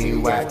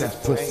chain wax. That's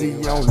pussy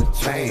on the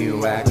chain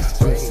wax.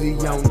 Pussy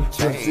on the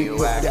chain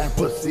wax. That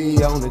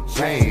pussy on the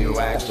chain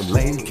wax. Some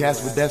lame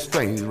cats with that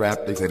strange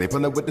rap. They say they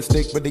pull up with the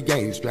stick with the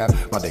game strap.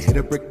 While they hit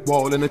a brick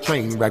wall in a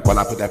train wreck. While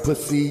I put that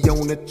pussy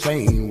on the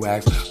chain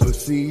wax.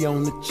 Pussy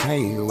on the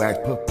chain wax.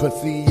 Put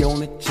pussy on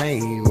the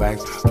chain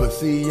wax.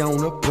 Pussy on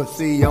the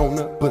pussy on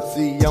the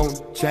pussy on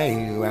the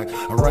chain wax.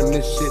 I run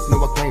this shit, no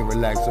I can't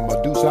relax. I'm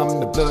gonna do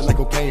something to blood like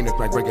cocaine to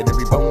crack. Breaking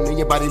every bone in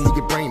your body, leave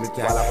your brain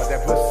attack. While I put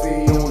that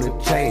pussy on the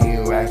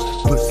chain wax.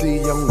 Pussy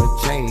on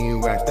the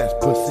chain wax. That's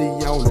pussy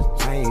on the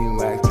chain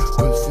wax.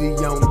 Pussy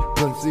on the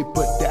pussy.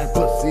 Put that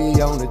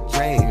pussy on the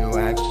chain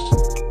wax.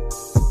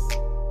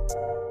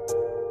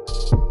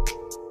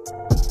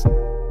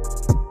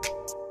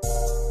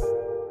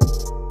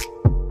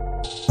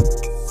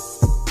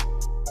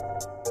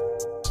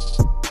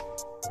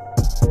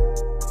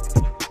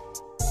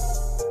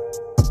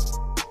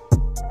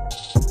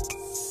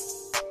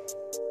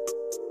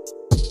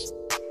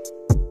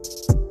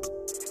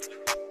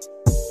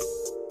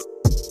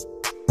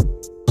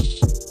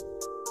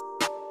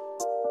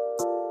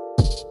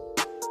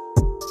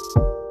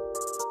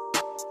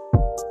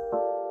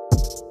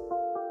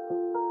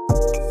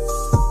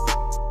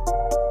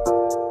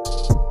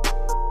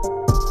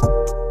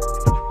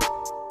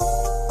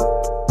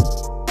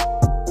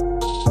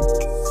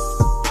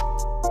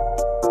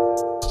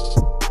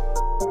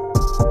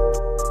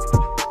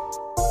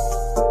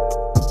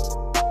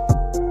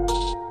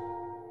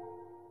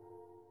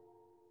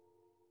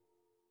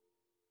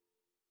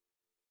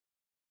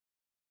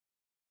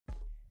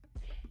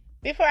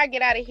 Before I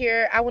get out of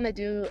here, I want to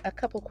do a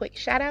couple quick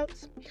shout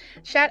outs.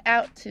 Shout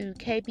out to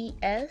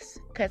KBS,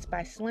 Cuts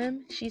by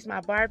Slim. She's my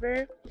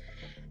barber.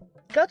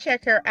 Go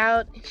check her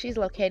out. She's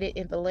located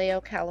in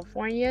Vallejo,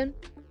 California.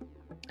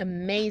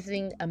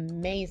 Amazing,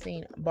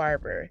 amazing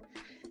barber.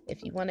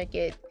 If you want to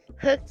get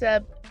hooked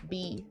up,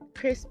 be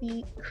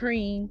crispy,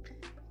 cream,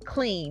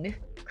 clean.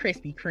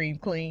 Krispy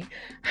Kreme clean.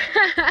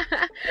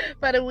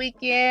 For the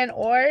weekend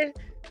or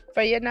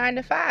for your 9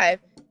 to 5,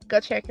 go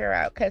check her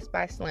out. Cuts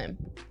by Slim.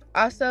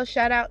 Also,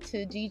 shout out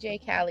to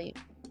DJ Khaled.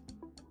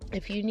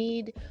 If you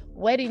need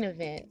wedding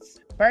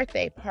events,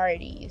 birthday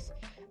parties,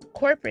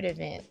 corporate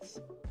events,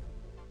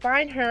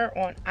 find her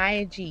on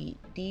IG,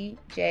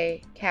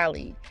 DJ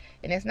Khaled.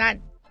 And it's not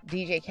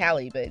DJ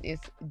Khaled, but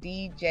it's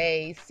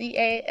DJ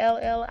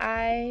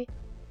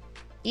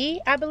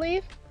Callie, I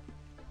believe.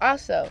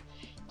 Also,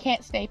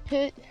 Can't Stay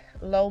Put,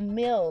 Low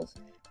Mills.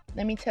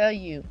 Let me tell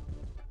you,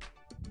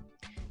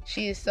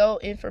 she is so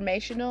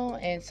informational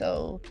and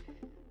so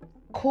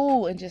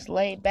cool and just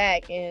laid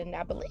back, and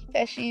I believe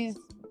that she's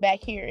back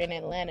here in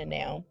Atlanta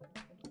now.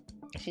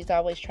 She's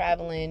always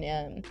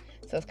traveling,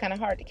 so it's kind of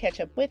hard to catch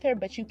up with her,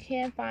 but you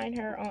can find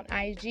her on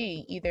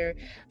IG either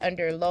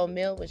under Low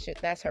Mill, which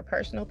that's her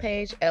personal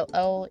page,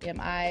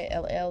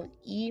 LOMILLE,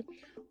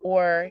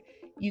 or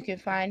you can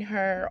find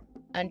her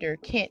under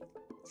Can't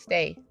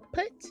Stay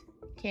Put.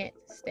 Can't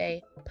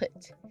Stay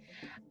Put.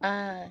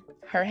 Her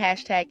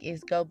hashtag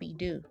is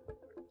GoBeDo.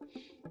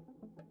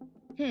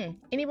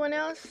 Anyone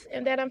else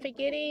that I'm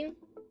forgetting?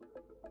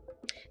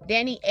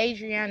 Danny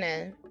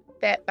Adriana,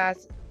 fat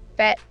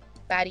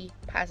body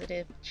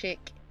positive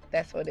chick.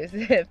 That's what it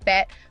is.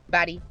 Fat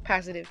body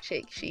positive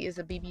chick. She is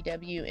a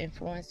BBW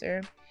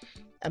influencer.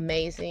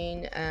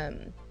 Amazing.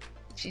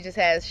 She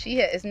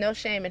has no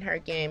shame in her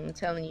game. I'm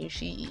telling you,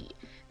 she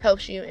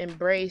helps you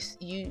embrace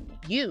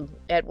you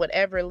at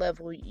whatever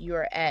level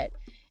you're at.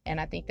 And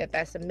I think that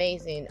that's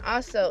amazing.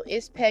 Also,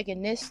 it's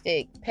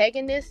Paganistic.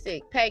 Pagan.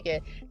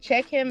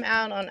 Check him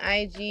out on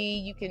IG.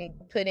 You can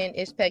put in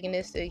It's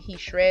Paganistic. He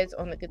shreds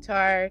on the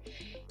guitar.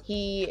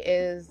 He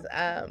is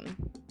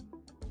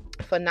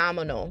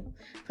phenomenal.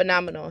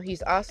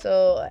 He's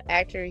also an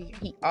actor.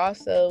 He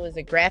also is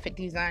a graphic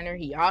designer.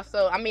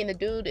 The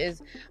dude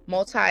is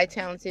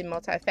multi-talented,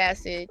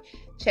 multifaceted.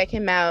 Check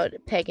him out,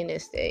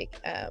 Paganistic.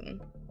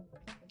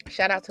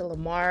 Shout out to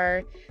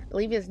Lamar. I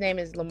believe his name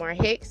is Lamar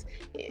Hicks.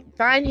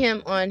 Find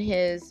him on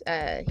his,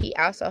 he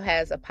also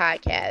has a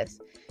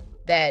podcast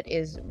that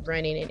is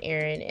running and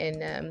airing,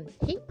 and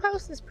he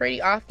posts this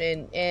pretty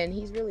often, and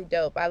he's really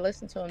dope. I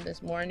listened to him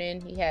this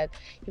morning. He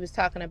was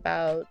talking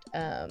about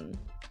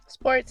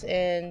sports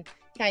and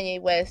Kanye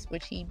West,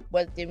 which he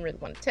didn't really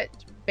want to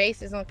touch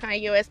bases on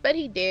Kanye West, but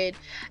he did.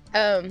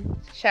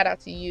 Shout out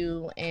to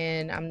you,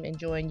 and I'm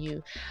enjoying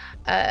you.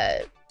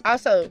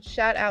 Also,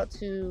 shout out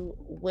to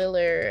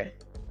Willer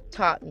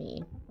Taught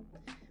Me.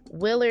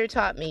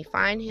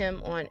 Find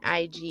him on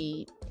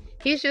IG.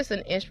 He's just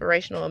an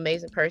inspirational,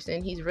 amazing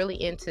person. He's really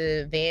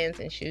into Vans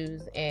and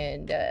shoes,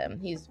 and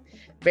he's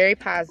very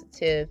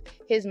positive.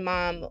 His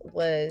mom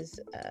was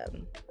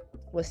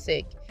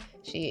sick.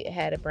 She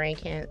had a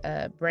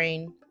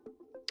brain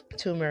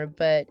tumor,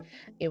 but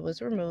it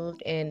was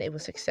removed and it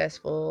was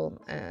successful.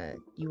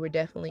 You were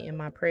definitely in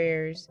my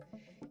prayers,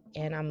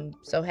 and I'm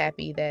so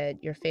happy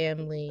that your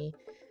family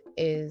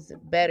is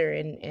better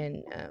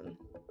and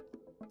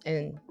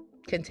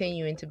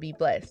continuing to be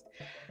blessed.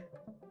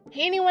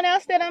 Anyone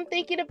else that I'm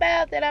thinking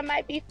about that I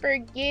might be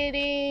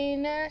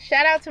forgetting?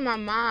 Shout out to my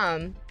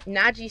mom,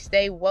 Najee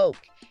Stay Woke.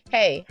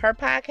 Hey, her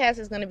podcast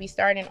is going to be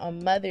starting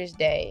on Mother's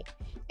Day,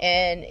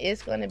 and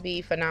it's going to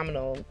be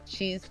phenomenal.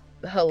 She's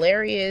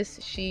hilarious.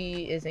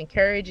 She is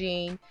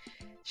encouraging.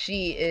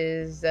 She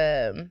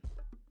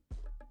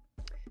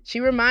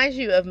reminds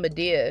you of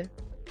Medea.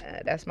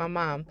 That's my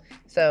mom.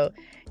 So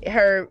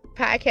her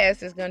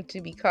podcast is going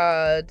to be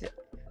called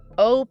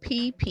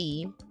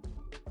OPP,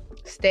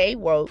 Stay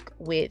Woke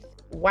with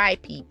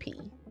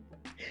YPP,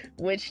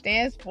 which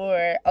stands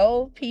for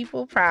Old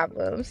People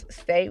Problems,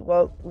 Stay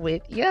Woke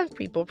with Young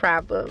People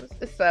Problems.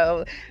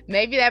 So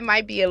maybe that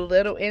might be a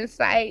little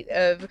insight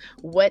of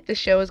what the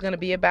show is going to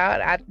be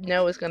about. I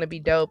know it's going to be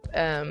dope.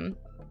 And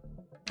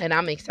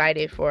I'm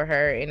excited for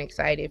her and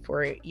excited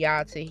for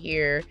y'all to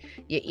hear,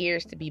 your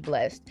ears to be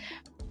blessed.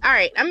 All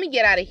right, I'm going to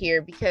get out of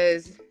here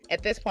because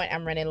at this point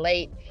I'm running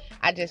late.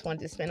 I just wanted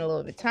to spend a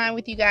little bit of time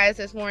with you guys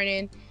this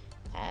morning.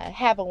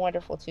 Have a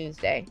wonderful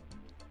Tuesday.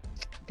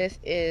 This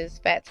is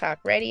Phat Talk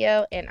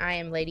Radio, and I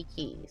am Lady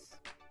Keys.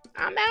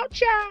 I'm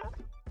out, y'all.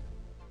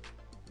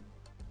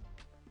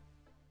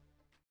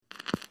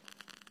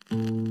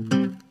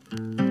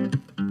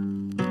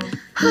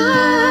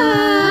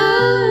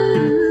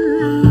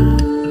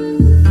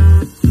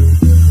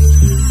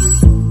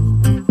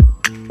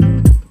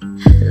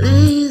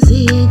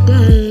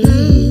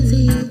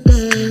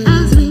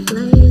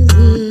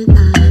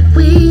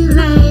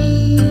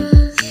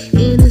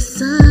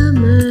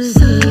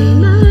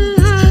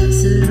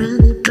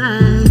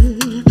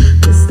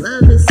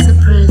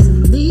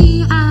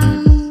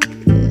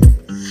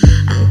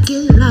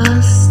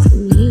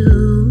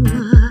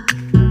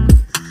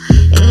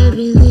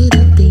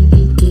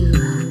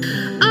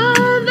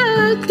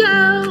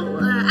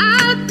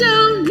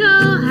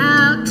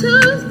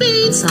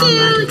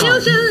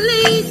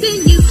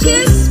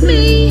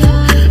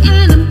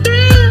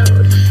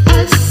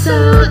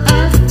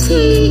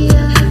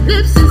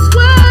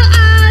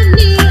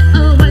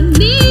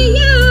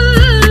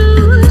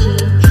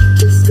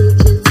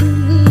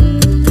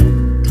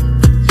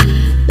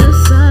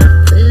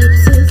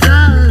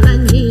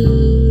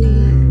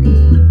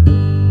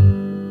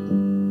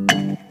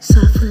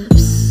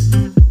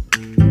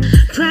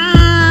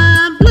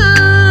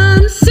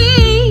 Problem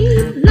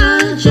seem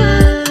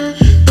larger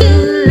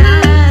than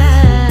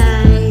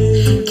life.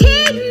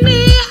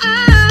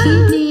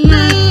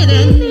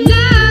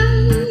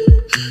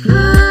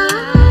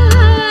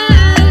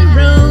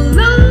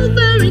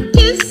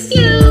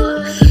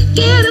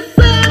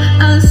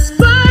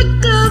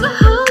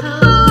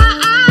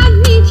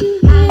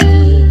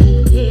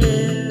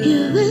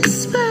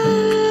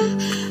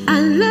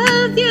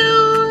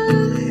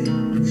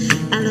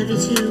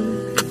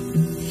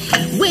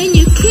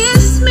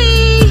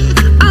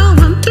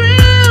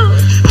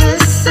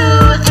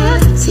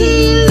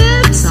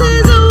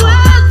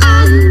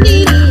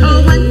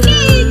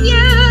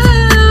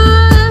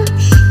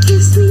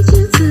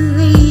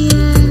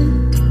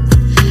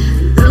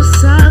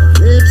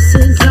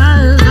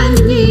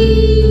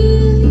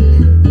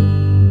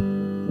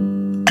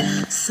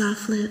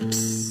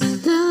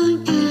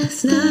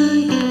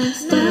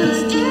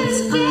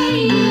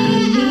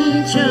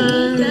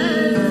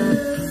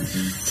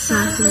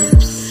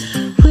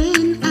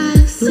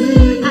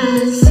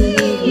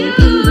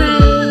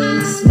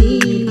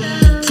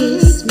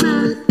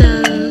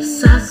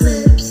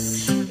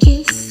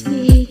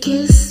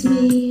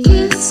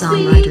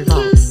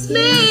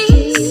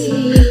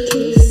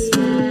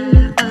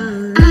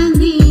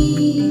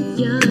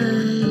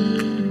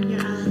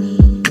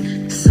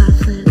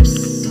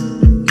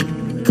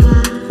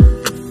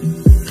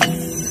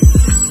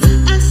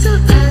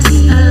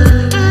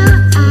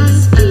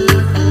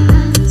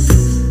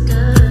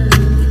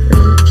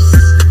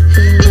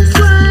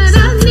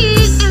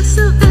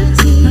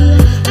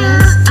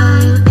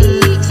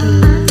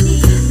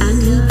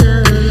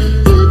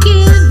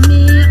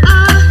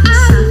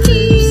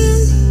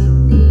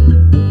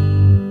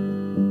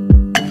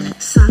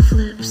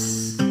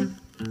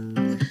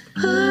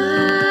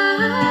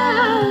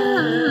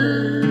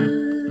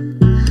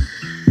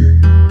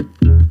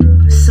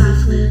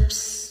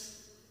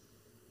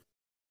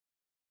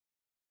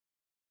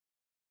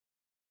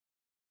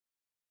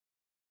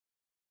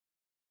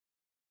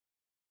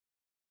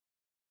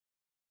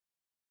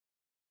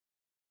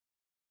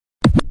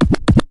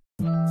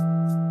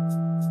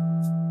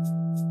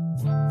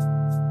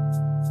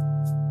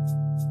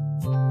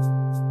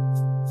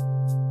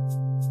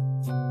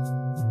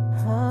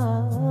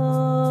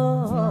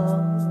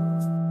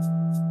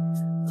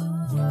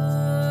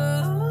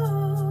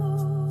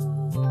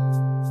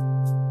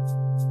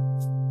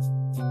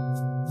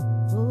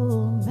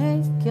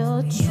 Make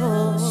your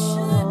choice.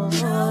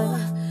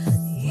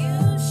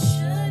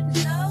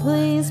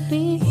 Please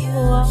be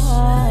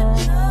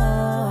wise.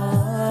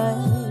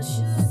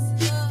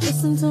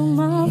 Listen to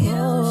my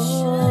voice.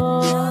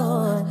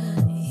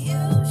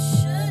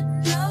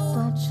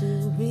 Don't you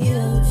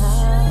realize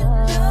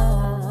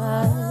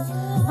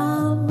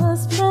I'm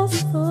what's best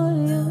for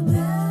you?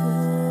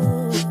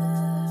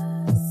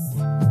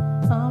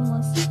 I'm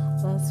what's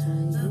best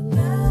for you.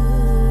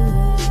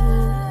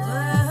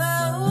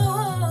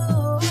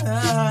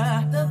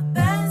 The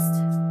best,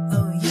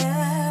 oh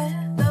yeah,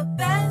 the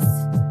best,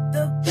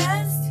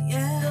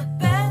 yeah, the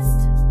best,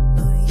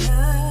 oh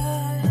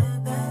yeah, the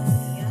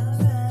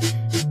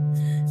best.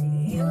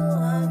 You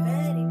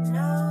already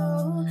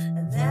know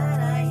that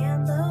I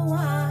am the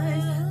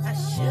one. I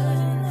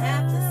shouldn't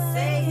have to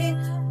say it,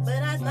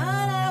 but I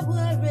thought I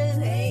would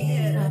relate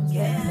it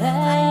again. I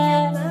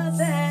am the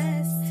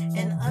best,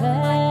 and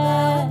unlike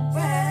the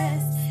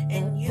rest,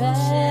 and you should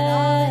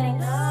already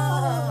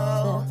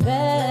know. The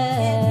best.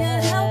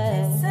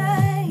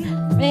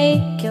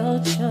 Make your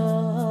choice.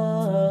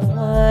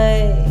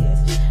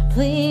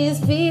 Please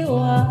be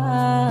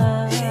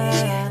wise.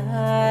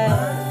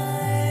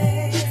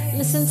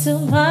 Listen to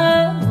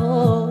my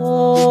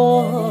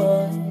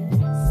voice.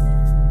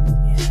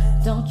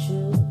 Don't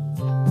you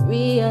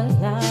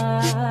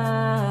realize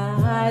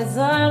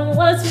I'm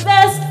what's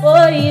best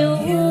for you?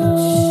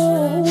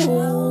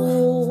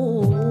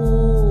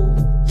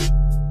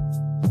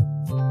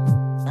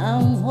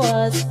 I'm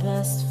what's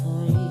best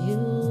for you.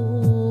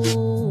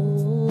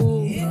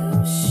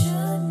 You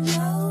should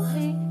know.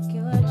 Make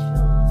your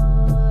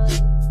choice.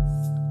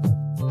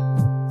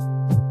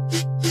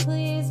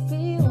 Please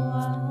be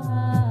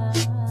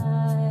wise.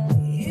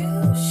 You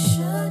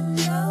should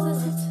know.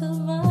 Listen to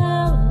my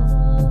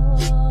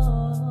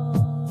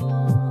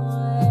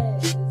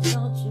voice.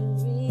 Don't you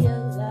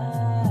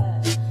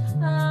realize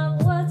I'm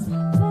what's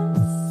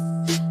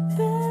best,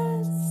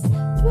 best,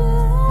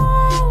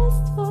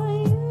 best for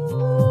you?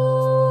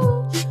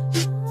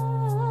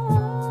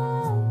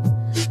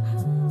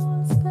 I'm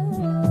what's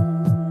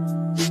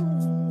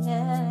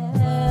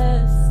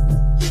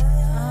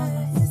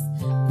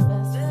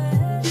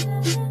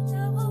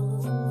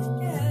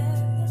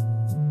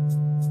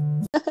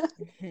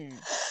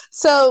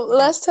So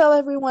let's tell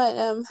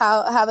everyone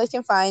how they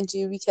can find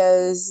you,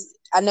 because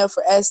I know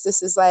for us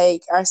this is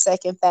like our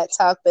second Phat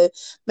Talk, but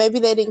maybe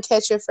they didn't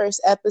catch your first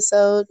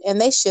episode,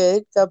 and they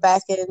should go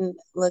back and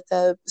look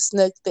up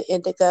Snook the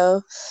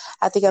Indigo.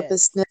 I think up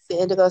is Snook the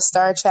Indigo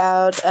Star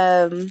Child.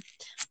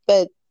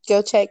 But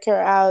go check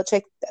her out.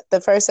 Check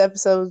the first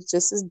episode,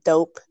 just as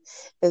dope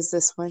as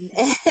this one,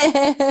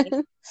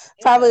 and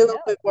probably a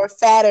little bit more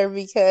fatter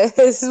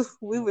because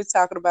we were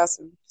talking about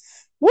some.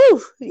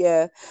 Woo!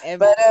 Yeah.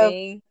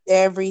 Everything. But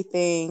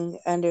everything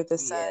under the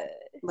sun.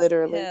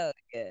 Literally. Hell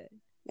yeah.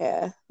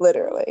 Yeah,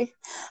 literally.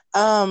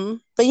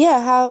 But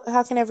yeah,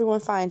 how can everyone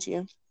find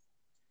you?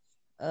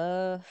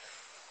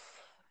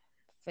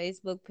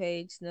 Facebook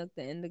page Snook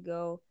the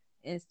Indigo,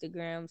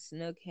 Instagram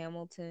Snook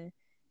Hamilton,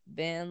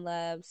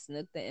 BandLab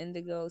Snook the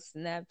Indigo,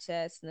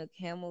 Snapchat Snook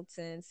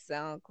Hamilton,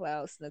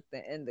 SoundCloud Snook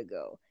the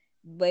Indigo.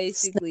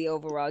 Basically,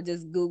 overall,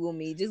 just Google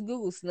me. Just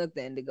Google Snook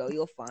the Indigo.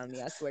 You'll find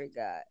me. I swear to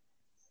God.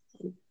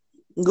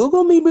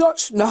 Google me,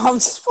 bitch. No, I'm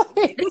just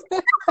playing.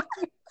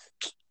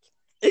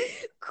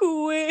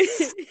 Quit.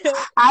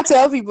 I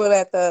tell people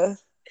that though.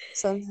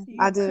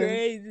 I do.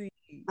 Crazy.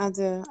 I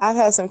do. I've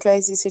had some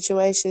crazy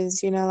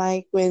situations,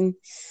 like when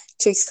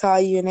chicks call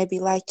you and they be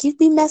like, "You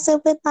be messing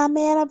with my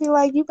man." I'll be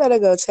like, "You better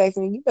go check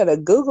me. You better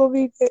Google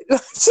me." Hell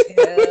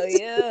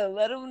yeah,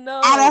 let them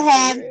know. I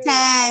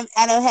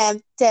don't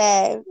have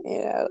time.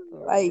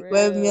 Like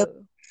when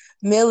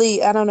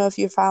Millie, I don't know if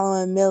you're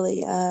following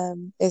Millie.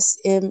 It's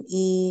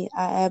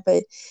MEII,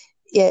 but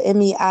yeah,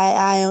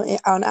 MEII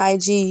on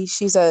IG.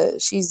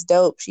 She's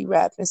dope. She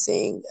rap and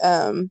sing.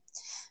 And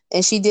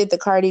she did the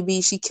Cardi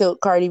B. She killed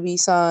Cardi B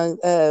song.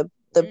 The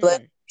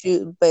blood.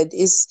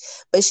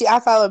 I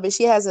follow her, but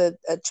she has a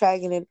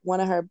track in it. One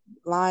of her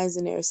lines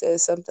in there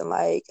says something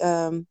like,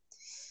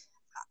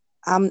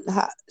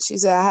 she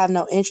said, "I have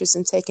no interest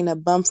in taking a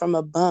bum from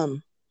a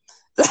bum."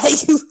 like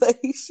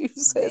she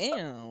said.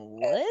 Damn,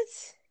 what?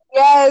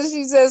 Yeah,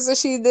 she says so.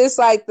 She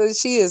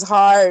is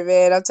hard,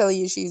 man. I'm telling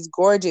you, she's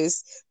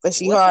gorgeous, but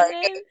she What's hard.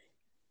 Her name?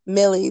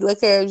 Millie,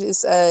 look her.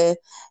 Just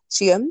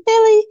she a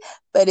Millie,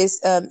 but it's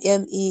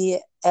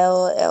MELLI,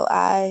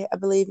 I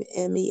believe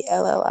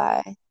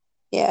MELLI.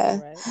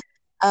 Yeah. Right.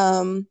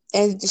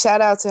 And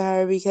shout out to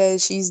her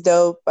because she's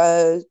dope.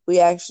 She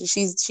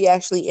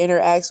actually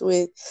interacts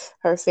with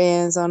her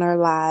fans on her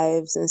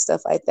lives and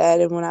stuff like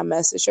that. And when I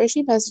message her,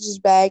 she messages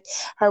back.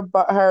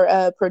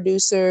 Her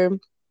producer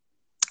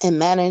and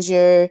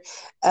manager,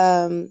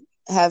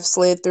 have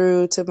slid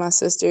through to my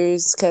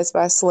sister's Cuts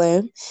by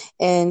Slim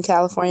in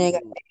California,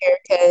 got a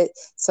haircut.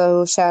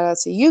 So shout out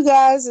to you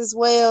guys as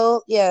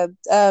well. Yeah,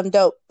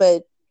 dope.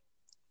 But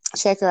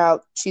check her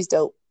out. She's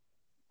dope.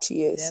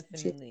 She is.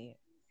 Definitely.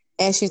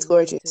 And she's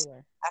gorgeous.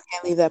 I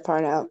can't leave that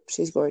part out.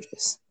 She's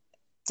gorgeous.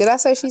 Did I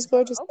say she's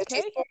gorgeous? Okay.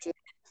 She's gorgeous.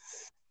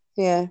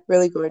 Yeah,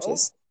 really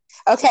gorgeous.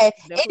 Okay.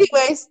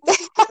 Anyways.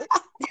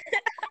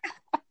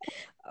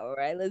 All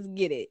right, let's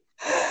get it.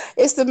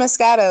 It's the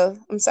Moscato.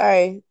 I'm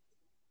sorry.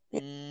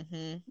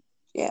 Mm-hmm.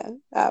 Yeah,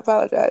 I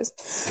apologize.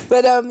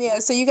 But yeah,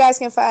 so you guys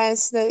can find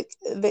Snook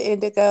the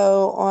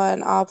Indigo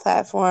on all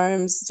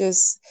platforms.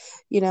 Just,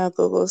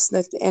 Google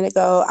Snook the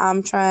Indigo.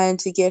 I'm trying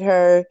to get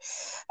her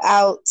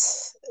out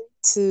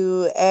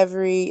to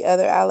every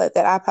other outlet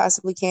that I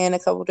possibly can. A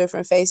couple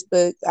different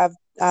Facebook.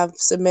 I've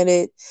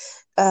submitted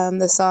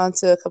the song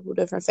to a couple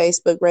different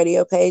Facebook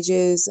radio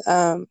pages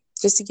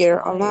just to get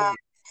her online.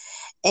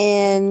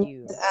 And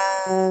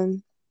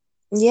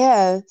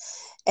yeah.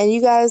 And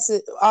you guys,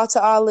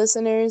 all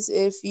listeners,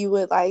 if you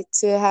would like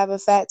to have a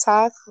Phat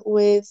Talk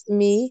with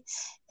me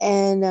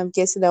and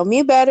get to know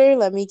me better,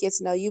 let me get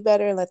to know you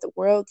better, and let the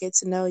world get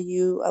to know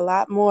you a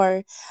lot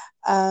more,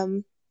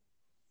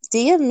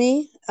 DM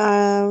me,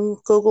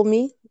 Google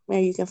me, where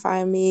you can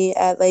find me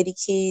at Lady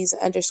Keys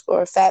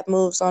 _Fat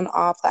Moves on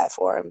all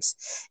platforms,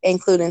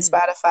 including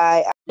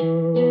Spotify.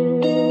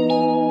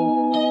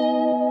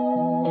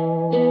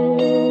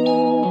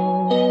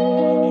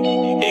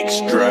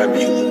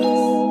 Extrabulous.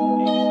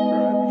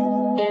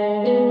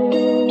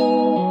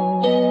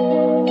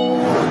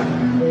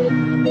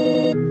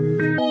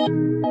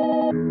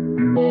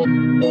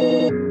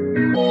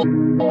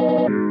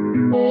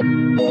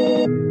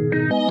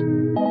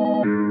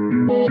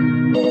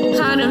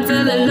 I done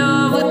fell in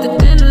love with the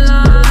thin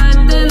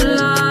line, yeah.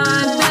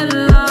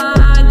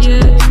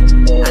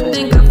 I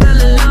think I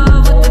fell in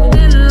love with the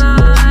thin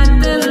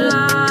line, yeah.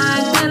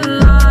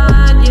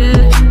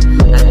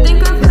 I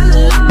think I fell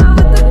in love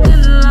with the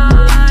thin line,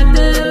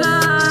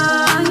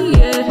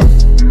 yeah.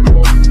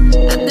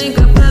 I think I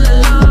fell in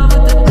love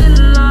with the thin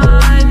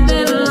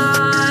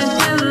line, yeah.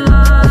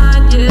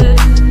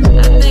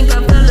 I think I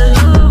fell in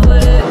love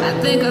with it. I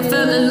think I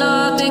fell in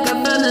love,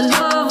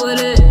 with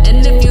it.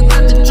 And if you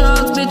got the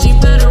drugs, bitch, you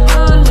better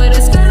run with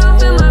it. Skirt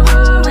off in my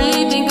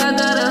Rari, think I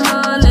got a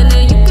hun, and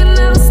then you can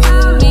never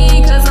stop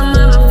me, cause I'm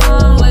having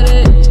fun with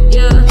it.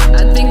 Yeah,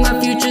 I think my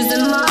future's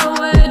in my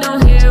way.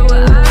 Don't hear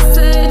what I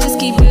say, just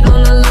keep it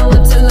on the low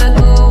until I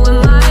go in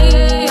my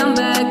way. I'm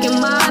back in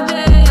my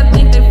day, I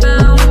think they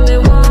found what they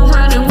want.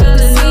 I done feel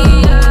it,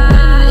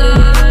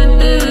 yeah. I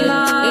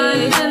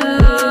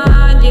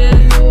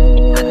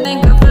think I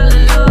fell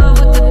in love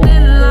with the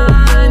thin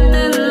line, yeah. I think I fell in love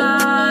with the thin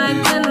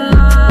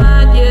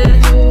line, yeah.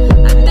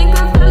 I think I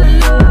fell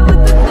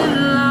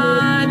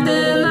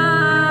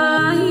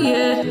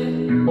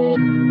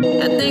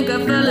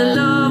in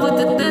love with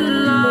the thin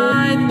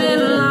line,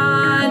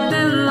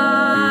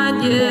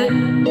 yeah.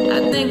 I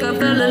think I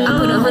fell in love. I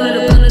put 100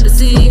 up under the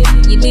seat.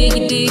 You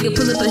dig, I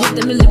pull up a hit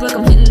the milli rock,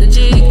 I'm hitting the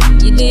jig.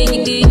 You dig,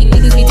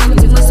 niggas be talking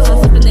too much, so I'm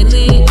flipping they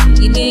lid.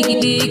 You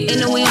dig, ain't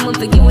no way I'ma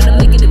forget when I'm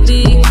making it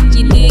big.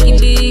 You dig,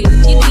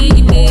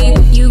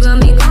 you got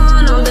me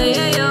gone all day,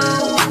 ayo.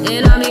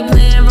 And I be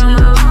playing from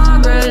my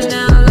heart, crash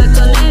down like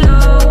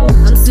tornado.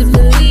 I'm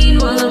sipping lean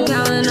while I'm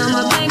counting on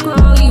my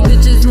bankroll. You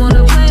bitches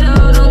wanna play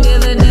though, don't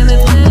give a damn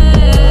if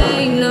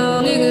they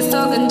know. Niggas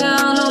talking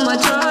down on my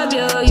tribe,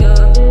 yeah.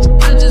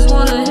 I just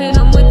wanna hit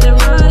them with the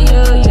ride,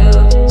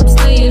 yeah. I'm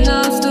staying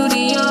up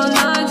studio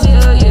nights,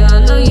 yeah. I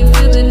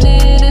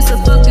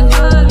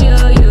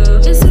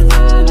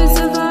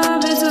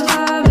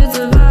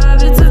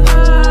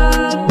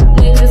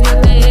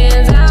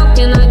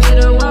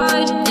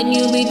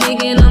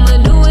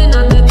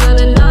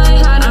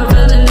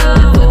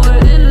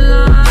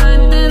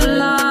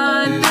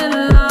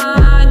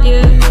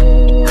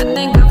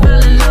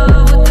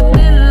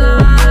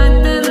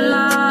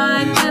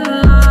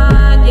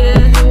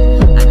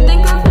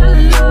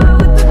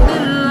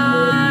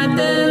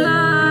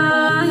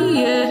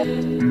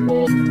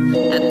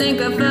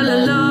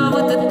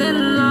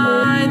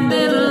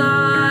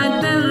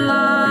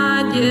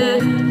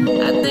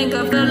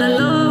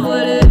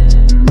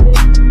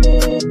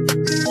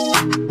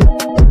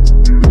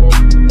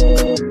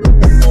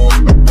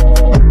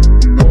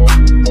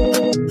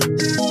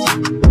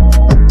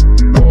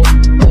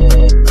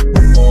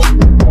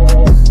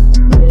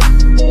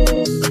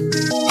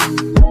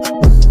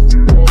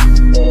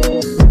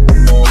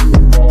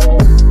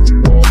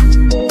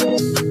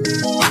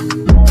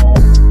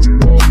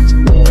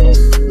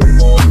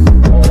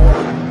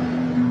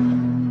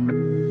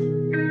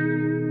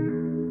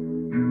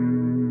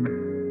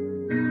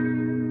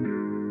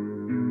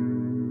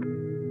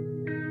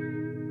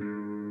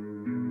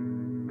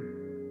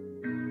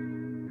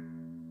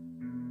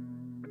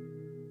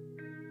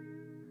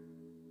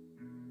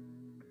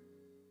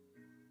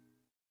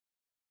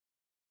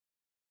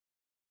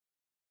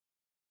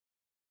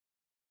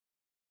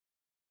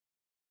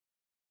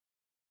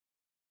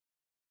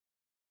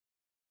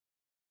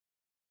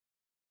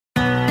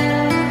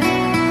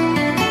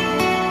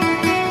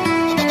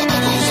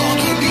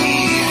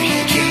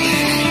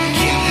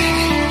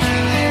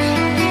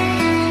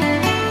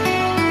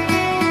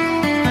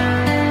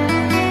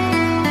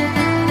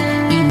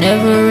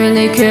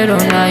cared, oh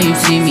now you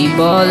see me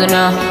ballin'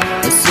 out.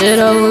 I said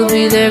I would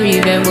be there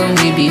even when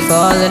we be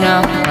falling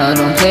out. I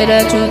don't play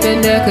that truth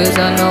and dare cause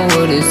I know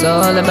what it's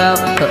all about.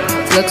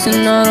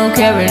 Flexing, I don't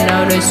care, and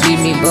now they see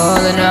me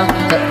ballin' out.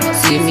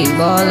 See me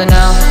ballin'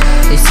 out,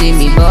 they see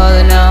me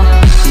ballin' out.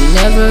 You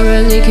never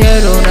really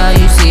cared, oh now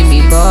you see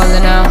me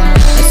ballin' out.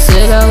 I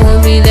said I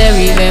would be there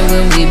even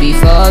when we be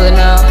falling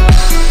out.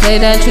 Play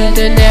that truth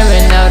and dare,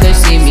 and now they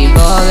see me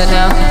ballin'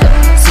 out.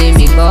 See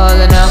me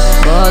ballin' out,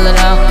 ballin'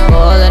 out,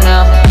 ballin'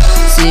 out.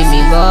 See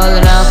me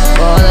ballin' out,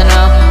 ballin'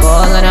 out,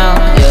 ballin' out.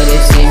 Yeah, they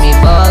see me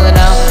ballin'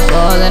 out,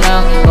 ballin'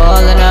 out,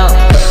 ballin' out.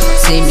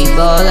 See me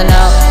ballin'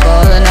 out,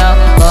 ballin' out,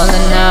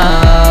 ballin'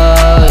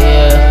 out.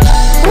 Yeah.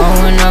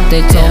 Growing up,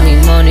 they told me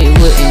money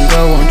wouldn't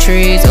grow on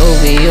trees.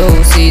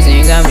 OVO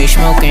season got me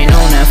smoking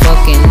on that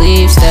fucking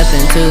leaf. Step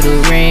into the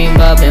ring,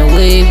 bobbing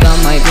weave, got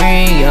my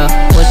green. Yeah,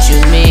 what you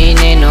mean?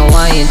 Ain't no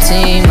I in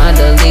team. I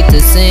delete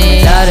the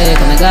scene. Without it,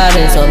 come and got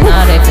it. So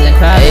now they feeling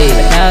crowded.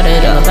 Without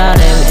it, all about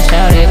it. We just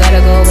shout it.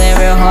 Gotta go in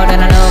real hard,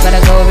 and I know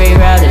gotta go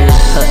reroute it.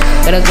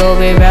 Gotta go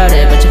reroute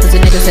it. But you pussy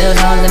niggas still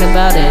know nothing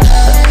about it.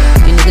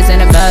 You niggas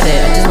ain't about it.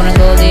 I just wanna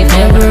go leave.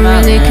 Never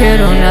really cared,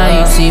 oh now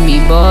you see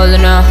me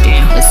ballin' out.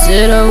 I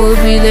said I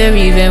would be there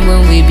even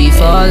when we be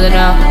falling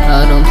out.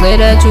 I don't play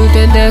that truth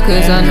and dare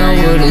cause I know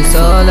what it's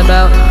all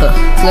about.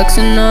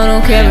 Flexing, I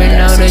don't care, and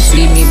now they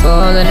see me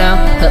ballin' out.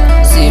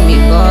 See me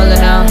ballin'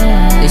 out,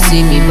 they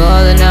see me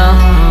ballin' out.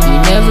 You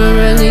never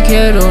really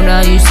cared, oh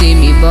now you see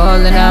me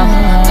ballin' out.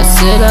 I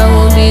said I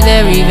would be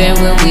there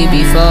even when we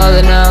be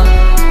falling out.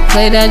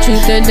 Play that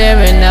truth and dare,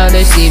 and now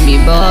they see me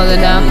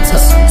ballin' out.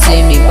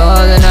 See me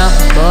ballin' out,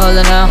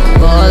 ballin' out,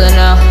 ballin'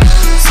 out.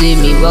 See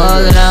me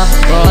ballin' out,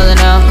 ballin'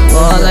 out,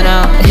 ballin'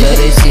 out. Yeah,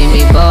 they see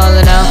me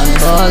ballin' out,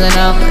 ballin'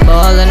 out,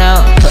 ballin'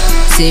 out.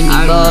 See me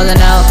ballin'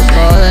 out,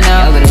 ballin'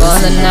 out,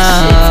 ballin'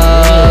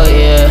 out.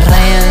 Yeah,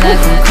 playing like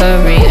I'm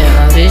Curry, and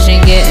my vision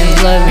getting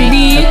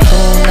blurry.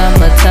 Hakuna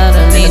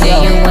Matata, meaning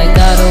you ain't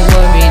gotta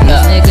worry.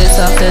 These niggas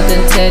softer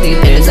than teddy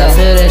bears. I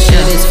feel that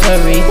shit is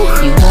furry.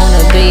 You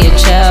wanna be a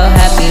child,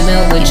 happy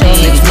meal with your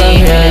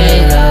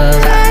McFlurry.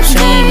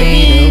 Show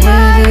me the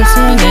way to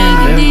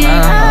surrender my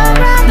heart.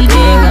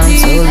 Girl, I'm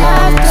so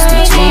lost.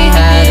 Teach me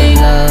how to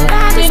love.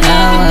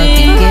 Now I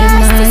can get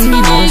my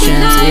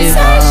emotions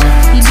involved.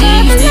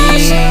 Teach me,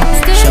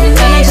 show me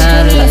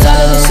how to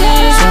love.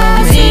 Show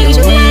me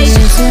the way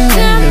to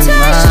surrender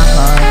my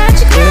heart.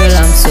 Girl,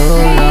 I'm so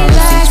lost.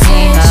 Teach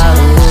me how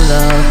to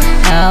love.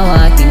 How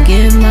I can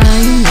get my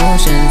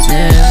emotions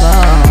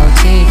involved.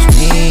 Teach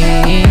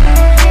me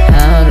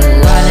how to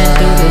love. Running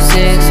through the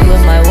six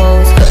with my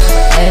woes.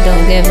 I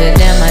don't give a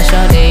damn, my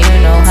shawty, you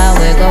know how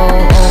it go.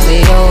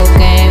 OVO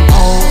game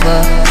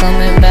over,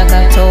 coming back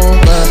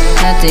October.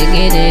 Not to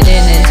get it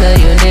in and tell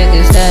you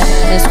niggas that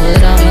that's what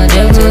I'ma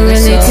do. Never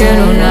really cared,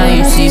 oh now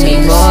you see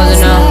me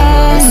ballin' out.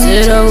 I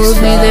said I would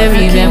be there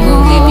even when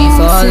we be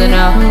falling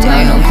out.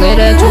 I don't play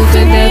that truth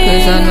and dare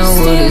cause I know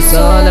what it's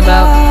all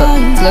about.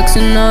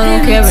 Flexing, I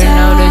don't care, and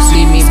now they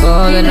see me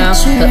ballin' out.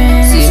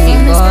 See me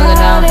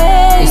ballin' out,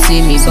 they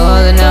see me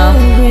ballin' out.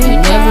 You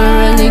never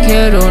really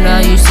cared, oh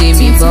now you see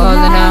me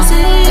ballin' out.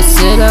 I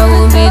said I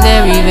would be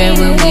there even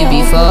when we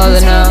be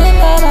fallin' out.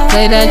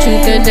 Play that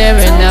truth and dare,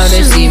 and now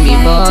they see me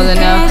ballin'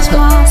 out.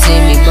 See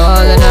me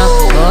ballin' out,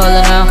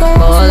 ballin' out,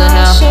 ballin'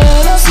 out.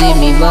 See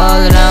me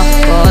ballin' out,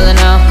 ballin'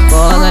 out,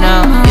 ballin'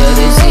 out. Yeah,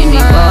 they see me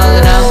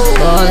ballin' out,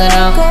 ballin'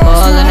 out,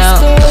 ballin'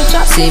 out.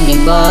 See me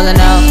ballin'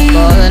 out,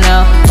 ballin'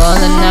 out,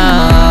 ballin'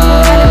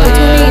 out.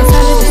 Yeah.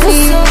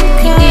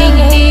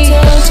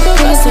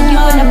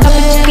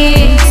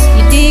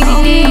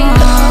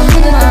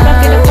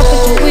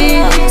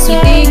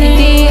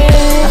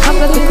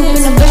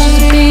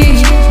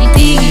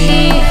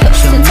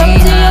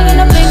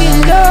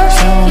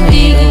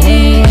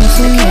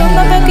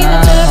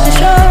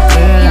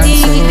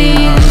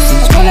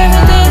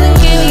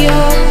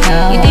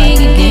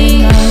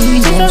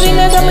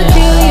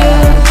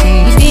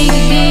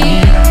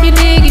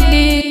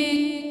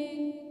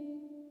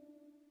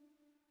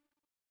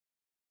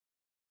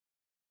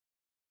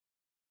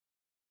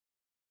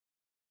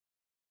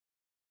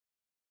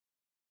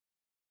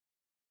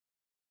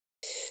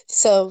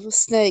 So,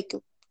 Snake,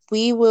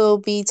 we will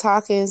be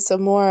talking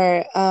some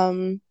more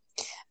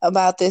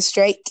about this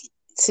Drake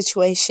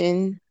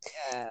situation.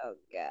 Oh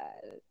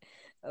God.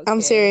 I'm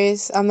Okay.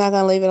 serious. I'm not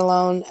gonna leave it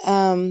alone.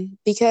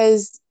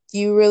 Because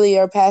you really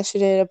are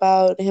passionate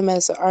about him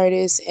as an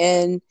artist,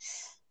 and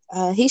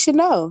he should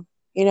know.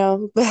 You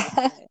know,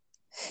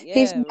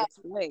 he's Yeah,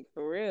 respect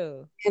for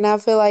real. and I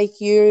feel like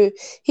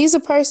he's a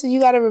person. You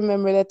got to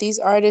remember that these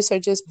artists are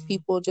just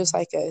people, just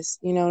like us.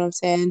 You know what I'm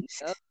saying?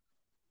 Yep.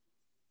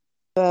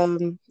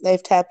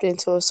 They've tapped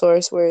into a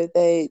source where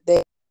they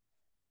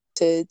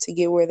to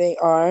get where they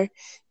are.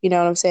 You know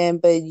what I'm saying?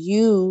 But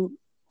you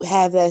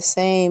have that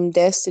same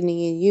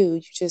destiny in you.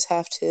 You just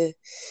have to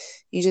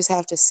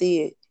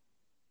see it.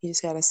 You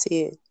just gotta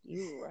see it.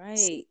 You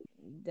right.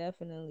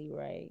 Definitely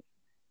right.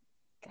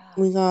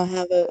 We're gonna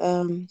have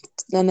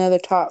another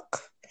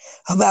talk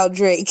about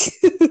Drake.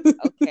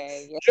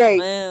 Okay. Yes, Drake.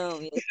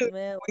 ma'am. Yes,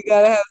 ma'am. We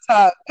gotta have a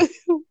talk.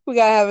 We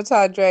gotta have a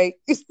talk, Drake.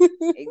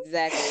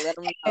 Exactly. Let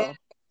them know.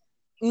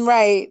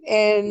 Right.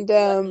 And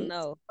Let them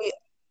know.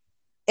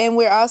 and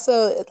we're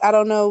also, I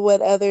don't know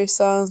what other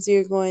songs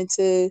you're going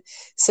to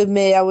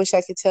submit. I wish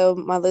I could tell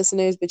my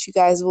listeners, but you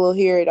guys will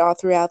hear it all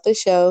throughout the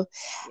show.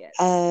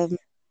 Yes.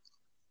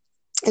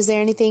 Is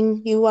there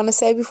anything you want to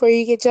say before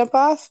you jump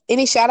off?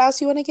 Any shout outs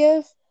you want to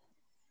give?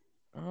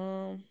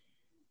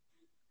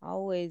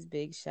 Always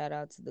big shout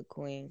out to the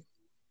queen.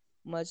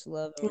 Much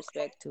love and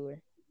respect to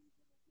her.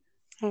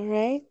 All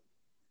right.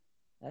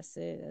 That's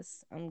it.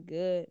 I'm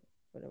good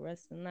for the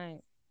rest of the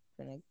night.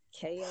 Gonna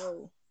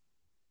KO.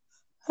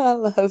 I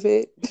love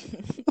it.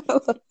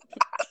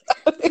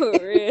 For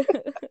real.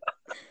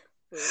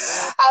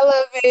 I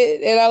love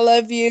it, and I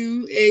love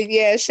you. And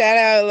yeah, shout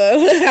out,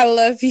 love. I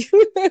love you.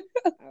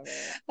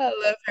 I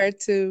love her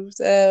too.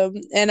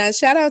 And I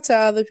shout out to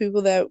all the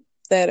people that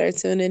are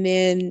tuning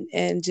in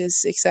and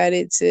just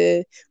excited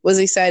to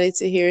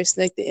hear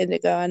Snook the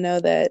Indigo. I know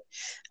that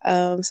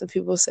some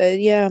people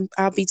said, "Yeah,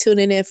 I'll be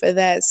tuning in for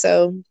that."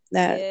 So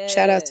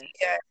shout out to you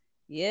guys.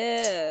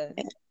 Yeah.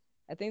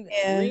 I think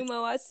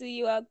Remo, I see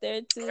you out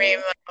there too.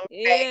 Remo,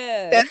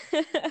 yeah.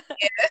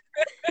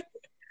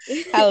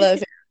 I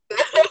love it.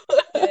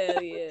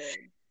 Hell yeah.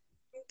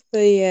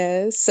 But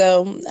yeah,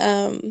 so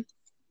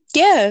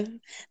yeah,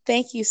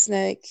 thank you,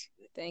 Snook.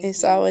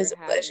 It's always a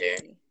pleasure.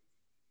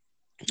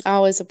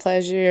 Always a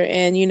pleasure,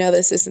 and you know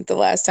this isn't the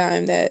last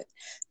time that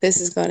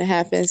this is going to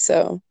happen.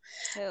 So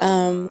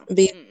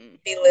be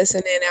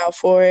listening out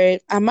for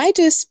it. I might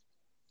just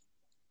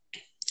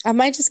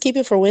keep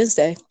it for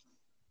Wednesday.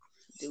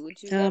 Do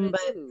what you gotta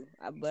do.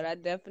 But I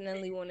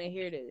definitely want to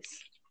hear this,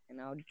 and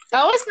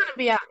it's gonna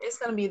be out. It's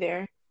gonna be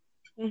there.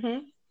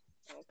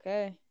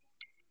 Okay.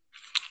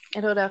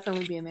 It'll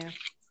definitely be in there.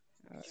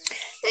 Right.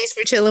 Thanks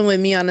for chilling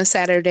with me on a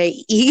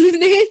Saturday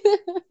evening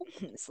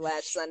 /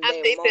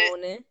 Sunday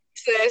morning.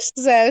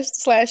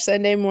 Slash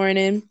Sunday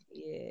morning.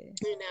 Yeah.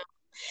 You know.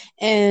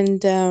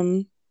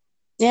 And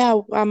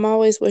yeah, I'm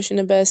always wishing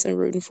the best and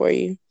rooting for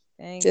you.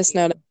 Just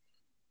know that.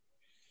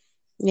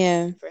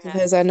 Yeah,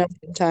 because I know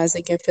sometimes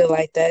it can feel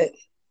like that.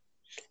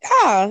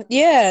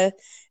 Yeah.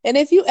 And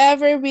if you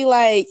ever be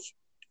like,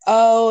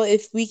 oh,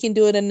 if we can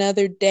do it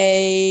another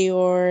day,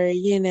 or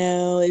you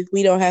know, if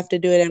we don't have to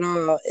do it at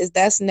all,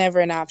 that's never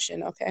an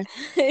option. Okay.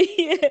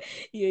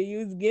 Yeah,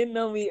 you was getting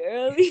on me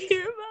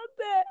earlier about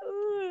that.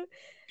 Ooh.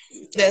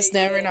 That's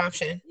never an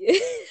option. Yeah.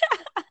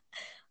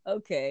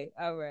 Okay.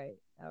 All right.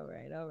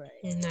 Nah.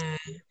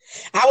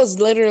 I was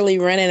literally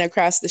running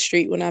across the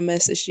street when I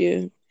messaged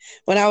you.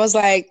 When I was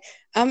like,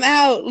 I'm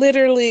out,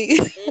 literally.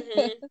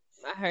 I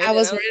heard I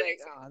was running. Like,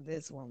 oh,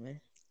 this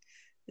woman.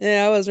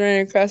 Yeah, I was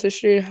running across the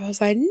street. I was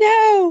like,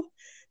 no,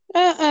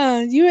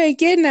 you ain't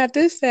getting out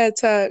this Phat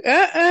Talk.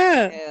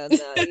 Hell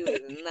no, you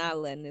was not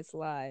letting it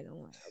slide.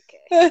 I'm like,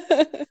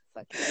 okay.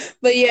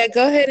 But yeah,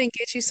 go ahead and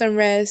get you some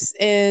rest.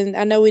 And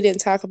I know we didn't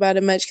talk about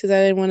it much because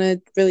I didn't want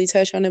to really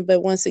touch on it.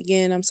 But once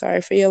again, I'm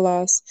sorry for your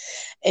loss.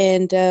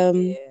 And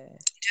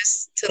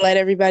just to let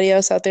everybody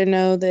else out there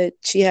know that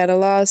she had a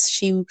loss.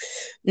 She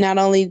not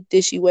only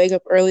did she wake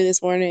up early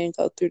this morning and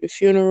go through the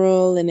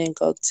funeral and then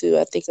go to,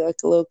 I think, like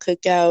a little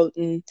cookout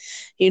and,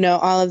 you know,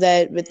 all of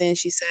that. But then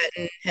she sat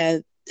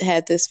and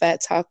had this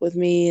Phat Talk with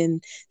me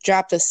and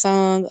dropped a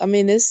song. I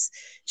mean, that's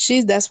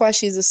why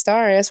she's a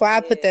star. That's why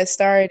I put that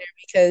star in her,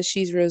 because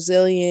she's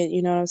resilient.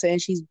 You know what I'm saying?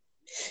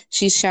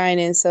 She's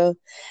shining. So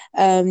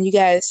you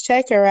guys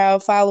check her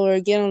out, follow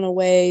her, get on the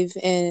wave,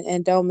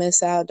 and don't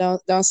miss out.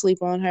 Don't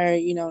sleep on her.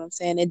 You know what I'm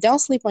saying? And don't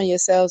sleep on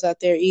yourselves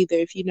out there either.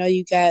 If you know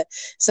you got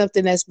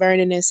something that's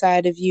burning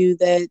inside of you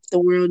that the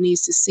world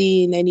needs to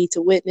see and they need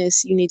to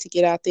witness, you need to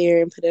get out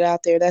there and put it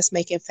out there. That's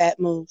making fat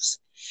moves.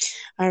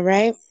 All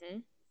right.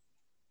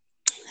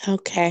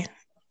 Okay.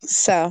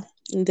 So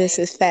this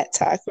is Phat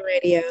Talk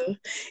Radio,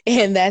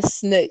 and that's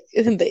Snook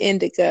the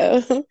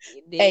Indigo,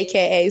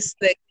 aka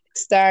Snook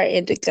Star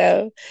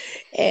Indigo,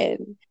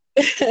 and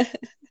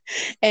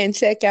and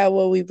check out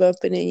what we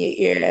bumping in your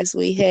ear as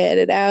we head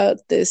it out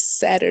this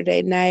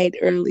Saturday night,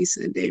 early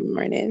Sunday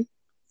morning.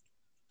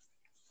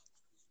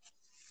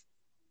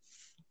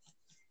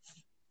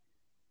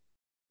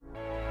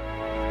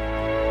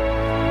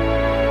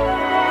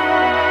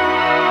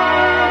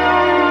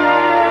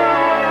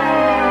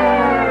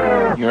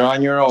 You're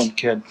on your own,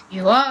 kid.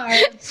 You are.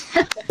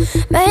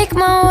 Make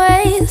my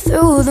way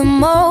through the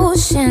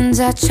motions.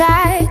 I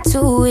try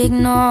to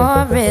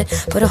ignore it,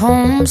 but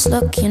home's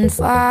looking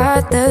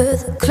farther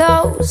the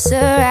closer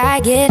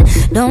I get.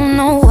 Don't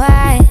know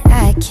why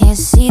I can't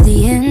see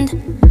the end.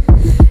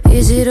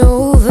 Is it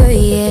over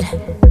yet?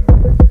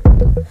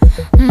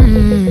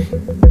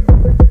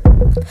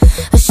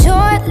 A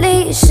short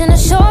leash and a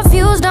short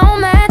fuse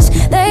don't match.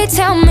 They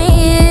tell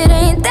me it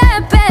ain't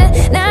that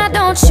bad. Now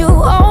don't you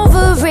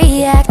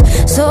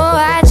overreact. So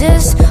I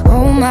just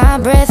hold my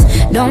breath.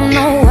 Don't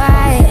know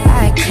why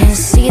I can't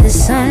see the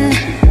sun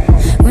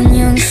when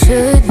young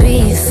should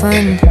be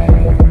fun.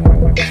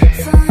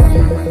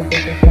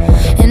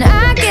 And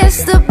I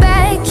guess the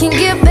bad can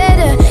get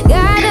better.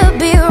 Gotta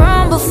be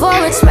wrong before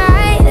it's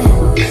right.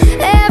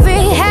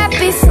 Every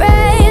happy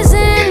phrase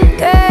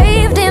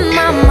engraved in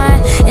my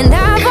mind, and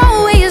I've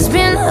always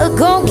been a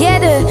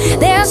go-getter.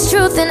 There's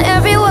truth in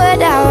every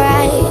word I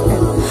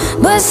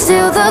write, but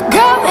still the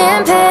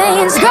growing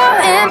pains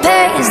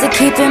that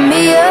keeping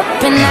me up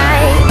at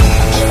night.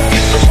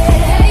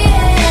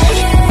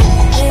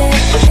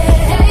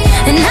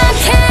 And I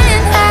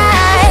can't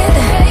hide,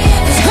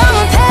 'cause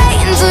growing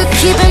pains are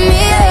keeping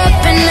me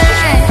up at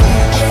night.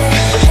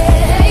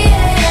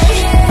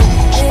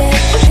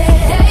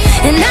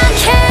 And I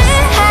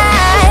can't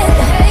hide,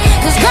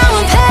 'cause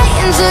growing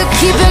pains are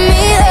keeping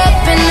me up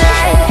at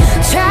night.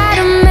 Try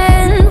to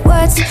mend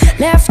what's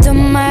left of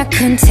my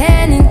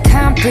containing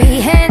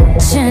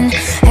comprehension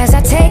as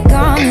I take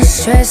on the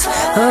stress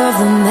of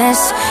the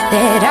mess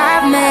that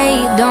I've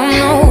made. Don't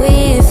know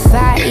if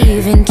I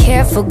even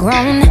care for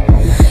grown,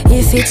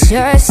 if it's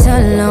just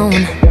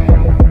alone.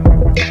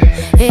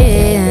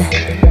 Yeah.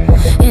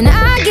 And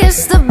I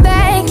guess the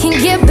bad can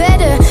get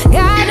better.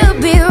 Gotta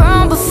be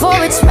wrong before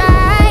it's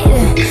right.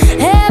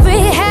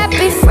 Every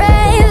happy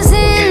phrase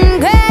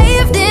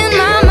engraved in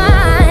my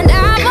mind.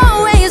 I've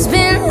always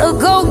been a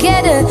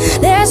go-getter.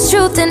 There's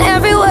truth in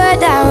every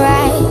word I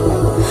write,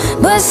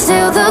 but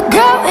still the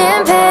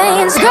growing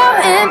pains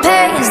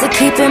that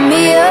keeping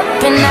me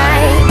up at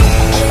night.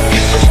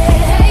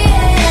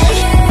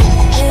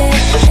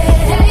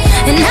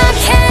 And I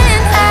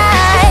can't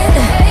hide,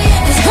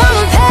 'cause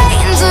growing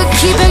pains are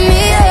keeping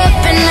me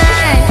up at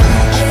night.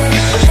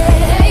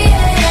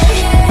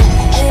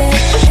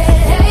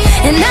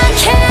 And I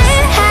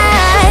can't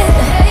hide,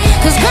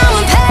 'cause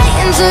growing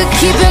pains are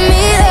keeping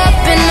me up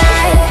at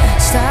night.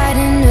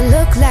 Starting to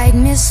look like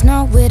Miss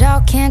Snook with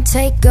all can't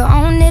take her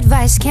own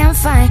advice. Can't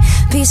find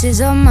pieces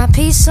of my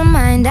peace of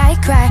mind. I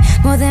cry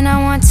more than I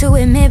want to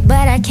admit,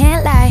 but I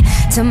can't lie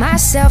to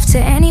myself, to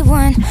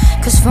anyone,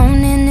 'cause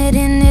phoning it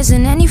in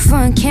isn't any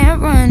fun.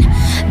 Can't run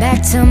back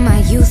to my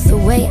youth the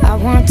way I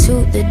want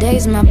to. The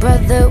days my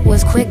brother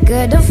was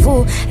quicker to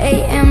fool.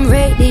 AM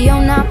radio,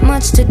 not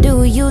much to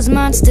do. Use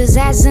monsters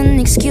as an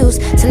excuse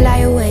to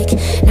lie awake.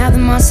 Now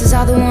the monsters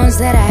are the ones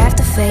that I have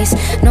to face.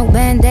 No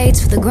band-aids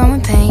for the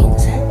growing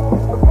pains.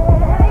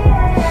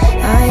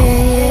 Oh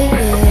yeah, yeah,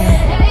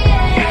 yeah.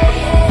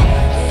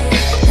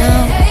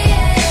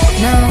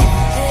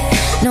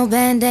 No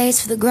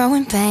band-aids for the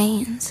growing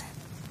pains.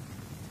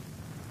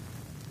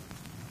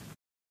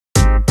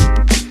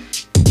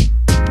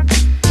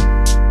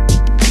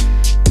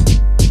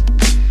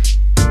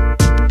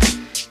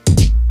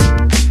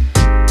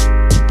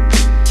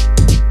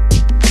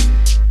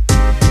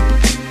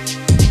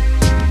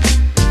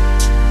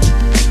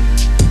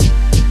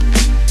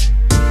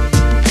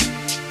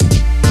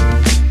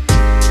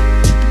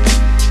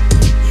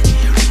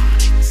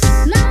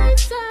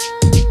 Lights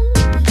out,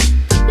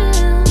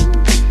 bills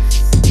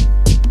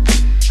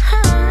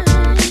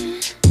high.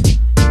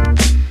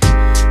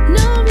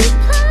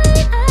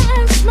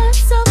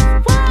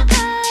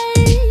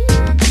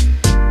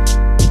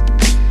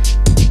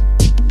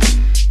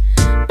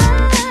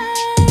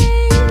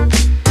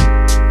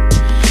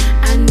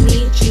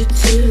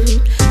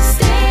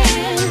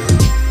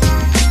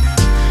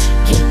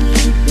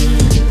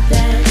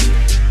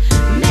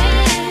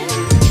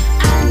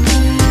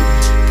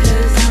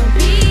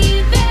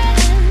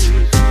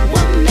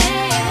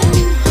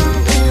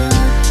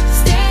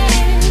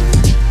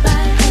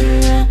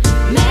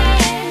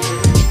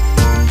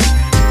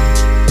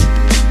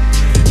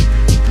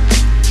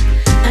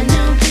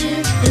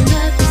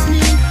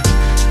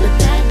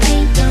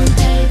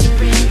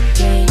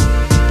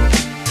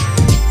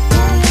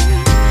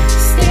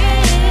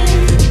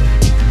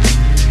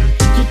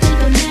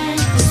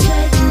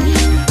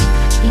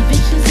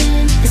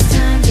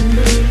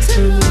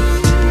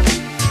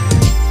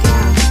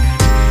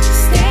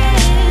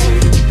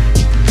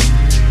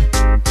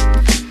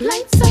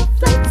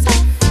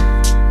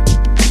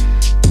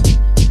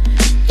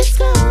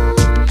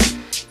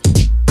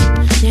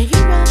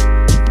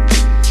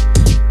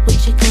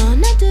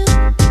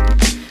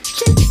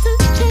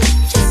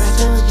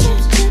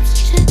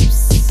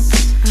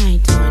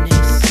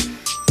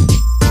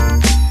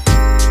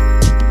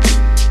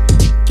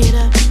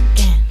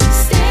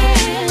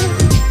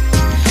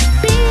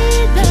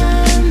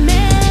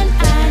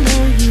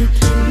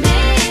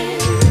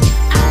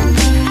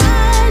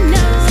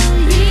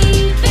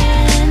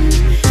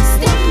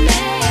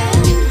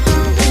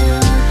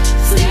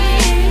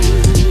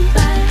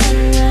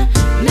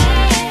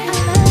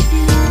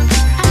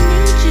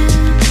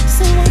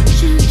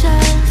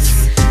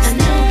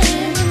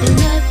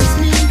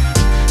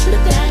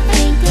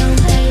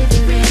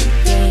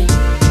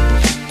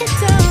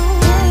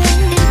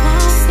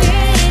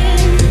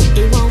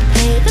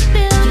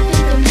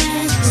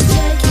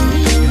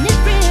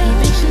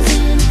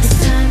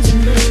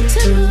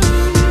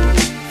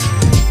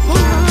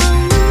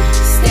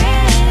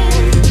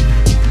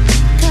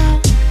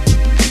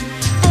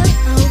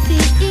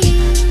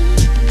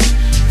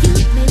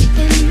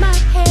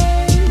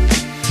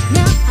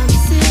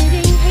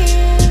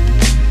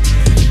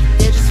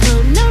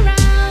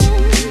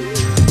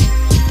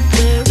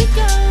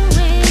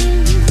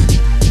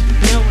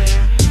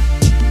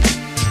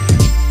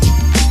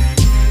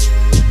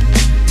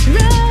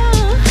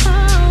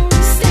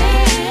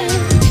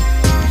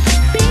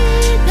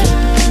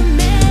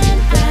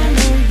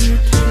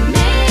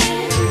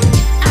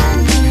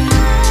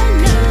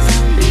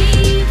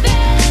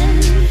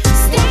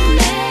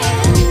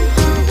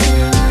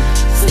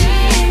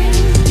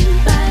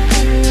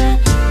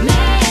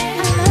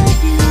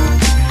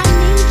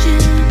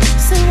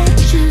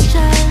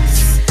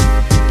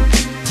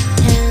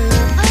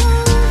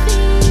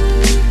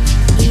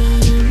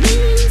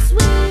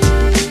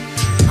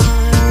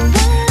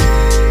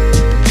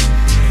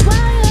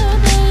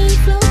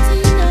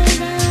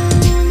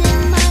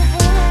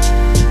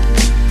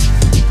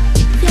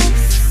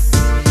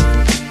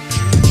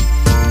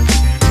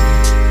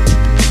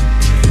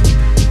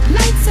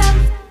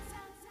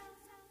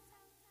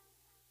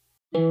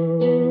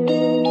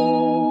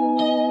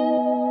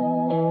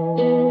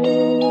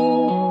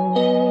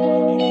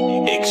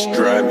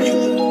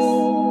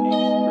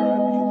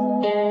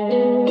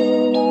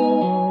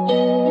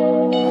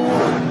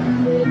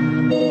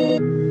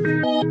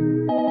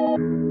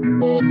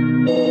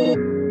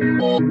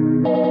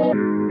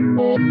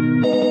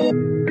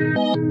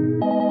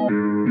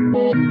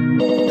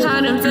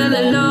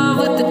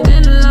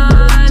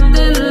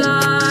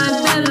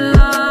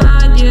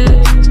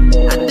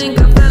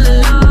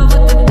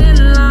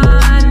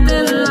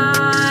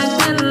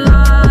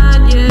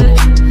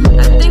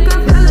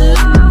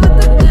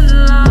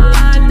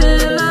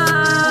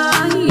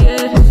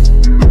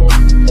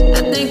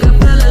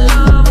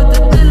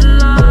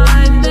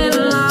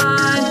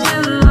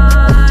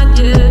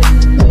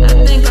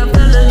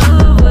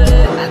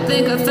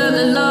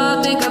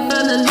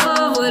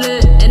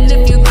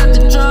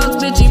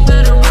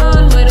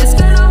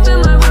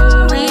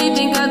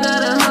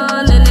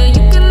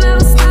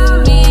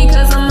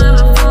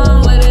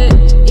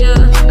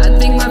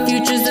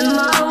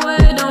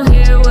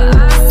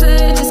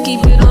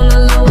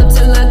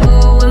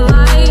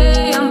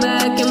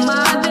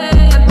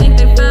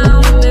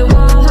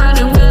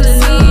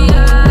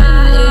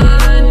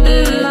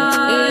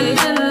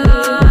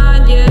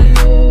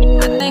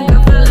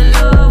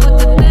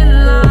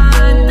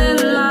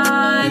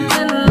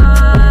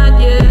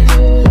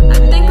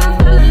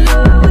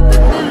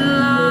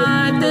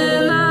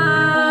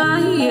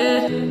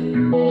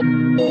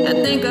 I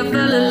think I fell